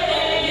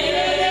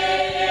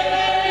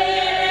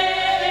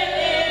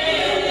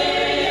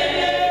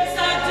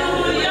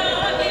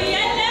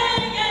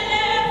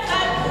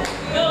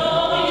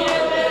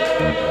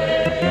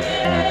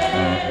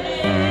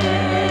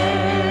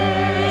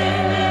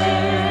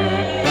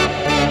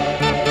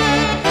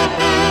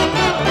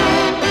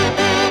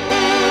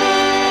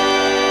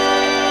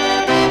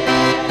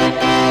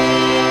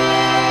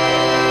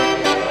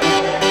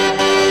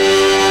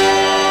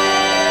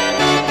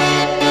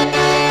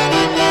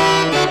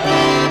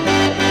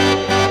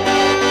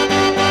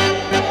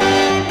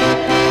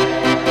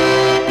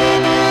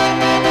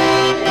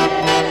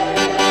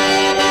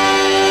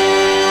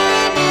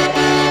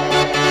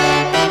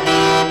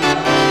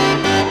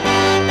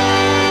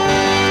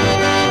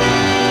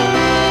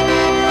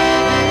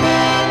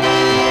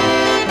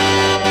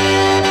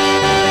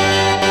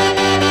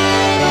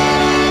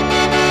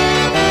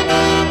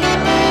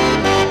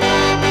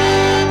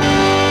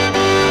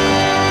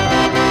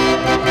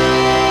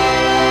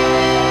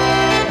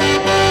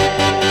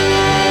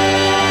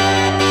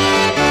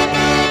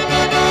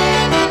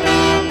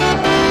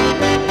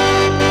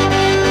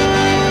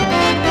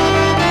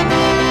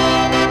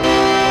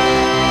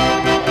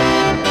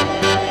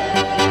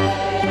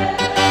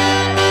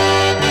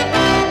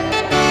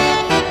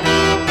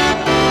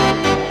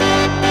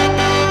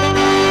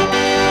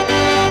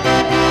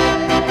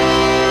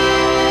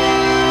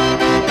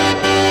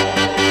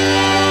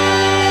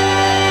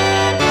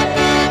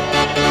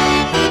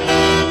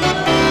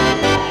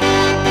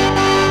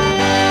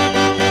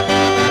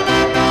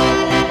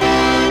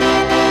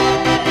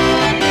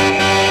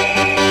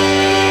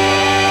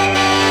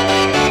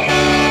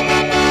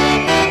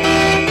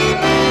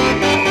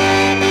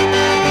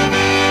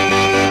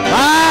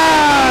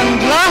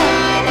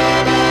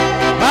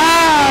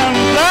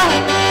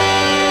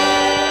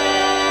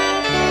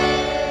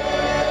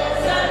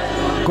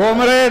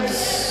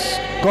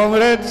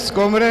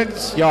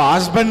 Comrades, your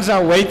husbands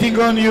are waiting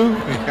on you.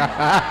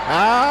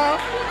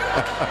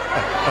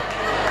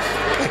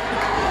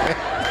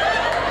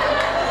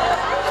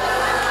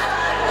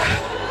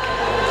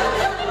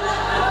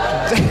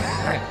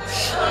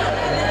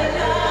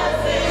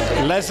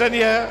 Listen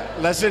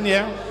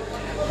here.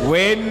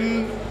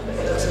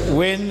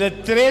 When the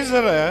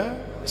treasurer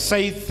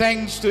say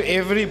thanks to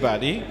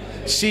everybody,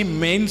 she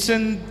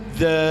mentioned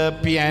the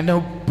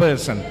piano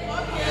person.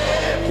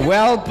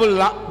 Well,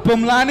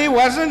 Pumlani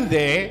wasn't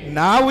there,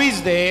 now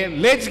he's there.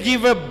 Let's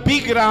give a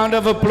big round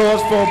of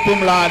applause for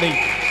Pumlani.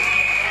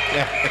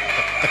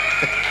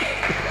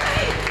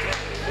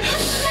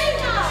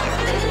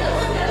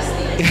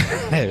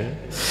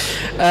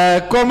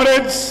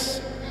 Comrades,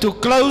 to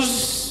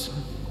close,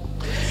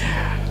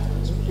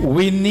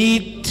 we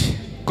need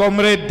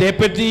Comrade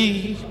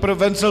Deputy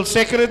Provincial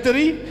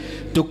Secretary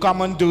to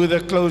come and do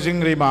the closing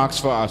remarks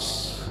for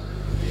us.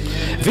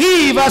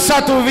 Viva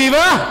Satu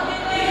Viva!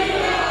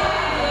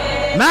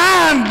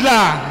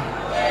 Mandla!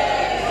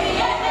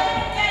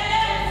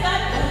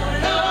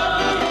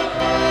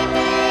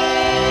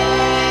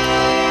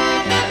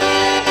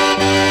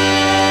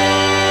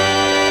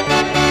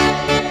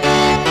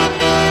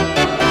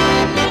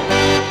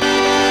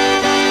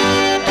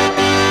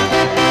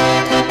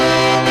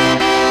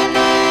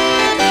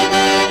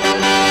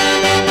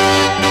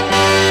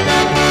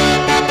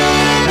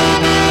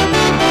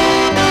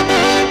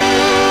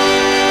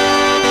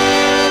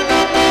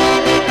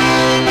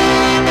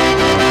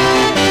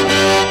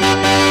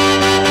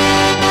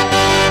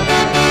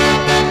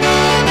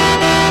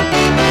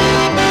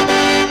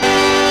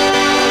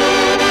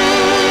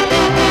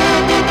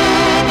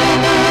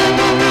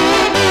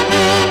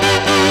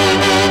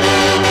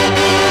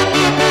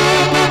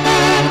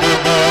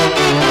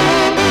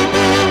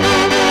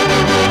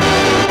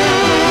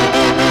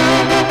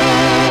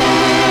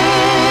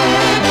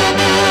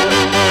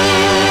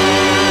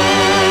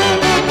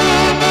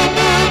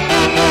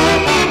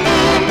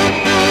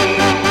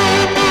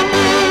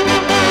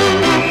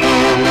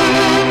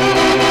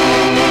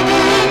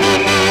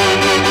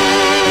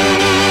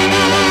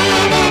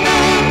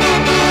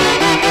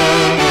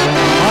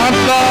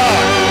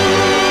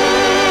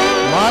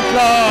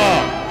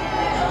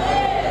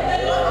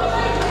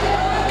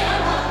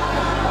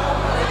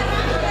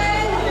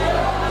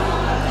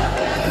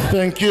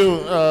 Thank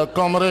you,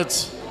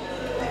 comrades.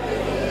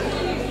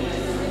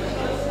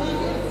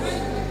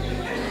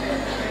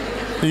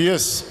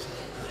 Yes,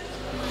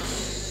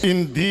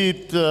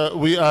 indeed,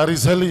 we are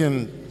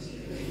resilient,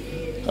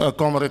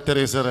 Comrade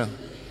Teresa.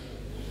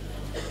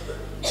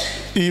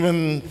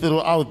 Even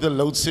throughout the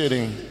load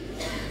shedding,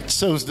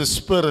 shows the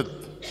spirit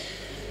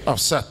of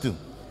Satu,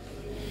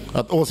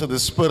 but also the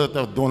spirit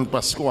of Don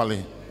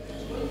Pasquallie.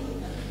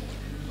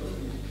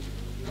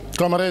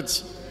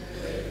 Comrades,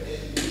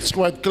 it's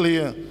quite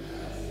clear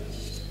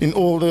in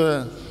all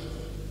the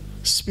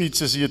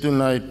speeches here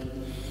tonight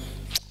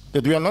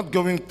that we are not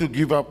going to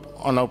give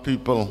up on our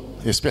people,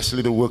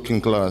 especially the working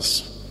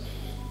class.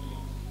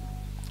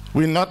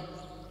 We're not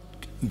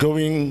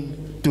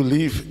going to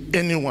leave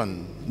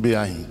anyone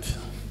behind.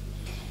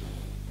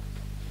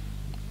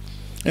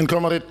 And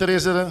Comrade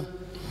Teresa,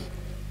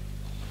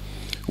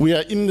 we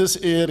are in this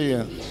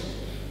area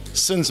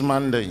since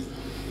Monday,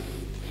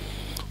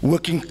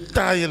 working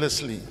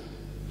tirelessly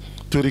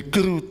to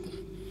recruit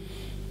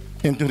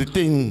and to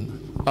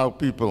retain our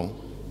people,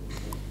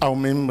 our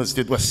members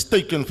that was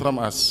taken from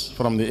us,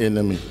 from the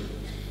enemy.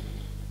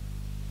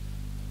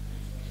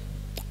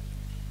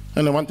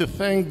 And I want to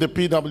thank the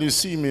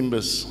PwC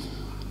members,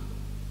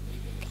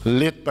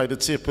 led by the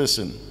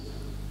chairperson,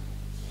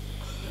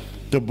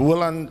 the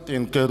Boland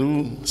and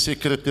Karoo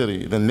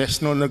secretary, the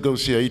national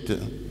negotiator,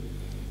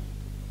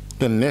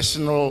 the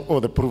national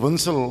or the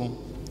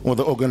provincial or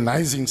the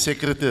organizing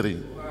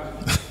secretary.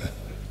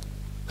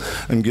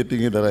 I'm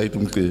getting it right.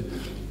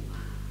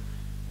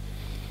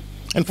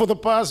 And for the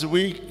past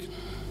week,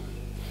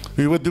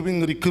 we were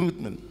doing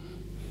recruitment,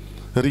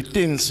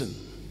 retention,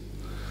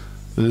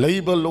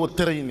 labor law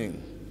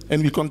training,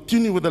 and we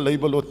continue with the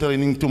labor law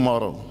training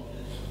tomorrow.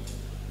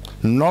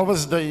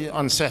 Novice Day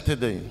on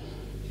Saturday,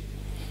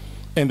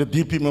 and the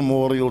DP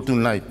Memorial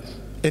tonight.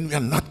 And we are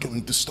not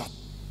going to stop.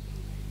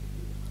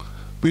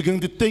 We're going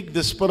to take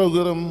this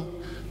program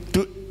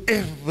to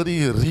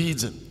every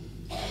region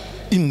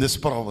in this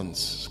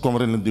province,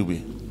 Comrade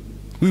Ndube.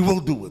 We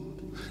will do it.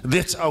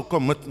 That's our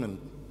commitment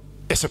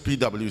as a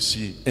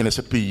PwC and as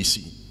a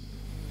PEC.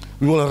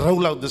 We will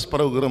roll out this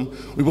program.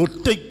 We will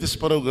take this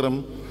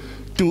program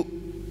to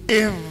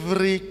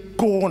every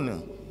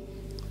corner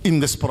in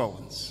this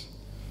province.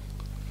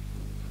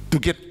 To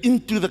get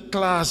into the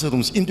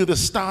classrooms, into the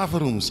staff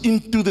rooms,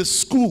 into the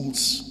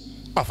schools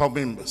of our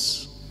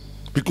members.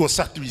 Because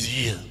Satu is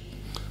here.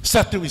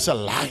 Satu is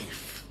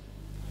alive.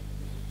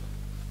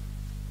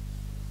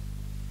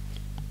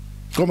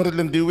 Comrade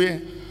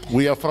Lindiwe,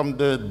 we are from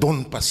the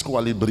Don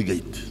Pasquallie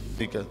Brigade.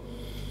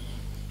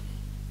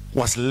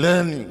 Was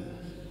learning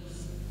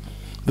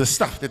the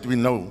stuff that we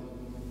know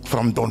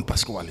from Don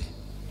Pasquallie.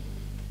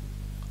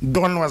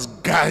 Don was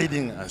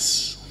guiding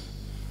us,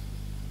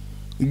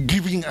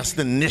 giving us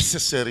the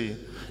necessary.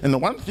 And the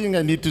one thing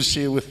I need to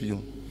share with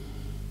you,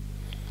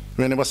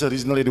 when I was a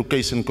regional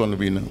education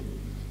convener,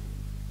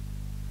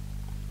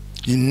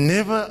 he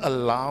never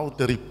allowed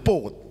the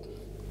report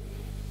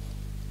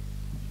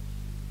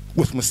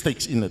with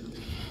mistakes in it.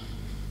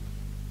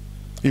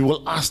 He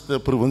will ask the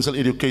provincial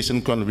education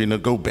convener,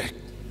 go back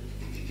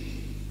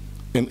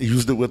and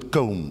use the word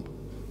comb.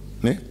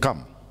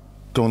 Come,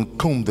 go and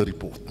comb the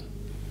report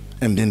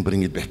and then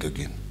bring it back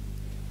again.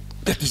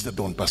 That is the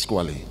Don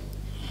Pasquallie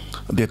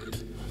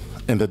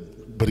and the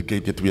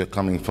brigade that we are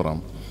coming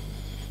from.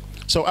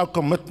 So our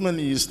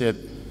commitment is that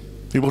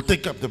we will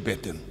take up the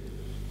baton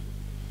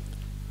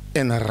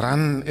and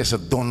run as a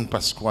Don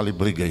Pasquallie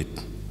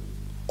brigade.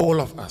 All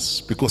of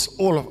us, because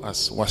all of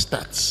us was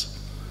touched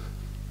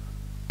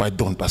by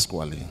Don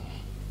Pasquallie.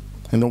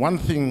 And the one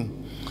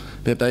thing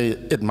that I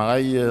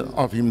admire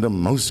of him the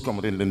most,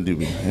 Comrade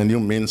Lindiwe, and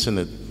you mentioned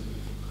it,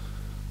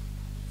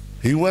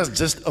 he was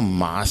just a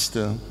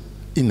master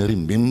in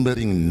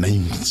remembering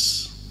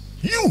names.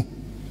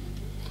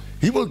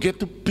 He will get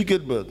to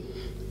Piketberg,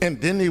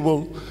 and then he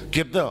will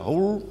get the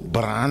whole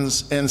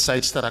branch and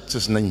site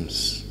structures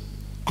names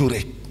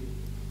correct.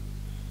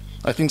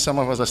 I think some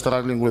of us are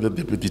struggling with the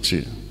deputy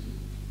chair.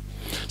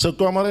 So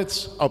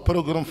comrades, our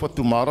program for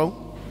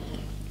tomorrow,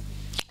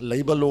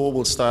 labor law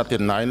will start at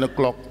 9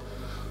 o'clock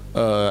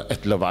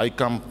at Levi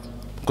Camp,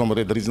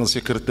 Comrade Regional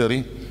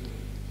Secretary.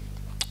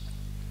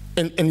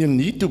 And you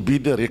need to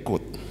beat the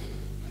record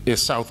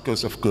as South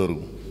Coast of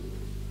Karoo.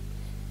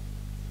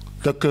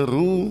 The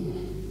Karoo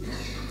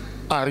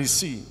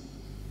REC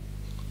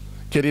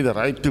carry the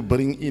right to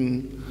bring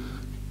in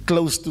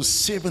close to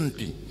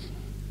 70,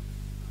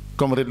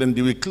 Comrade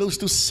Lindiwe, close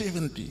to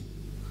 70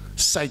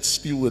 site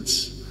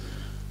stewards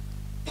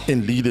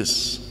and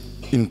leaders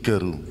in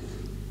Karoo,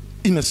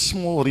 in a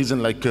small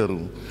region like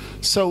Karoo.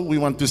 So we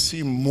want to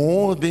see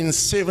more than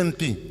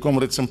 70,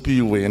 Comrade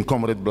Sampiwe and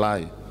Comrade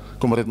Bly,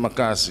 Comrade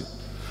Makasi,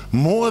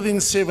 more than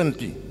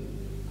 70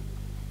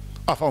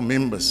 of our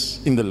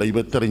members in the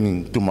labor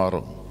training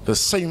tomorrow. The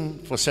same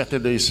for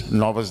Saturday's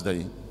Novice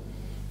Day.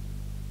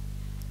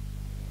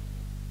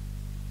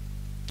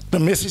 The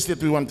message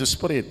that we want to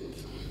spread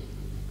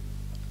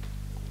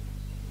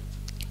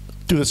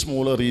to the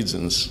smaller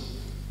regions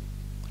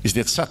is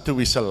that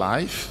Satu is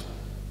alive.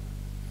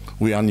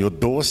 We're on your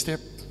doorstep,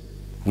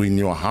 we're in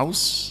your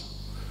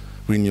house,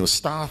 we're in your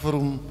staff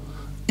room,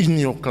 in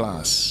your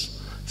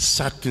class.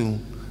 SADTU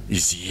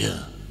is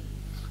here,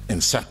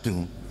 and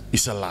SADTU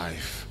is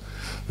alive.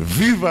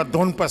 Viva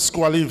Don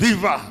Pasquallie,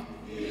 viva!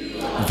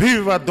 Viva,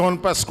 viva Don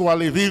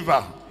Pasquallie,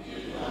 viva!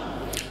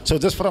 So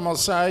just from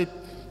outside,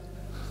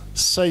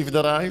 safe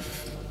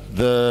drive.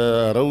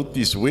 The road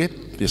is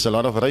wet, there's a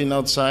lot of rain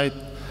outside.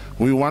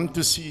 We want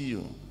to see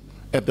you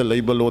at the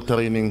labor law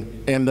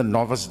training and the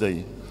novice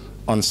day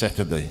on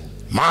Saturday.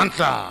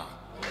 Mantla!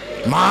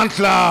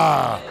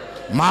 Mantla!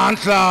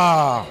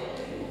 Mantla!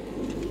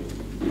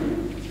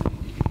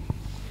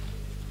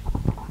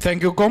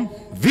 Thank you, Com.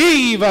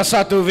 Viva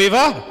SADTU,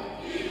 viva!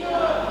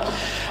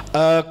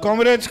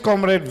 Comrades,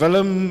 Comrade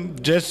Willem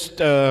just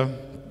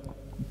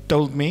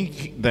told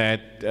me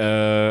that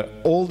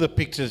all the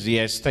pictures he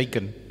has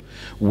taken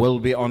will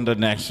be on the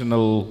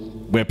national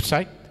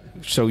website.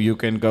 So you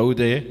can go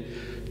there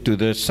to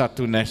the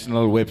SADTU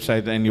national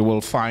website and you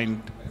will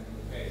find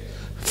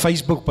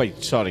Facebook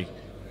page, sorry.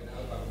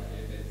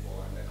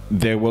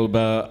 There will be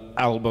an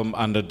album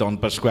under Don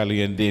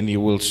Pasquallie, and then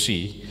you will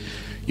see.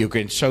 You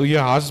can show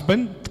your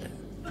husband,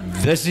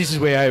 this is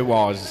where I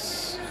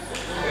was.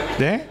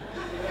 There?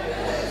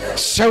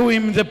 Show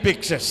him the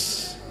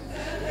pictures.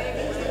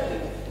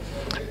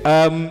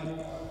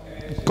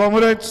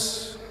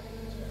 Comrades,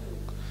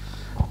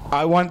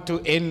 I want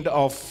to end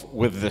off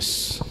with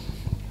this.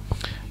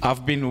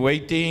 I've been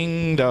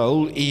waiting the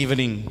whole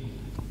evening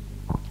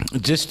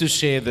just to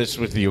share this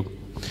with you.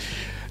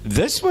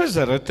 This was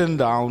written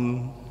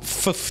down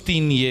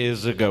 15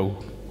 years ago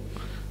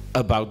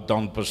about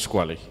Don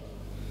Pasquallie.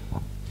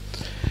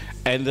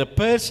 And the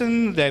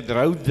person that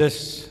wrote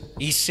this,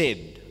 he said,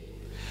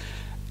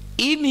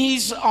 in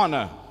his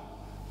honor,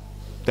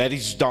 that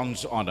is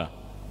Don's honor,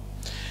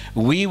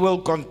 we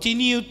will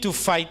continue to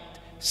fight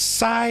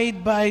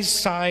side by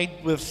side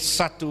with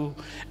SADTU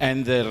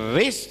and the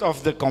rest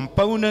of the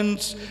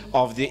components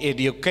of the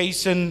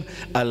education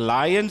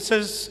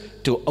alliances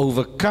to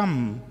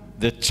overcome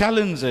the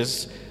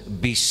challenges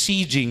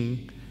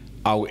besieging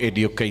our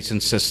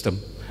education system.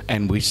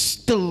 And we're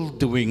still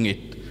doing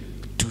it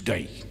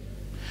today.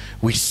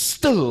 We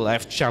still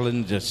have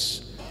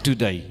challenges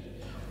today.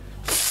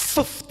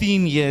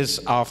 15 years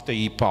after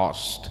he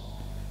passed,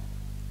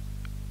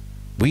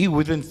 we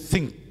wouldn't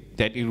think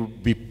that it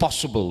would be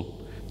possible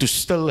to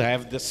still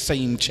have the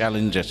same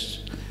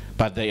challenges,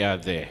 but they are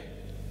there.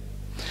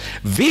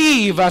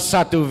 Viva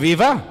SADTU,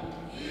 viva!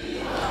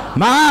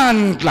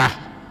 Mandla!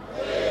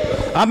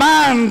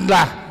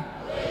 Amandla!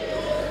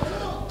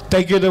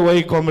 Take it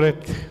away,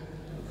 comrade.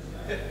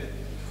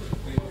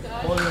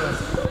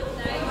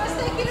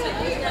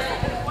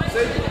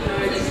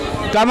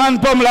 Come on,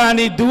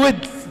 Pomlani, do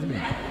it.